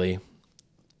 Andy Daly.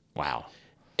 Wow.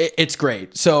 It's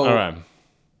great. So All right.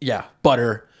 yeah,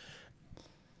 Butter.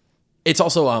 It's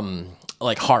also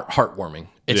like heartwarming.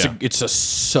 It's a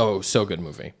so good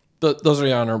movie. Those are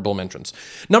the honorable mentions.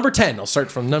 Number 10. I'll start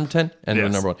from number 10 and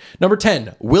Yes. number 1. Number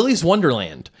 10, Willy's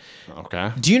Wonderland.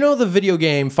 Okay. Do you know the video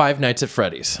game Five Nights at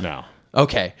Freddy's? No.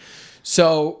 Okay.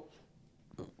 So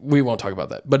we won't talk about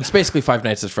that, but it's basically Five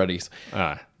Nights at Freddy's. All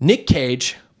right. Nick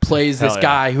Cage plays this yeah.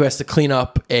 guy who has to clean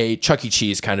up a Chuck E.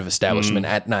 Cheese kind of establishment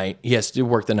at night. He has to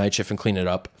work the night shift and clean it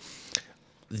up.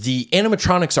 The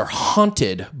animatronics are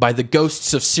haunted by the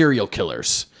ghosts of serial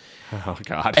killers. Oh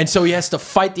God. And so he has to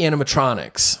fight the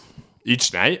animatronics.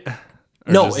 Each night?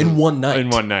 Or No, just in one night.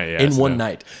 In one night, yeah. In one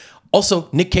night. Also,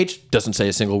 Nick Cage doesn't say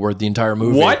a single word the entire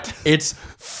movie. What? It's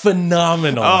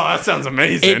phenomenal. Oh, that sounds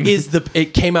amazing.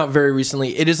 It came out very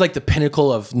recently. It is like the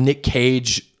pinnacle of Nick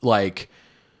Cage, like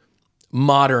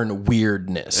modern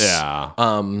weirdness. Yeah.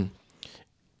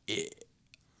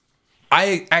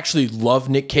 I actually love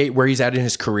Nick Cage where he's at in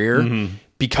his career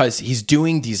because he's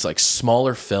doing these like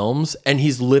smaller films and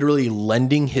he's literally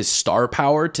lending his star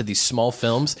power to these small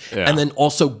films and then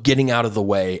also getting out of the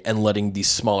way and letting these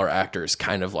smaller actors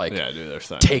kind of like do their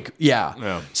thing.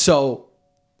 Yeah. So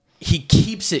he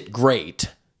keeps it great,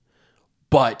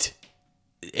 but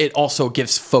it also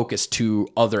gives focus to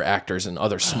other actors and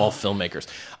other small filmmakers.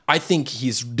 I think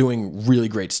he's doing really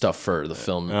great stuff for the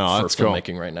film for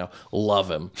filmmaking right now.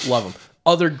 Love him.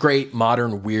 Other great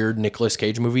modern weird Nicolas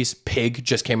Cage movies. Pig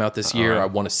just came out this year. I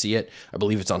want to see it. I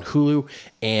believe it's on Hulu.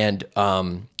 And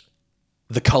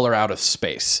The Color Out of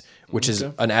Space, which is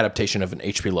an adaptation of an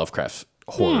H.P. Lovecraft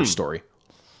horror story.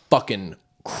 Fucking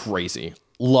crazy.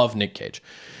 Love Nick Cage.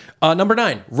 Number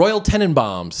 9, Royal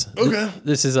Tenenbaums. Okay.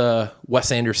 This is a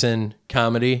Wes Anderson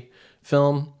comedy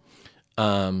film.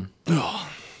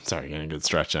 Sorry, getting a good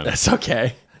stretch in. That's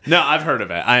okay. No, I've heard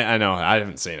of it. I know. I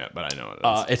haven't seen it, but I know it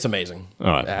is. It's amazing. All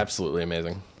right. Absolutely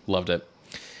amazing. Loved it.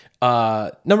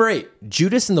 Number 8,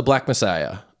 Judas and the Black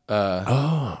Messiah.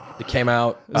 It came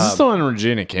out. Is this the one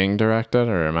Regina King directed,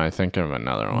 or am I thinking of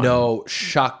another one? No,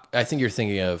 Shock. I think you're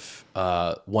thinking of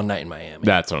One Night in Miami.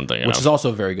 That's what I'm thinking which of. is also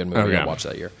a very good movie. Okay. I watched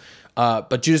that year.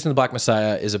 But Judas and the Black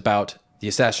Messiah is about the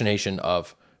assassination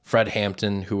of Fred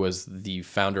Hampton, who was the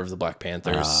founder of the Black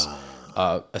Panthers,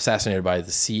 assassinated by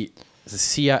the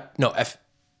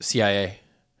CIA,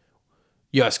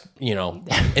 U.S.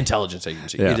 Intelligence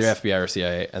agency, Yes. either FBI or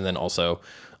CIA, and then also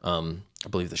I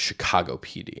believe the Chicago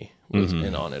PD was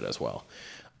in on it as well.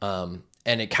 And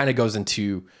it kind of goes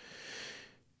into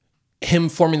him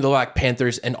forming the Black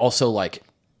Panthers and also like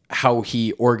how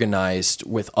he organized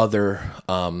with other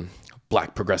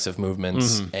Black progressive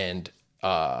movements and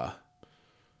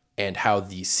and how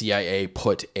the CIA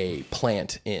put a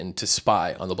plant in to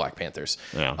spy on the Black Panthers.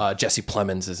 Yeah. Jesse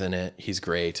Plemons is in it. He's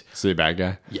great. Is he a bad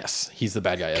guy? Yes, he's the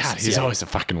bad guy. God, he's always a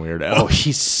fucking weirdo. Oh,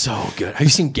 he's so good. Have you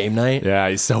seen Game Night? Yeah,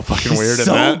 he's so fucking weird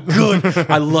So at that. good.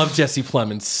 I love Jesse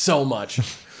Plemons so much.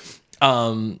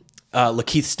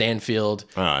 Lakeith Stanfield,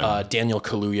 yeah. Daniel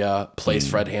Kaluuya plays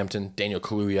Fred Hampton. Daniel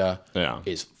Kaluuya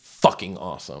is fucking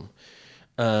awesome.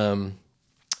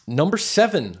 Number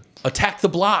 7, Attack the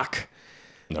Block.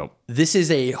 Nope. This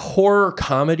is a horror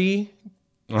comedy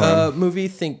movie.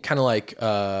 Think kind of like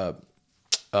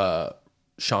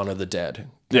Shaun of the Dead.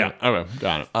 Yeah. Okay.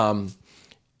 Got it.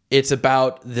 It's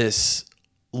about this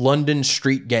London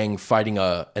street gang fighting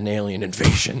an alien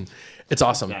invasion. It's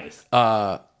awesome. Nice.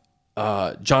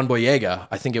 John Boyega,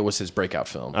 I think it was his breakout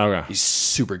film. Okay. He's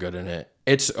super good in it.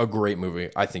 It's a great movie.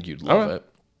 I think you'd love it.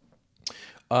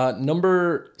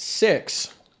 Number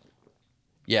 6.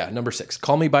 Yeah, number 6.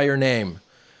 Call Me by Your Name.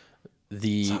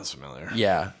 Sounds familiar.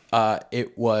 Yeah.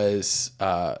 It was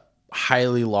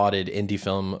highly lauded indie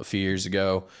film a few years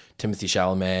ago. Timothy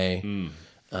Chalamet.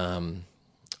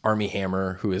 Armie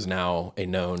Hammer, who is now a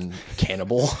known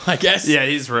cannibal, I guess. Yeah,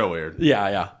 he's real weird.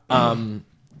 Yeah.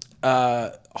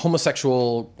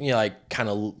 Homosexual, like kind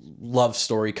of love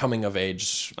story, coming of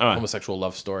age, homosexual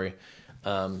love story.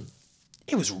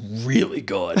 It was really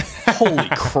good. Holy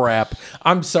crap.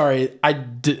 I'm sorry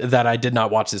that I did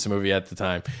not watch this movie at the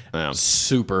time. Yeah.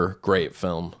 Super great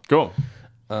film. Cool.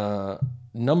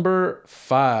 Number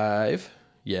 5.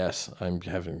 Yes, I'm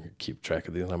having to keep track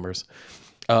of these numbers.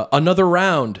 Another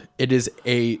Round. It is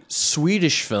a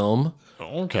Swedish film.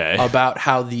 Okay. About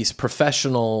how these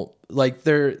professional, like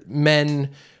they're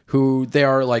men who they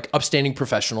are like upstanding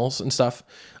professionals and stuff,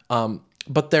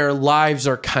 but their lives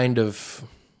are kind of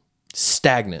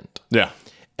stagnant. Yeah.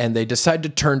 And they decide to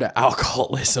turn to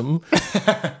alcoholism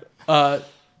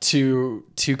to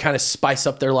kind of spice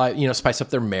up their life, spice up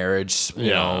their marriage,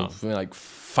 you know, like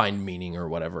find meaning or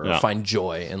whatever, or find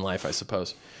joy in life, I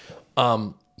suppose.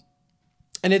 And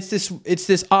it's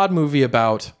this odd movie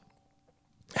about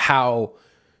how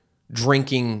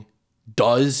drinking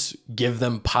does give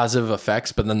them positive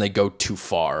effects, but then they go too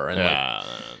far.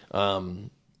 And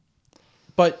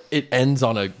but it ends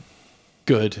on a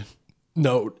good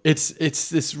note. It's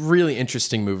this really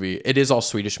interesting movie. It is all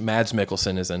Swedish. Mads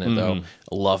Mikkelsen is in it, though.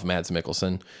 I love Mads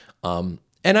Mikkelsen. And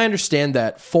I understand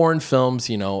that foreign films,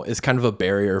 is kind of a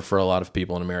barrier for a lot of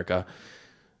people in America.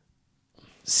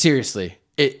 Seriously,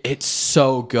 it's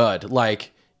so good.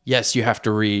 Like, yes, you have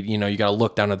to read, you got to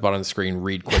look down at the bottom of the screen,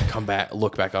 read quick, come back,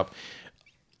 look back up.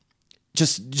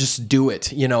 Just do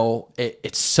it.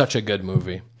 It's such a good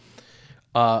movie.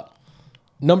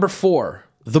 Number 4,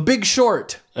 The Big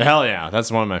Short. Hell yeah.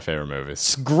 That's one of my favorite movies.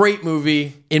 It's a great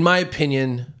movie, in my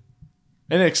opinion.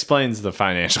 And it explains the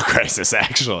financial crisis,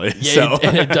 actually. Yeah,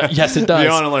 yes, it does. If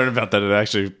you want to learn about that, it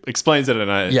actually explains it in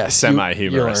a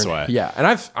semi-humorous way. Yeah, and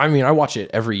I watch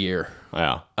it every year.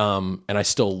 Yeah. And I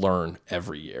still learn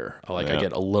every year. I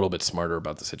get a little bit smarter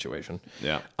about the situation.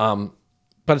 Yeah.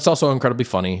 But it's also incredibly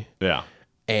funny. Yeah.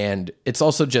 And it's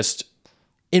also just,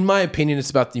 in my opinion, it's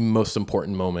about the most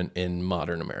important moment in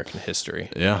modern American history.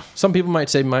 Yeah. Some people might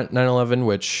say 9/11,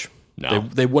 which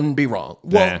they wouldn't be wrong.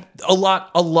 Well, Man. a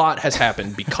lot has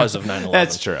happened because of 9/11.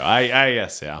 That's true. I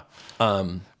guess, yeah.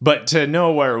 But to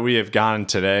know where we have gone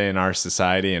today in our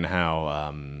society and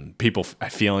how people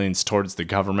have feelings towards the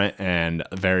government and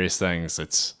various things,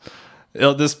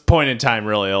 this point in time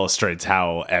really illustrates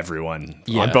how everyone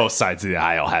on both sides of the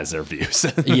aisle has their views.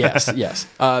 Yes.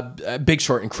 Big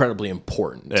Short, incredibly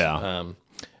important. Yeah. All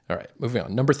right, moving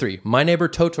on. Number 3, My Neighbor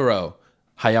Totoro,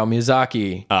 Hayao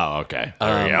Miyazaki. Oh, okay.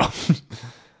 There we go.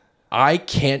 I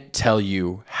can't tell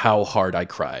you how hard I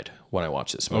cried when I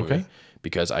watched this movie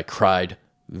because I cried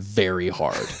very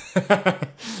hard.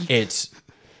 It's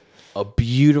a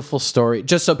beautiful story.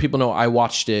 Just so people know, I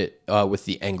watched it with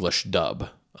the English dub.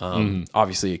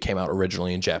 Obviously, it came out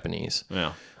originally in Japanese.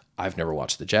 Yeah. I've never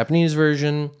watched the Japanese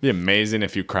version. It'd be amazing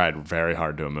if you cried very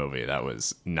hard to a movie that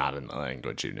was not in the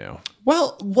language you knew.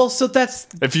 Well, so that's...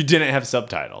 If you didn't have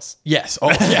subtitles. Yes. Oh,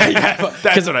 yeah.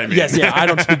 That's what I mean. Yes, I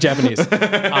don't speak Japanese.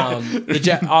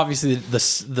 Obviously,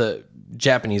 the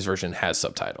Japanese version has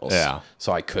subtitles. Yeah.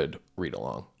 So I could read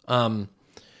along.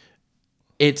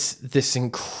 It's this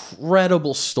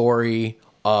incredible story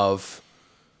of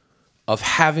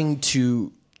having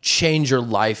to change your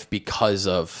life because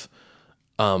of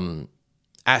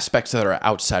aspects that are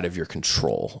outside of your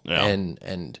control,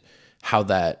 and how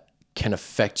that can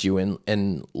affect you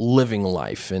in living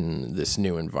life in this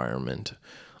new environment.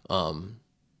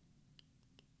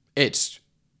 It's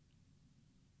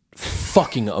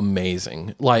fucking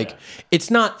amazing. Like, it's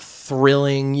not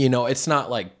thrilling, you know, it's not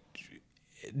like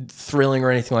thrilling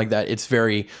or anything like that. It's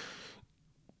very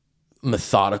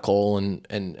methodical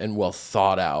and well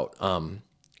thought out.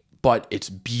 But it's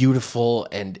beautiful,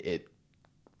 and it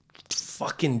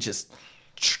fucking just,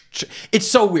 it's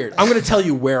so weird. I'm going to tell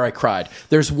you where I cried.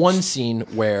 There's one scene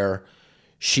where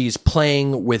she's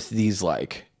playing with these,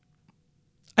 like,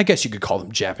 I guess you could call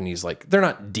them Japanese, like, they're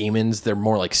not demons, they're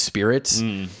more like spirits.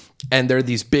 And they're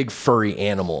these big furry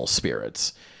animal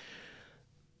spirits.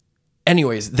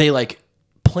 Anyways, they like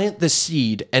plant the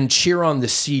seed and cheer on the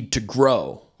seed to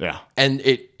grow. Yeah.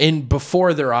 And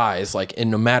before their eyes, like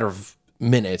in a matter of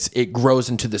minutes, it grows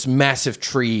into this massive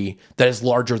tree that is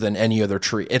larger than any other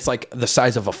tree. It's like the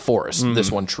size of a forest,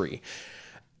 this one tree.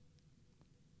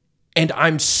 And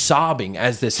I'm sobbing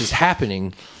as this is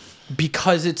happening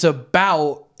because it's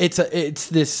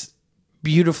this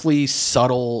beautifully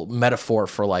subtle metaphor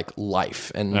for like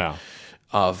life and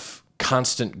of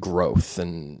constant growth,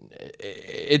 and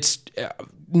it's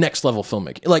next level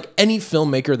filmmaking. Like any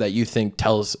filmmaker that you think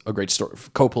tells a great story,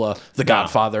 Coppola, The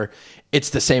Godfather, it's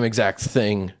the same exact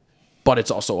thing, but it's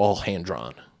also all hand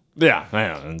drawn. Yeah,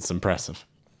 it's impressive.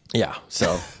 Yeah,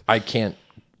 so I can't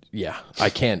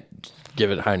give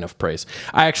it high enough praise.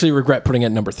 I actually regret putting it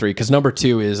at number 3 because number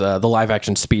 2 is the live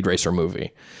action Speed Racer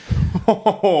movie.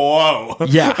 Whoa.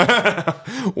 Yeah.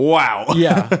 Wow.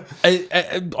 Yeah.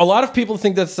 A lot of people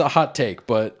think that's a hot take,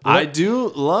 but I do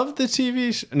love the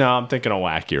TV No, I'm thinking of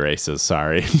Wacky Races.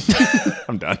 Sorry.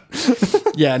 I'm done.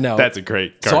 Yeah, no. That's a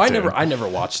great cartoon. So I never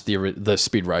watched the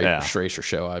Speed Racer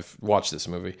show. I've watched this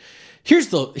movie. Here's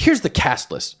the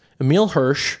cast list. Emile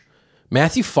Hirsch,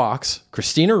 Matthew Fox,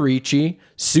 Christina Ricci,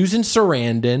 Susan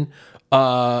Sarandon,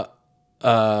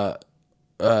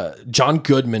 John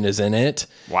Goodman is in it.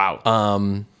 Wow.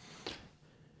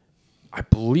 I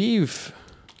believe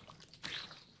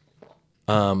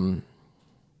Hiroyumi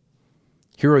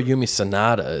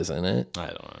Sanada is in it. I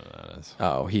don't know who that is.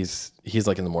 Oh, he's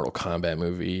like in the Mortal Kombat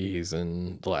movie. He's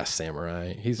in The Last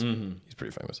Samurai. He's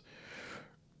pretty famous.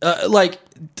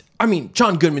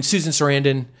 John Goodman, Susan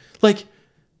Sarandon, like,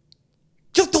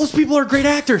 those people are great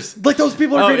actors. Like, those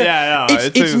people are great. Yeah, no,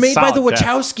 it's made by the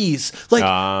Wachowskis. Like,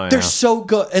 they're yeah. so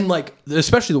good, and like,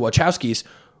 especially the Wachowskis,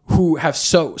 who have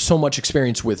so much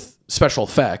experience with special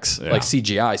effects, like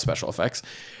CGI special effects.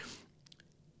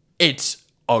 It's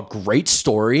a great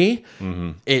story.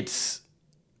 It's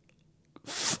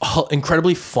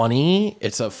incredibly funny.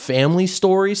 It's a family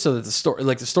story, so that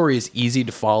the story is easy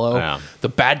to follow. Yeah. The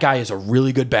bad guy is a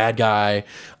really good bad guy.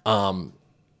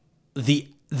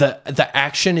 The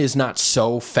action is not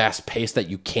so fast paced that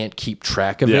you can't keep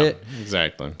track of it.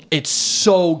 Exactly. It's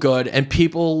so good, and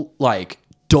people like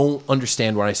don't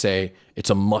understand when I say it's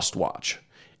a must watch.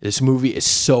 This movie is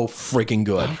so freaking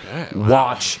good. Okay, wow.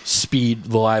 Watch Speed,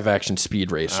 the live action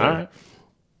Speed Racer. All right.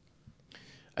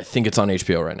 I think it's on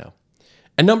HBO right now.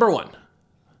 And number 1,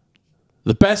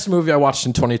 the best movie I watched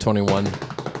in 2021.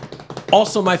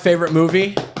 Also my favorite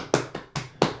movie,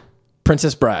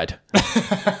 Princess Bride.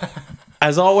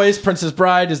 As always, Princess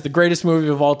Bride is the greatest movie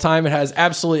of all time. It has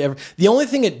absolutely the only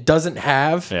thing it doesn't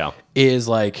have is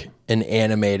like an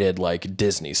animated like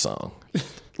Disney song.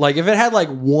 Like if it had like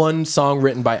one song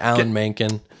written by Alan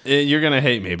Menken. You're going to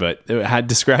hate me, but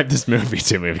describe this movie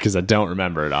to me because I don't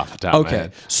remember it off the top of my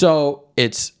head. So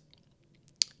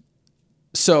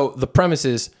the premise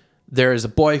is there is a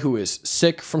boy who is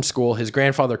sick from school. His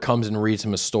grandfather comes and reads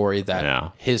him a story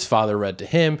that his father read to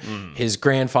him. His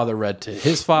grandfather read to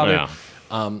his father.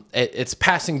 It's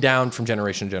passing down from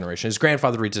generation to generation. His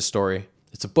grandfather reads a story.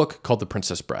 It's a book called The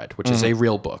Princess Bride, which is a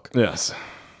real book. Yes.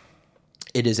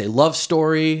 It is a love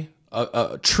story,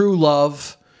 a true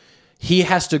love. He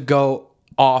has to go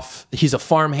off. He's a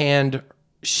farmhand.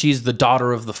 She's the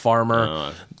daughter of the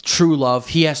farmer. True love.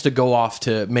 He has to go off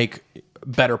to make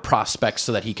better prospects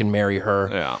so that he can marry her.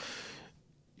 Yeah.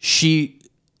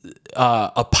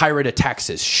 A pirate attacks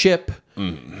his ship,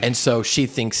 and so she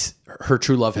thinks her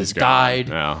true love has died.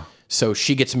 Yeah. So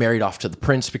she gets married off to the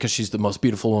prince because she's the most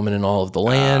beautiful woman in all of the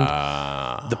land.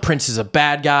 The prince is a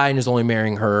bad guy and is only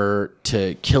marrying her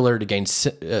to kill her to gain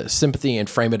sympathy and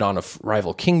frame it on a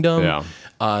rival kingdom,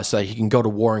 so that he can go to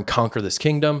war and conquer this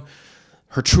kingdom.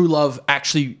 Her true love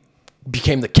actually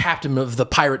became the captain of the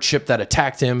pirate ship that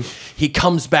attacked him. He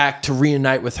comes back to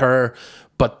reunite with her,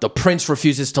 but the prince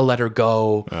refuses to let her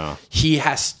go. Oh. He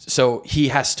has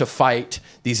to fight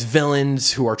these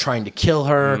villains who are trying to kill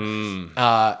her.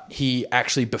 He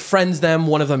actually befriends them.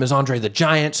 One of them is Andre the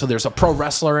Giant, so there's a pro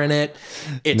wrestler in it.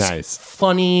 It's Nice.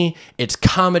 funny, it's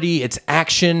comedy, it's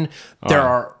action. There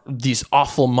are these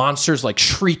awful monsters like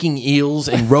shrieking eels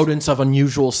and rodents of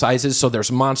unusual sizes. So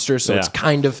there's monsters, so it's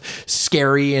kind of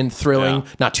scary and thrilling. Yeah.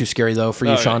 Not too scary though for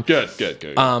you, Sean. Good.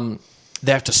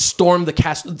 They have to storm the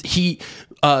castle.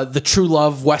 The true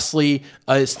love, Wesley,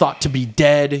 is thought to be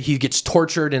dead. He gets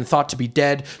tortured and thought to be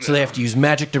dead. So they have to use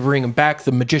magic to bring him back.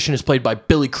 The magician is played by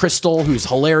Billy Crystal, who's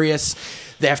hilarious.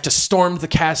 They have to storm the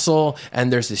castle,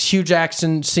 and there's this huge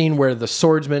action scene where the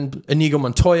swordsman Inigo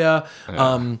Montoya,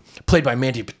 played by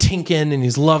Mandy Patinkin, and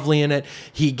he's lovely in it.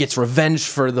 He gets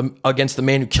revenge against the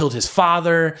man who killed his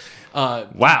father.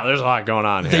 Wow, there's a lot going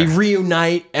on here. They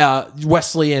reunite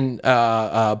Wesley and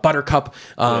Buttercup,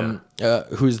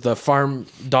 who's the farmer's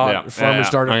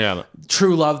daughter. I got it.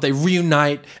 True love. They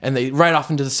reunite and they ride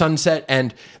off into the sunset,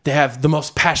 and they have the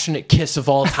most passionate kiss of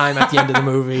all time at the end of the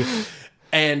movie.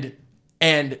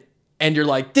 And you're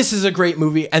like, this is a great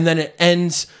movie. And then it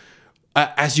ends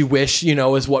as you wish,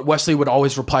 is what Wesley would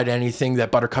always reply to anything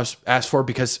that Buttercup asked for,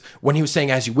 because when he was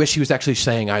saying as you wish, he was actually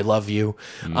saying I love you.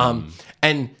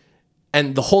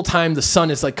 And the whole time the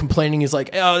son is like complaining. He's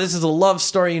like, oh, this is a love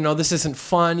story. This isn't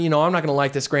fun. I'm not going to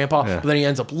like this, Grandpa. Yeah. But then he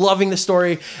ends up loving the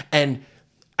story. And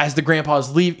as the grandpa is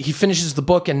he finishes the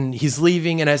book and he's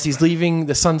leaving. And as he's leaving,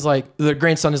 the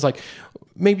grandson is like,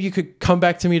 maybe you could come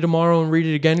back to me tomorrow and read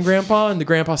it again, Grandpa. And the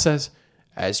grandpa says,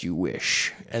 as you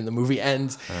wish. And the movie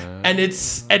ends. And it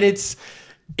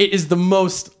is the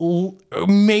most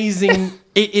amazing.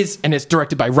 It is, and it's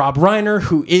directed by Rob Reiner,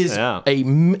 who is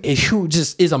who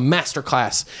just is a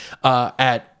masterclass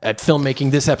at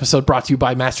filmmaking. This episode brought to you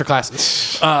by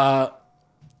Masterclass.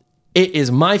 It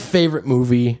is my favorite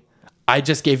movie. I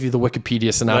just gave you the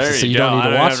Wikipedia synopsis, so you don't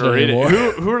need to watch it anymore.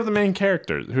 Who are the main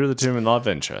characters? Who are the two love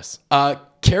interests?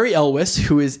 Carrie Elwes,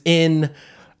 who is in.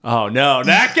 Oh no,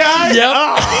 that guy! Yep.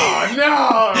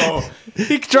 Oh no,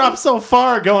 he dropped so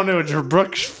far going to a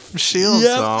Brooke Shields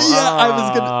song. Yeah, I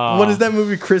was gonna. What is that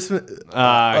movie? Christmas.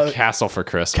 Castle for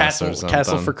Christmas or something.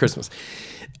 Castle for Christmas.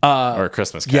 Or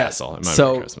Christmas Castle. It might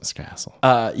be Christmas Castle.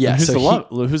 Yeah.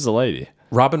 Who's the lady?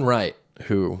 Robin Wright,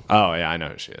 who. Oh yeah, I know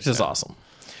who she is. She's awesome.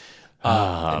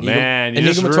 Man,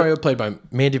 Inigo Montoya played by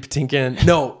Mandy Patinkin.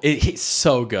 No, he's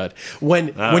so good.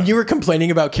 When you were complaining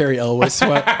about Carrie Elwes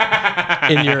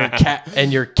in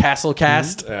your Castle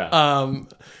cast, I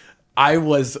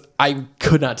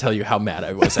could not tell you how mad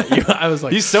I was at you. I was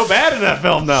like, he's so bad in that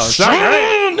film, though. It's not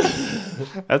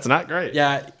great. That's not great.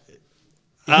 Yeah.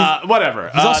 Whatever.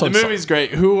 He's also the movie's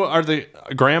great. Who are the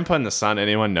grandpa and the son?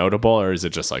 Anyone notable, or is it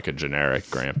just like a generic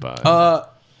grandpa?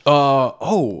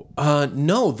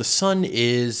 No, the son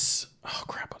is. Oh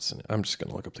crap! What's the name? I'm just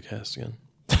gonna look up the cast again.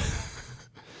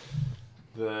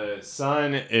 The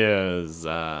son is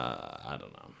I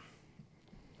don't know.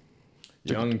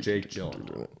 Young Jake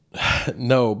Gyllenhaal.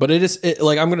 No, but it is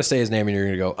like I'm gonna say his name and you're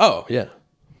gonna go, oh yeah.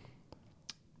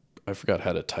 I forgot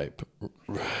how to type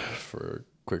for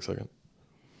a quick second.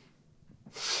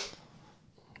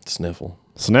 Sniffle.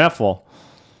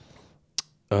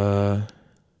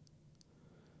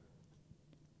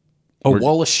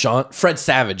 Wallace Shawn. Fred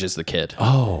Savage is the kid.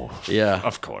 Oh, yeah,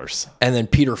 of course. And then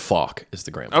Peter Falk is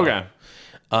the grandpa. Okay.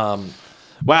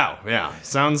 Wow. Yeah.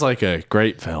 Sounds like a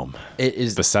great film. It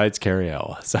is. Besides Carrie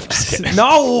Elwes. I'm just kidding.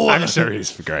 No, I'm sure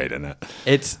he's great in it.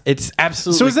 It's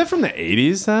absolutely. So is that from the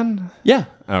 80s then? Yeah.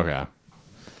 Okay.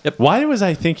 Yep. Why was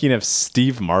I thinking of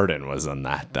Steve Martin was in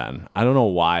that then? I don't know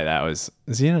why that was.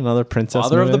 Is he in another Princess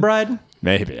Father movie? of the Bride?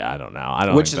 Maybe. I don't know. I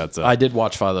don't think that's I did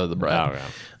watch Father of the Bride. Okay.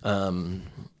 All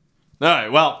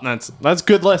right. Well, that's a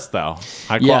good list though.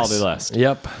 High quality list.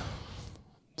 Yep.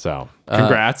 So,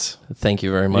 congrats. Thank you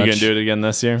very much. You gonna do it again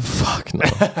this year? Fuck no.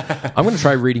 I'm gonna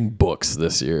try reading books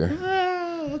this year.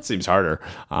 That seems harder,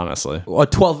 honestly.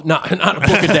 12, not a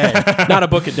book a day. Not a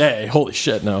book a day. Holy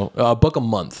shit, no. A book a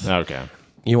month. Okay.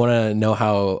 You want to know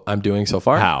how I'm doing so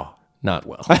far? How? Not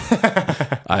well.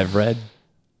 I've read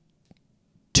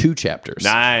 2 chapters.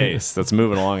 Nice. That's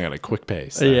moving along at a quick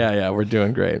pace. Yeah, we're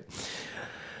doing great.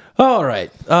 All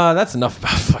right. That's enough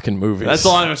about fucking movies. That's a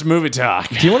lot of movie talk.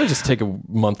 Do you want to just take a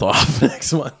month off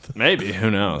next month? Maybe.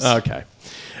 Who knows? Okay.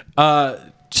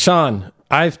 Sean,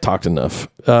 I've talked enough.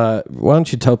 Why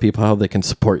don't you tell people how they can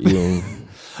support you?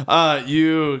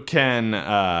 You can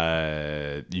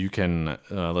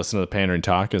listen to the Pandering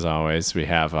Talk as always. We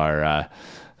have our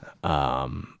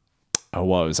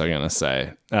what was I gonna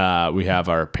say? We have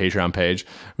our Patreon page.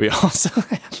 We also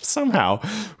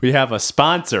have we have a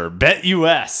sponsor,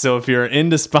 BetUS. So if you're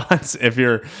into if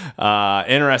you're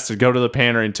interested, go to the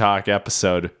Pandering Talk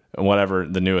episode, whatever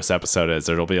the newest episode is.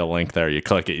 There'll be a link there. You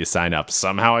click it, you sign up.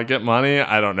 Somehow I get money.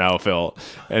 I don't know if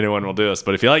anyone will do this,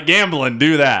 but if you like gambling,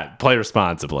 do that. Play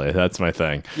responsibly. That's my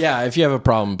thing. Yeah, if you have a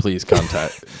problem, please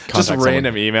contact Just a someone.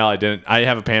 random email. I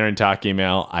have a Pandering Talk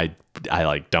email. I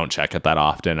like don't check it that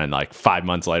often, and like 5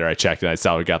 months later I checked and I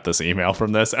saw we got this email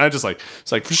from this, and I just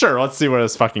it's like, for sure, let's see where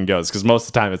this fucking goes, because most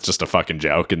of the time it's just a fucking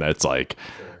joke, and it's like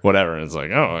whatever, and it's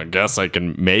like, oh, I guess I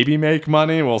can maybe make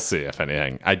money. We'll see. If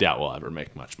anything, I doubt we'll ever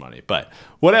make much money, but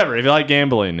whatever. If you like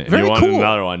gambling and you want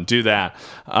another one, do that.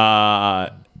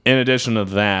 In addition to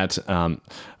that, I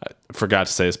forgot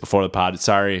to say this before the pod.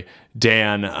 Sorry,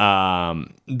 Dan,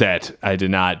 that I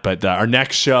did not. But our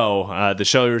next show, the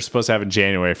show we were supposed to have in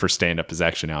January for stand-up, is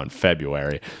actually now in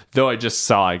February. Though I just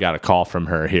saw I got a call from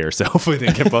her here, so hopefully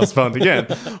they get postponed again.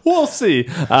 We'll see.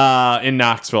 In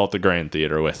Knoxville at the Grand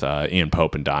Theater with Ian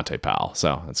Pope and Dante Powell.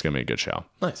 So it's going to be a good show.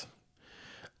 Nice.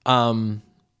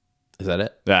 Is that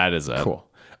it? That is it. Cool.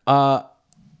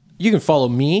 You can follow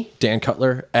me, Dan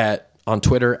Cutler, on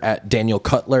Twitter at Daniel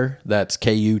Cutler. That's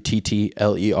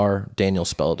Kuttler, Daniel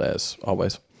spelled as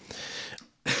always,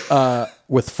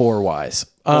 with 4 Y's.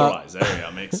 4 Y's. There you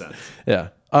go. Makes sense. Yeah.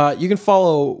 You can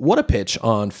follow What a Pitch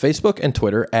on Facebook and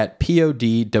Twitter at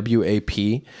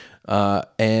PODWAP.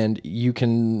 And you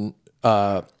can,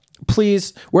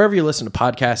 please, wherever you listen to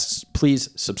podcasts, please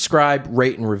subscribe,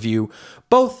 rate, and review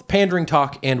both Pandering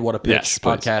Talk and What a Pitch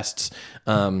podcasts.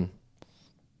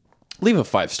 Leave a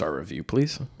 5-star review,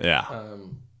 please. Yeah.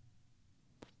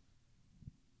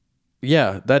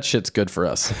 Yeah, that shit's good for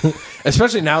us.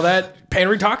 Especially now that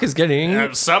Pandering Talk is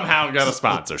getting... somehow got a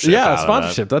sponsorship. Yeah, a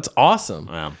sponsorship. That's awesome.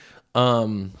 Yeah.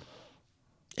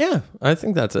 Yeah, I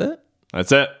think that's it.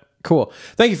 That's it. Cool.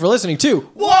 Thank you for listening to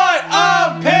What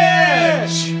a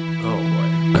Pitch!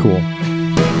 Oh, boy. Cool.